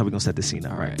is how we're gonna set the scene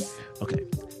up. Right. Okay.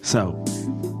 So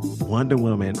Wonder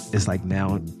Woman is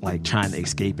now trying to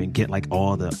escape and get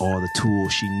all the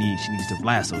tools she needs. She needs the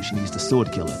lasso. She needs the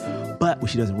sword killer. But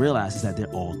what she doesn't realize is that they're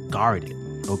all guarded.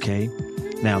 Okay.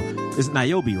 Now it's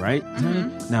Niobe, right?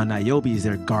 Mm-hmm. Now Niobe is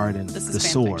there guarding This is the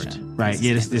fan sword, fiction. right? This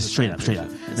Yeah, is this is straight up. is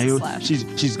Niobe, slash.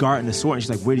 she's guarding the sword, and she's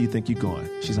like, "Where do you think you're going?"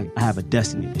 She's like, "I have a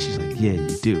destiny," and she's like, "Yeah, you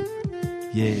do.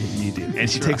 Yeah, you do." And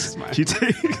she takes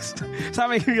stop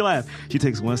making me laugh. She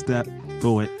takes one step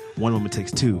forward. One woman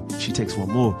takes 2. She takes one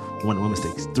more. One woman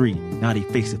takes 3. Now they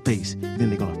face to face. Then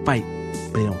they're gonna fight,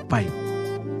 but they don't fight.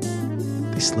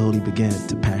 They slowly begin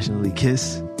to passionately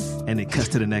kiss, and it cuts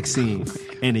to the next scene.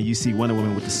 And then you see Wonder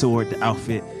Woman with the sword, the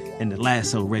outfit, and the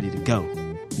lasso ready to go. You know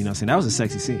what I'm saying? That was a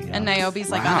sexy scene. And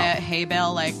Niobe's on a hay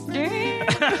bale,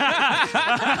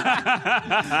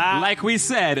 Like we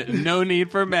said, no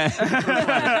need for men.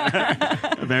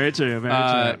 Very true.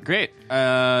 Very true. Great.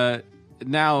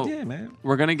 Now Yeah, man.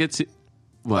 we're gonna get to.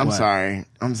 What?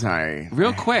 I'm sorry.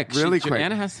 Real quick. Really quick.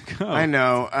 Anna has to go. I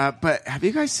know, but have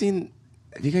you guys seen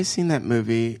that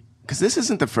movie? Because this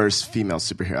isn't the first female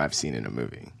superhero I've seen in a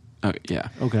movie. Oh, yeah.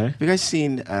 Okay. Have you guys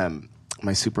seen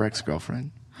My Super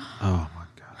Ex-Girlfriend? Oh my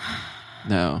god.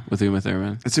 No, with Uma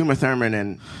Thurman. It's Uma Thurman,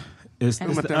 and It's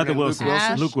Uma the Thurman, other Wilson.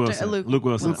 Luke Wilson. Luke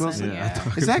Wilson. Luke Wilson, yeah.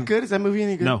 is that good? Is that movie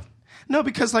any good? No. No,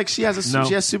 because she has No.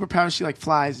 she has superpowers. She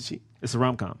flies. And she. It's a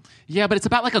rom-com. Yeah, but it's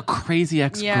about a crazy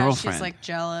ex-girlfriend. Yeah, she's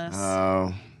jealous.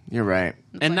 Oh, you're right.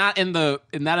 and not in the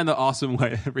awesome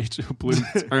way that Rachel Bloom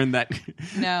turned that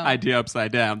No. idea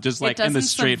upside down. Just it in the doesn't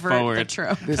subvert straightforward. the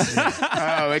trope. It just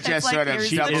like, sort of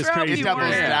here's the doubles, trope it you doubles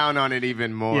wanted. down on it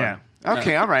even more. Yeah.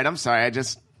 Okay, all right. I'm sorry.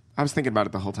 I was thinking about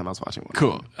it the whole time I was watching one.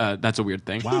 Cool. That's a weird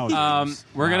thing. Wow, James.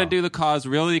 We're going to do the cause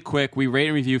really quick. We rate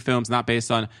and review films not based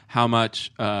on how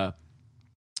much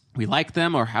we like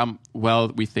them or how well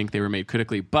we think they were made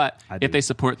critically, but do. if they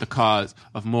support the cause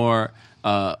of more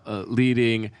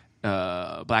leading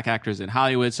black actors in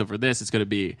Hollywood. So for this, it's going to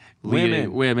be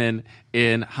leading women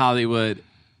in Hollywood.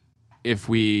 If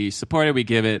we support it, we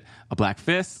give it a black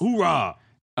fist. Hoorah!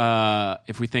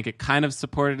 If we think it kind of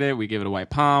supported it, we give it a white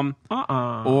palm.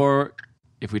 Or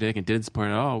if we think it didn't support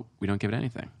it at all, we don't give it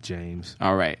anything. James.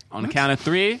 All right. On the count of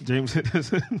 3. James.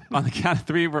 On the count of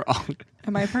 3, we're all.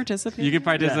 Am I participating? You can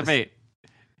participate.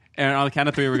 And on the count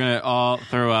of 3, we're gonna all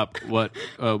throw up what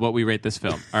we rate this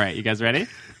film. All right, you guys ready?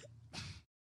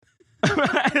 All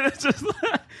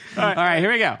right,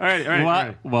 here we go. All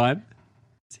right. 1,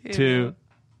 2,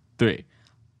 3.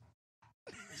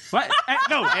 What?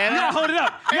 No, Anna, hold it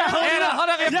up. Yeah, Hold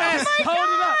up your Yes, fist. hold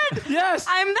it up. Yes.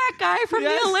 I'm that guy from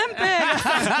Yes. the Olympics.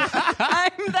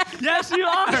 I'm that. Yes, you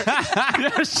are.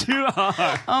 Yes, you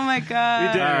are. Oh my god.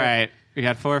 We did. All right, we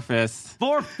got 4 fists.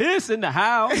 4 fists in the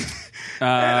house. And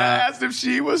I asked if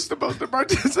she was supposed to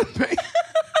participate.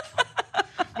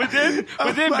 But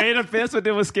then made a fist, but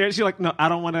then was scared. She's like, "No, I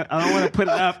don't want to put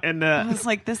it up." And I was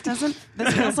like, this feels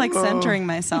like centering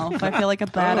myself. I feel like a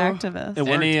bad activist. it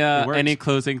worked. It worked. Any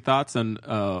closing thoughts on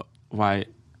why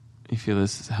you feel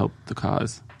this helped the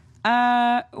cause?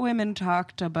 Women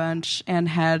talked a bunch and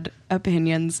had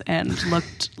opinions and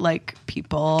looked like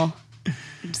people,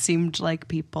 seemed like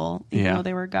people, even Yeah. though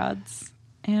they were gods.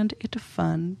 And it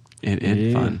fun.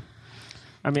 It fun.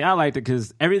 I mean, I liked it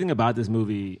because everything about this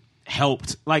movie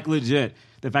helped. Like, legit.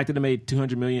 The fact that it made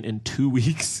 $200 million in 2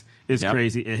 weeks is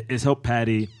crazy. It's helped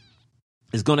Patty.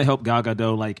 It's going to help Gal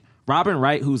Gadot. Like, Robin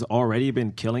Wright, who's already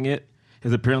been killing it,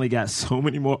 has apparently got so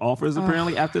many more offers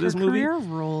after this movie. Her career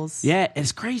rules. Yeah,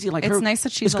 it's crazy. Like, It's nice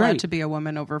that she's allowed great. to be a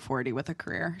woman over 40 with a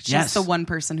career. She's Yes. the one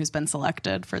person who's been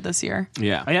selected for this year.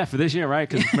 Yeah. Oh, yeah, for this year, right?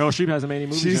 Because Meryl Streep hasn't made any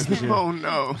movies She's this year. oh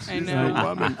no. I know.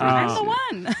 Woman. I'm the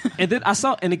one. And then I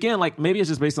saw, and again, like maybe it's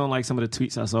just based on like some of the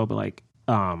tweets I saw, but like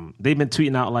they've been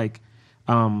tweeting out like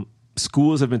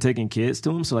schools have been taking kids to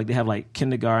them, so like they have like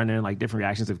kindergarten and like different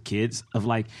reactions of kids of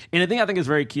like. And the thing I think is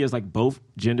very key is like both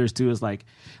genders too is like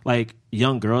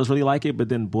young girls really like it, but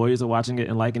then boys are watching it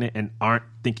and liking it and aren't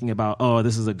thinking about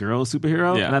this is a girl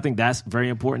superhero. Yeah. And I think that's very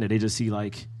important that they just see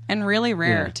like. And really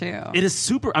rare, too. It is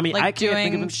super. I mean, Like I can't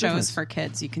think of doing a shows difference. for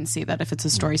kids, you can see that if it's a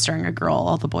story starring a girl,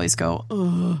 all the boys go,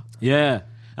 ugh. Yeah,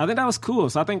 I think that was cool.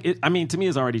 So I think to me,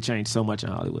 it's already changed so much in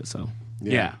Hollywood. So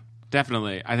Yeah,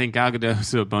 definitely. I think Gal Gadot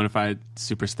is a bona fide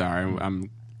superstar, and I'm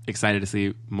excited to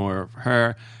see more of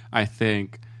her. I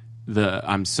think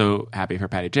I'm so happy for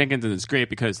Patty Jenkins, and it's great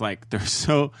because like there's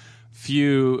so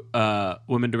few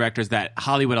women directors that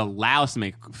Hollywood allows to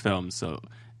make films. So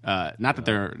not that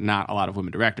there are not a lot of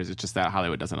women directors, it's just that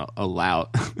Hollywood doesn't allow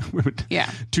women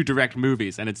to direct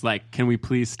movies, and it's like, can we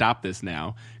please stop this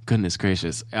now? Goodness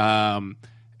gracious.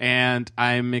 And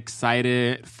I'm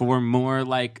excited for more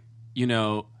like,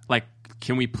 like,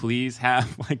 can we please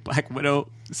have like Black Widow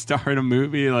star in a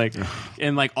movie, like,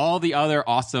 and like all the other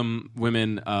awesome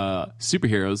women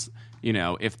superheroes.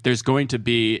 If there's going to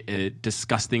be a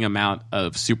disgusting amount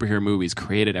of superhero movies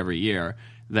created every year,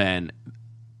 then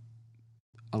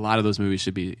a lot of those movies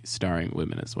should be starring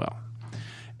women as well.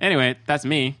 Anyway, that's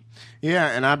me. Yeah,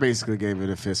 and I basically gave it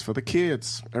a fist for the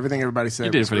kids. Everything everybody said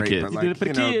You did it was for the great, kids. but You like, did it for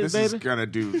the kids, this is baby. gonna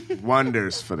do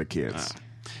wonders for the kids.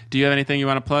 Do you have anything you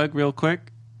want to plug real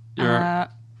quick? I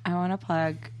want to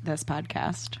plug this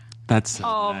podcast. That's so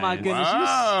oh my nice. goodness, you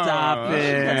stop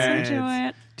Listen to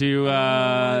it. Do you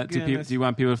goodness. do you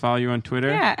want people to follow you on Twitter?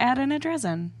 Yeah, at Anna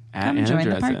Dresden. At Come Anna join the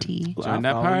Dresden. party. Join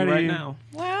that party right now.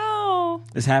 Wow.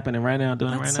 It's happening right now.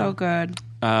 Doing That's it right so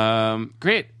now. good.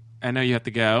 Great. I know you have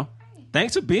to go.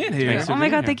 Thanks for being here. Thanks for Oh my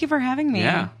being God, here. thank you for having me.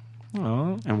 Yeah.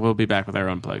 Aw. And we'll be back with our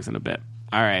own plugs in a bit.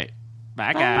 All right.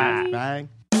 Bye, guys. Bye.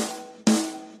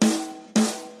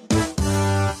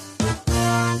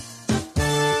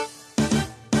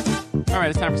 All right,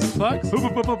 it's time for some plugs.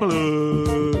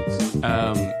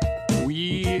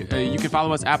 You can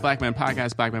follow us at Black Man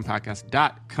Podcast,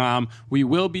 blackmanpodcast.com. We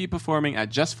will be performing at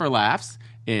Just for Laughs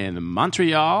in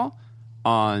Montreal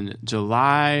on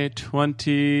July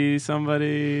 20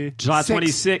 somebody. July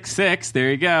 26th. 6.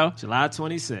 There you go. July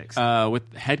 26th.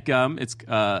 With Headgum. It's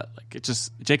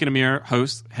just Jake and Amir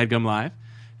host Headgum Live.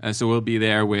 So we'll be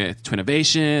there with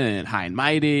Twinnovation and High and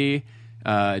Mighty.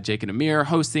 Jake and Amir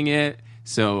hosting it.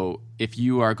 So if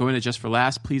you are going to Just for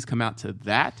Laughs, please come out to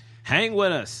that. Hang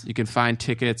with us. You can find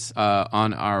tickets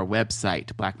on our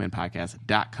website,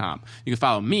 blackmanpodcast.com. You can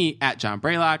follow me at John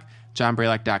Braylock.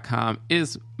 JohnBraylock.com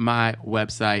is my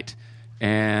website.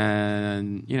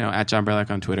 And, at John Braylock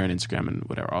on Twitter and Instagram and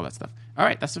whatever, all that stuff. All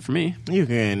right, that's it for me. You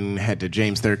can head to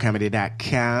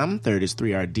JamesThirdComedy.com. Third is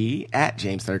 3RD at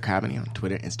James Third Comedy on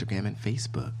Twitter, Instagram, and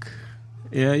Facebook.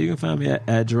 Yeah, you can find me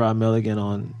at Gerard Milligan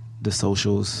on the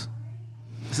socials.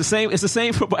 It's the same. It's the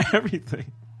same for everything.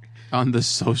 On the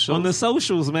socials? On the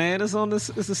socials, man. It's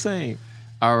the same.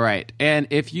 All right. And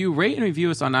if you rate and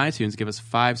review us on iTunes, give us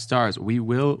 5 stars. We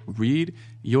will read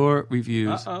your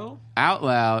reviews out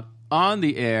loud on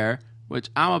the air, which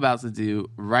I'm about to do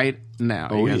right now.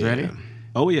 Are you guys ready?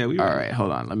 Oh, yeah. All right.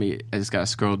 Hold on. I just got to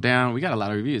scroll down. We got a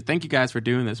lot of reviews. Thank you guys for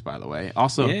doing this, by the way.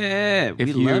 Also, yeah,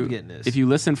 we love getting this. If you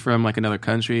listen from like another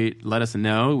country, let us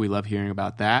know. We love hearing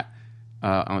about that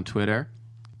on Twitter.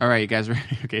 All right, you guys ready?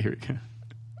 Okay, here we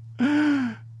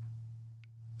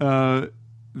go.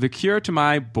 The cure to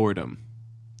my boredom.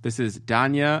 This is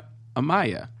Danya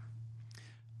Amaya.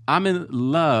 I'm in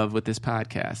love with this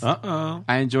podcast.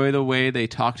 I enjoy the way they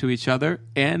talk to each other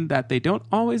and that they don't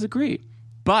always agree.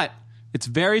 But it's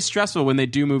very stressful when they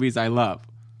do movies I love.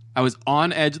 I was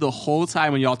on edge the whole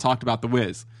time when y'all talked about The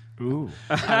Wiz. Ooh.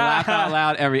 I laugh out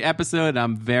loud every episode, and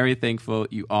I'm very thankful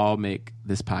you all make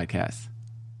this podcast.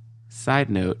 Side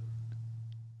note,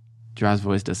 Gerard's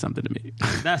voice does something to me.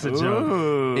 That's a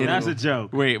joke. That's a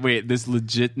joke. Wait, this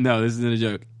isn't a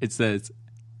joke. It says,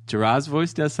 Gerard's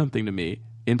voice does something to me,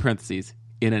 in parentheses,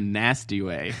 in a nasty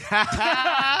way.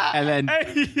 and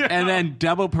then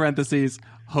double parentheses,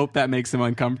 Hope that makes him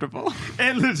uncomfortable.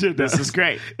 It legit does. This is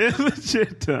great. It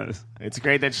legit does. It's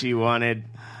great that she wanted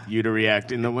you to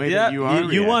react in the way Yeah, that you are.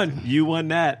 you won. You won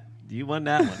that. You won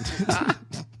that one.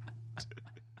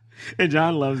 And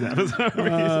John loves that for some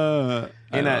reason.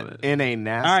 In a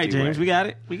nasty All right, James, way.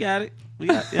 we got it.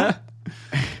 Yeah.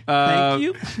 Thank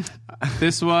you.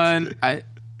 This one,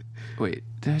 wait.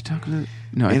 Did I talk about?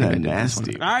 No, I In think a I did this one.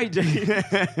 nasty. All right, James.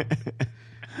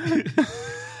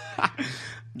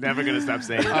 Never gonna stop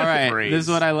saying. All right, this is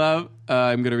what I love.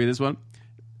 I'm gonna read this one.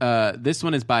 This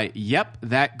one is by Yep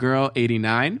That Girl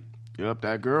 89. Yep,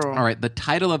 that girl. All right, the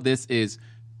title of this is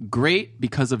 "Great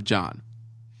Because of John."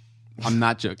 I'm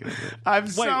not joking. I'm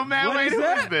so mad. what Wait, is who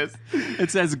that? is this? It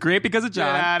says "Great Because of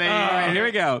John." Get outta here. All right, here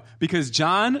we go. Because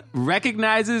John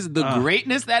recognizes the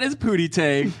greatness that is Pootie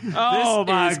Tang. Oh,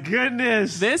 This my is-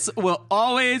 goodness. This will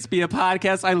always be a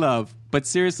podcast I love, but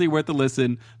seriously worth a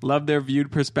listen. Love their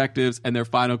viewed perspectives and their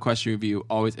final question review.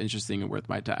 Always interesting and worth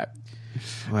my time.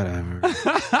 Whatever.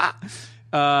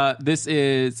 This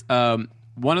is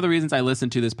one of the reasons I listen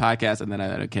to this podcast, and then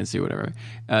I can't see whatever.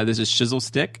 This is Shizzle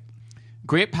Stick.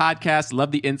 Great podcast.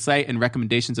 Love the insight and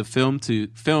recommendations of films to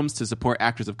support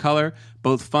actors of color.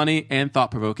 Both funny and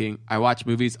thought-provoking. I watch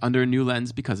movies under a new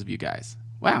lens because of you guys.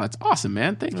 Wow, that's awesome,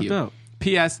 man. Thank you. dope.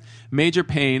 P.S. Major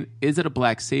Payne, is it a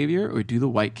black savior or do the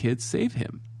white kids save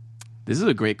him? This is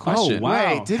a great question. Oh,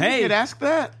 wow. Wait, did Hey. we get asked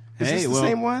that? Is Hey, this the well-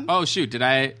 same one? Oh, shoot. Did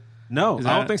I? No, Is I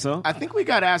that- don't think so. I think we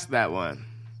got asked that one.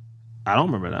 I don't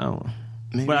remember that one.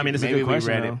 Maybe, But, I mean, it's a maybe good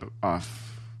question, we read though. it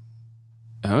off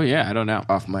Oh, yeah. I don't know.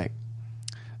 mic.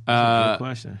 Good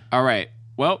question. All right.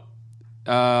 Well,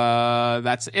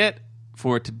 that's it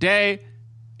for today.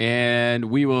 And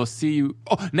we will see you.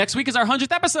 Oh, next week is our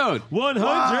 100th episode.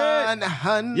 100.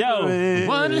 100. Yo.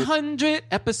 100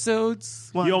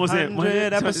 episodes. You almost did.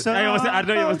 100 episodes. I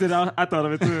know you almost did. I thought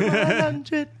of it too.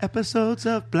 100 episodes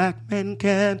of Black Men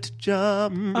Can't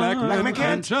Jump. Black Men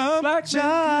Can't jump. Black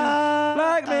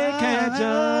man can't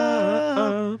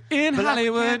jump In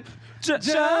Hollywood. Jump.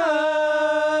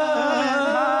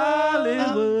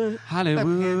 Hollywood.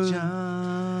 Hollywood.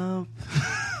 Jump.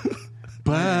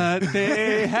 But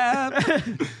they have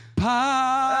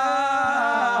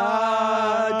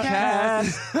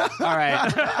podcasts. All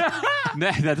right.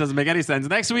 That doesn't make any sense.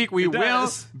 Next week, we will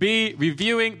does. be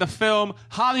reviewing the film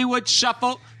Hollywood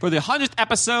Shuffle for the 100th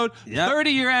episode, Yep.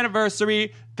 30-year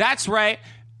anniversary. That's right.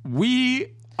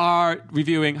 We are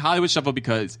reviewing Hollywood Shuffle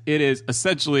because it is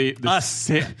essentially the Us.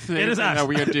 same thing It is us. that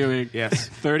we are doing Yes.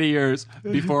 30 years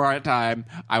before our time.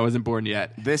 I wasn't born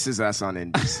yet. This is us on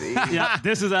NBC. Yeah,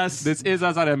 this is us. This is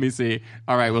us on NBC.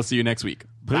 All right, we'll see you next week.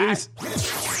 Peace.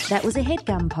 That was a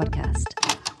HeadGum podcast.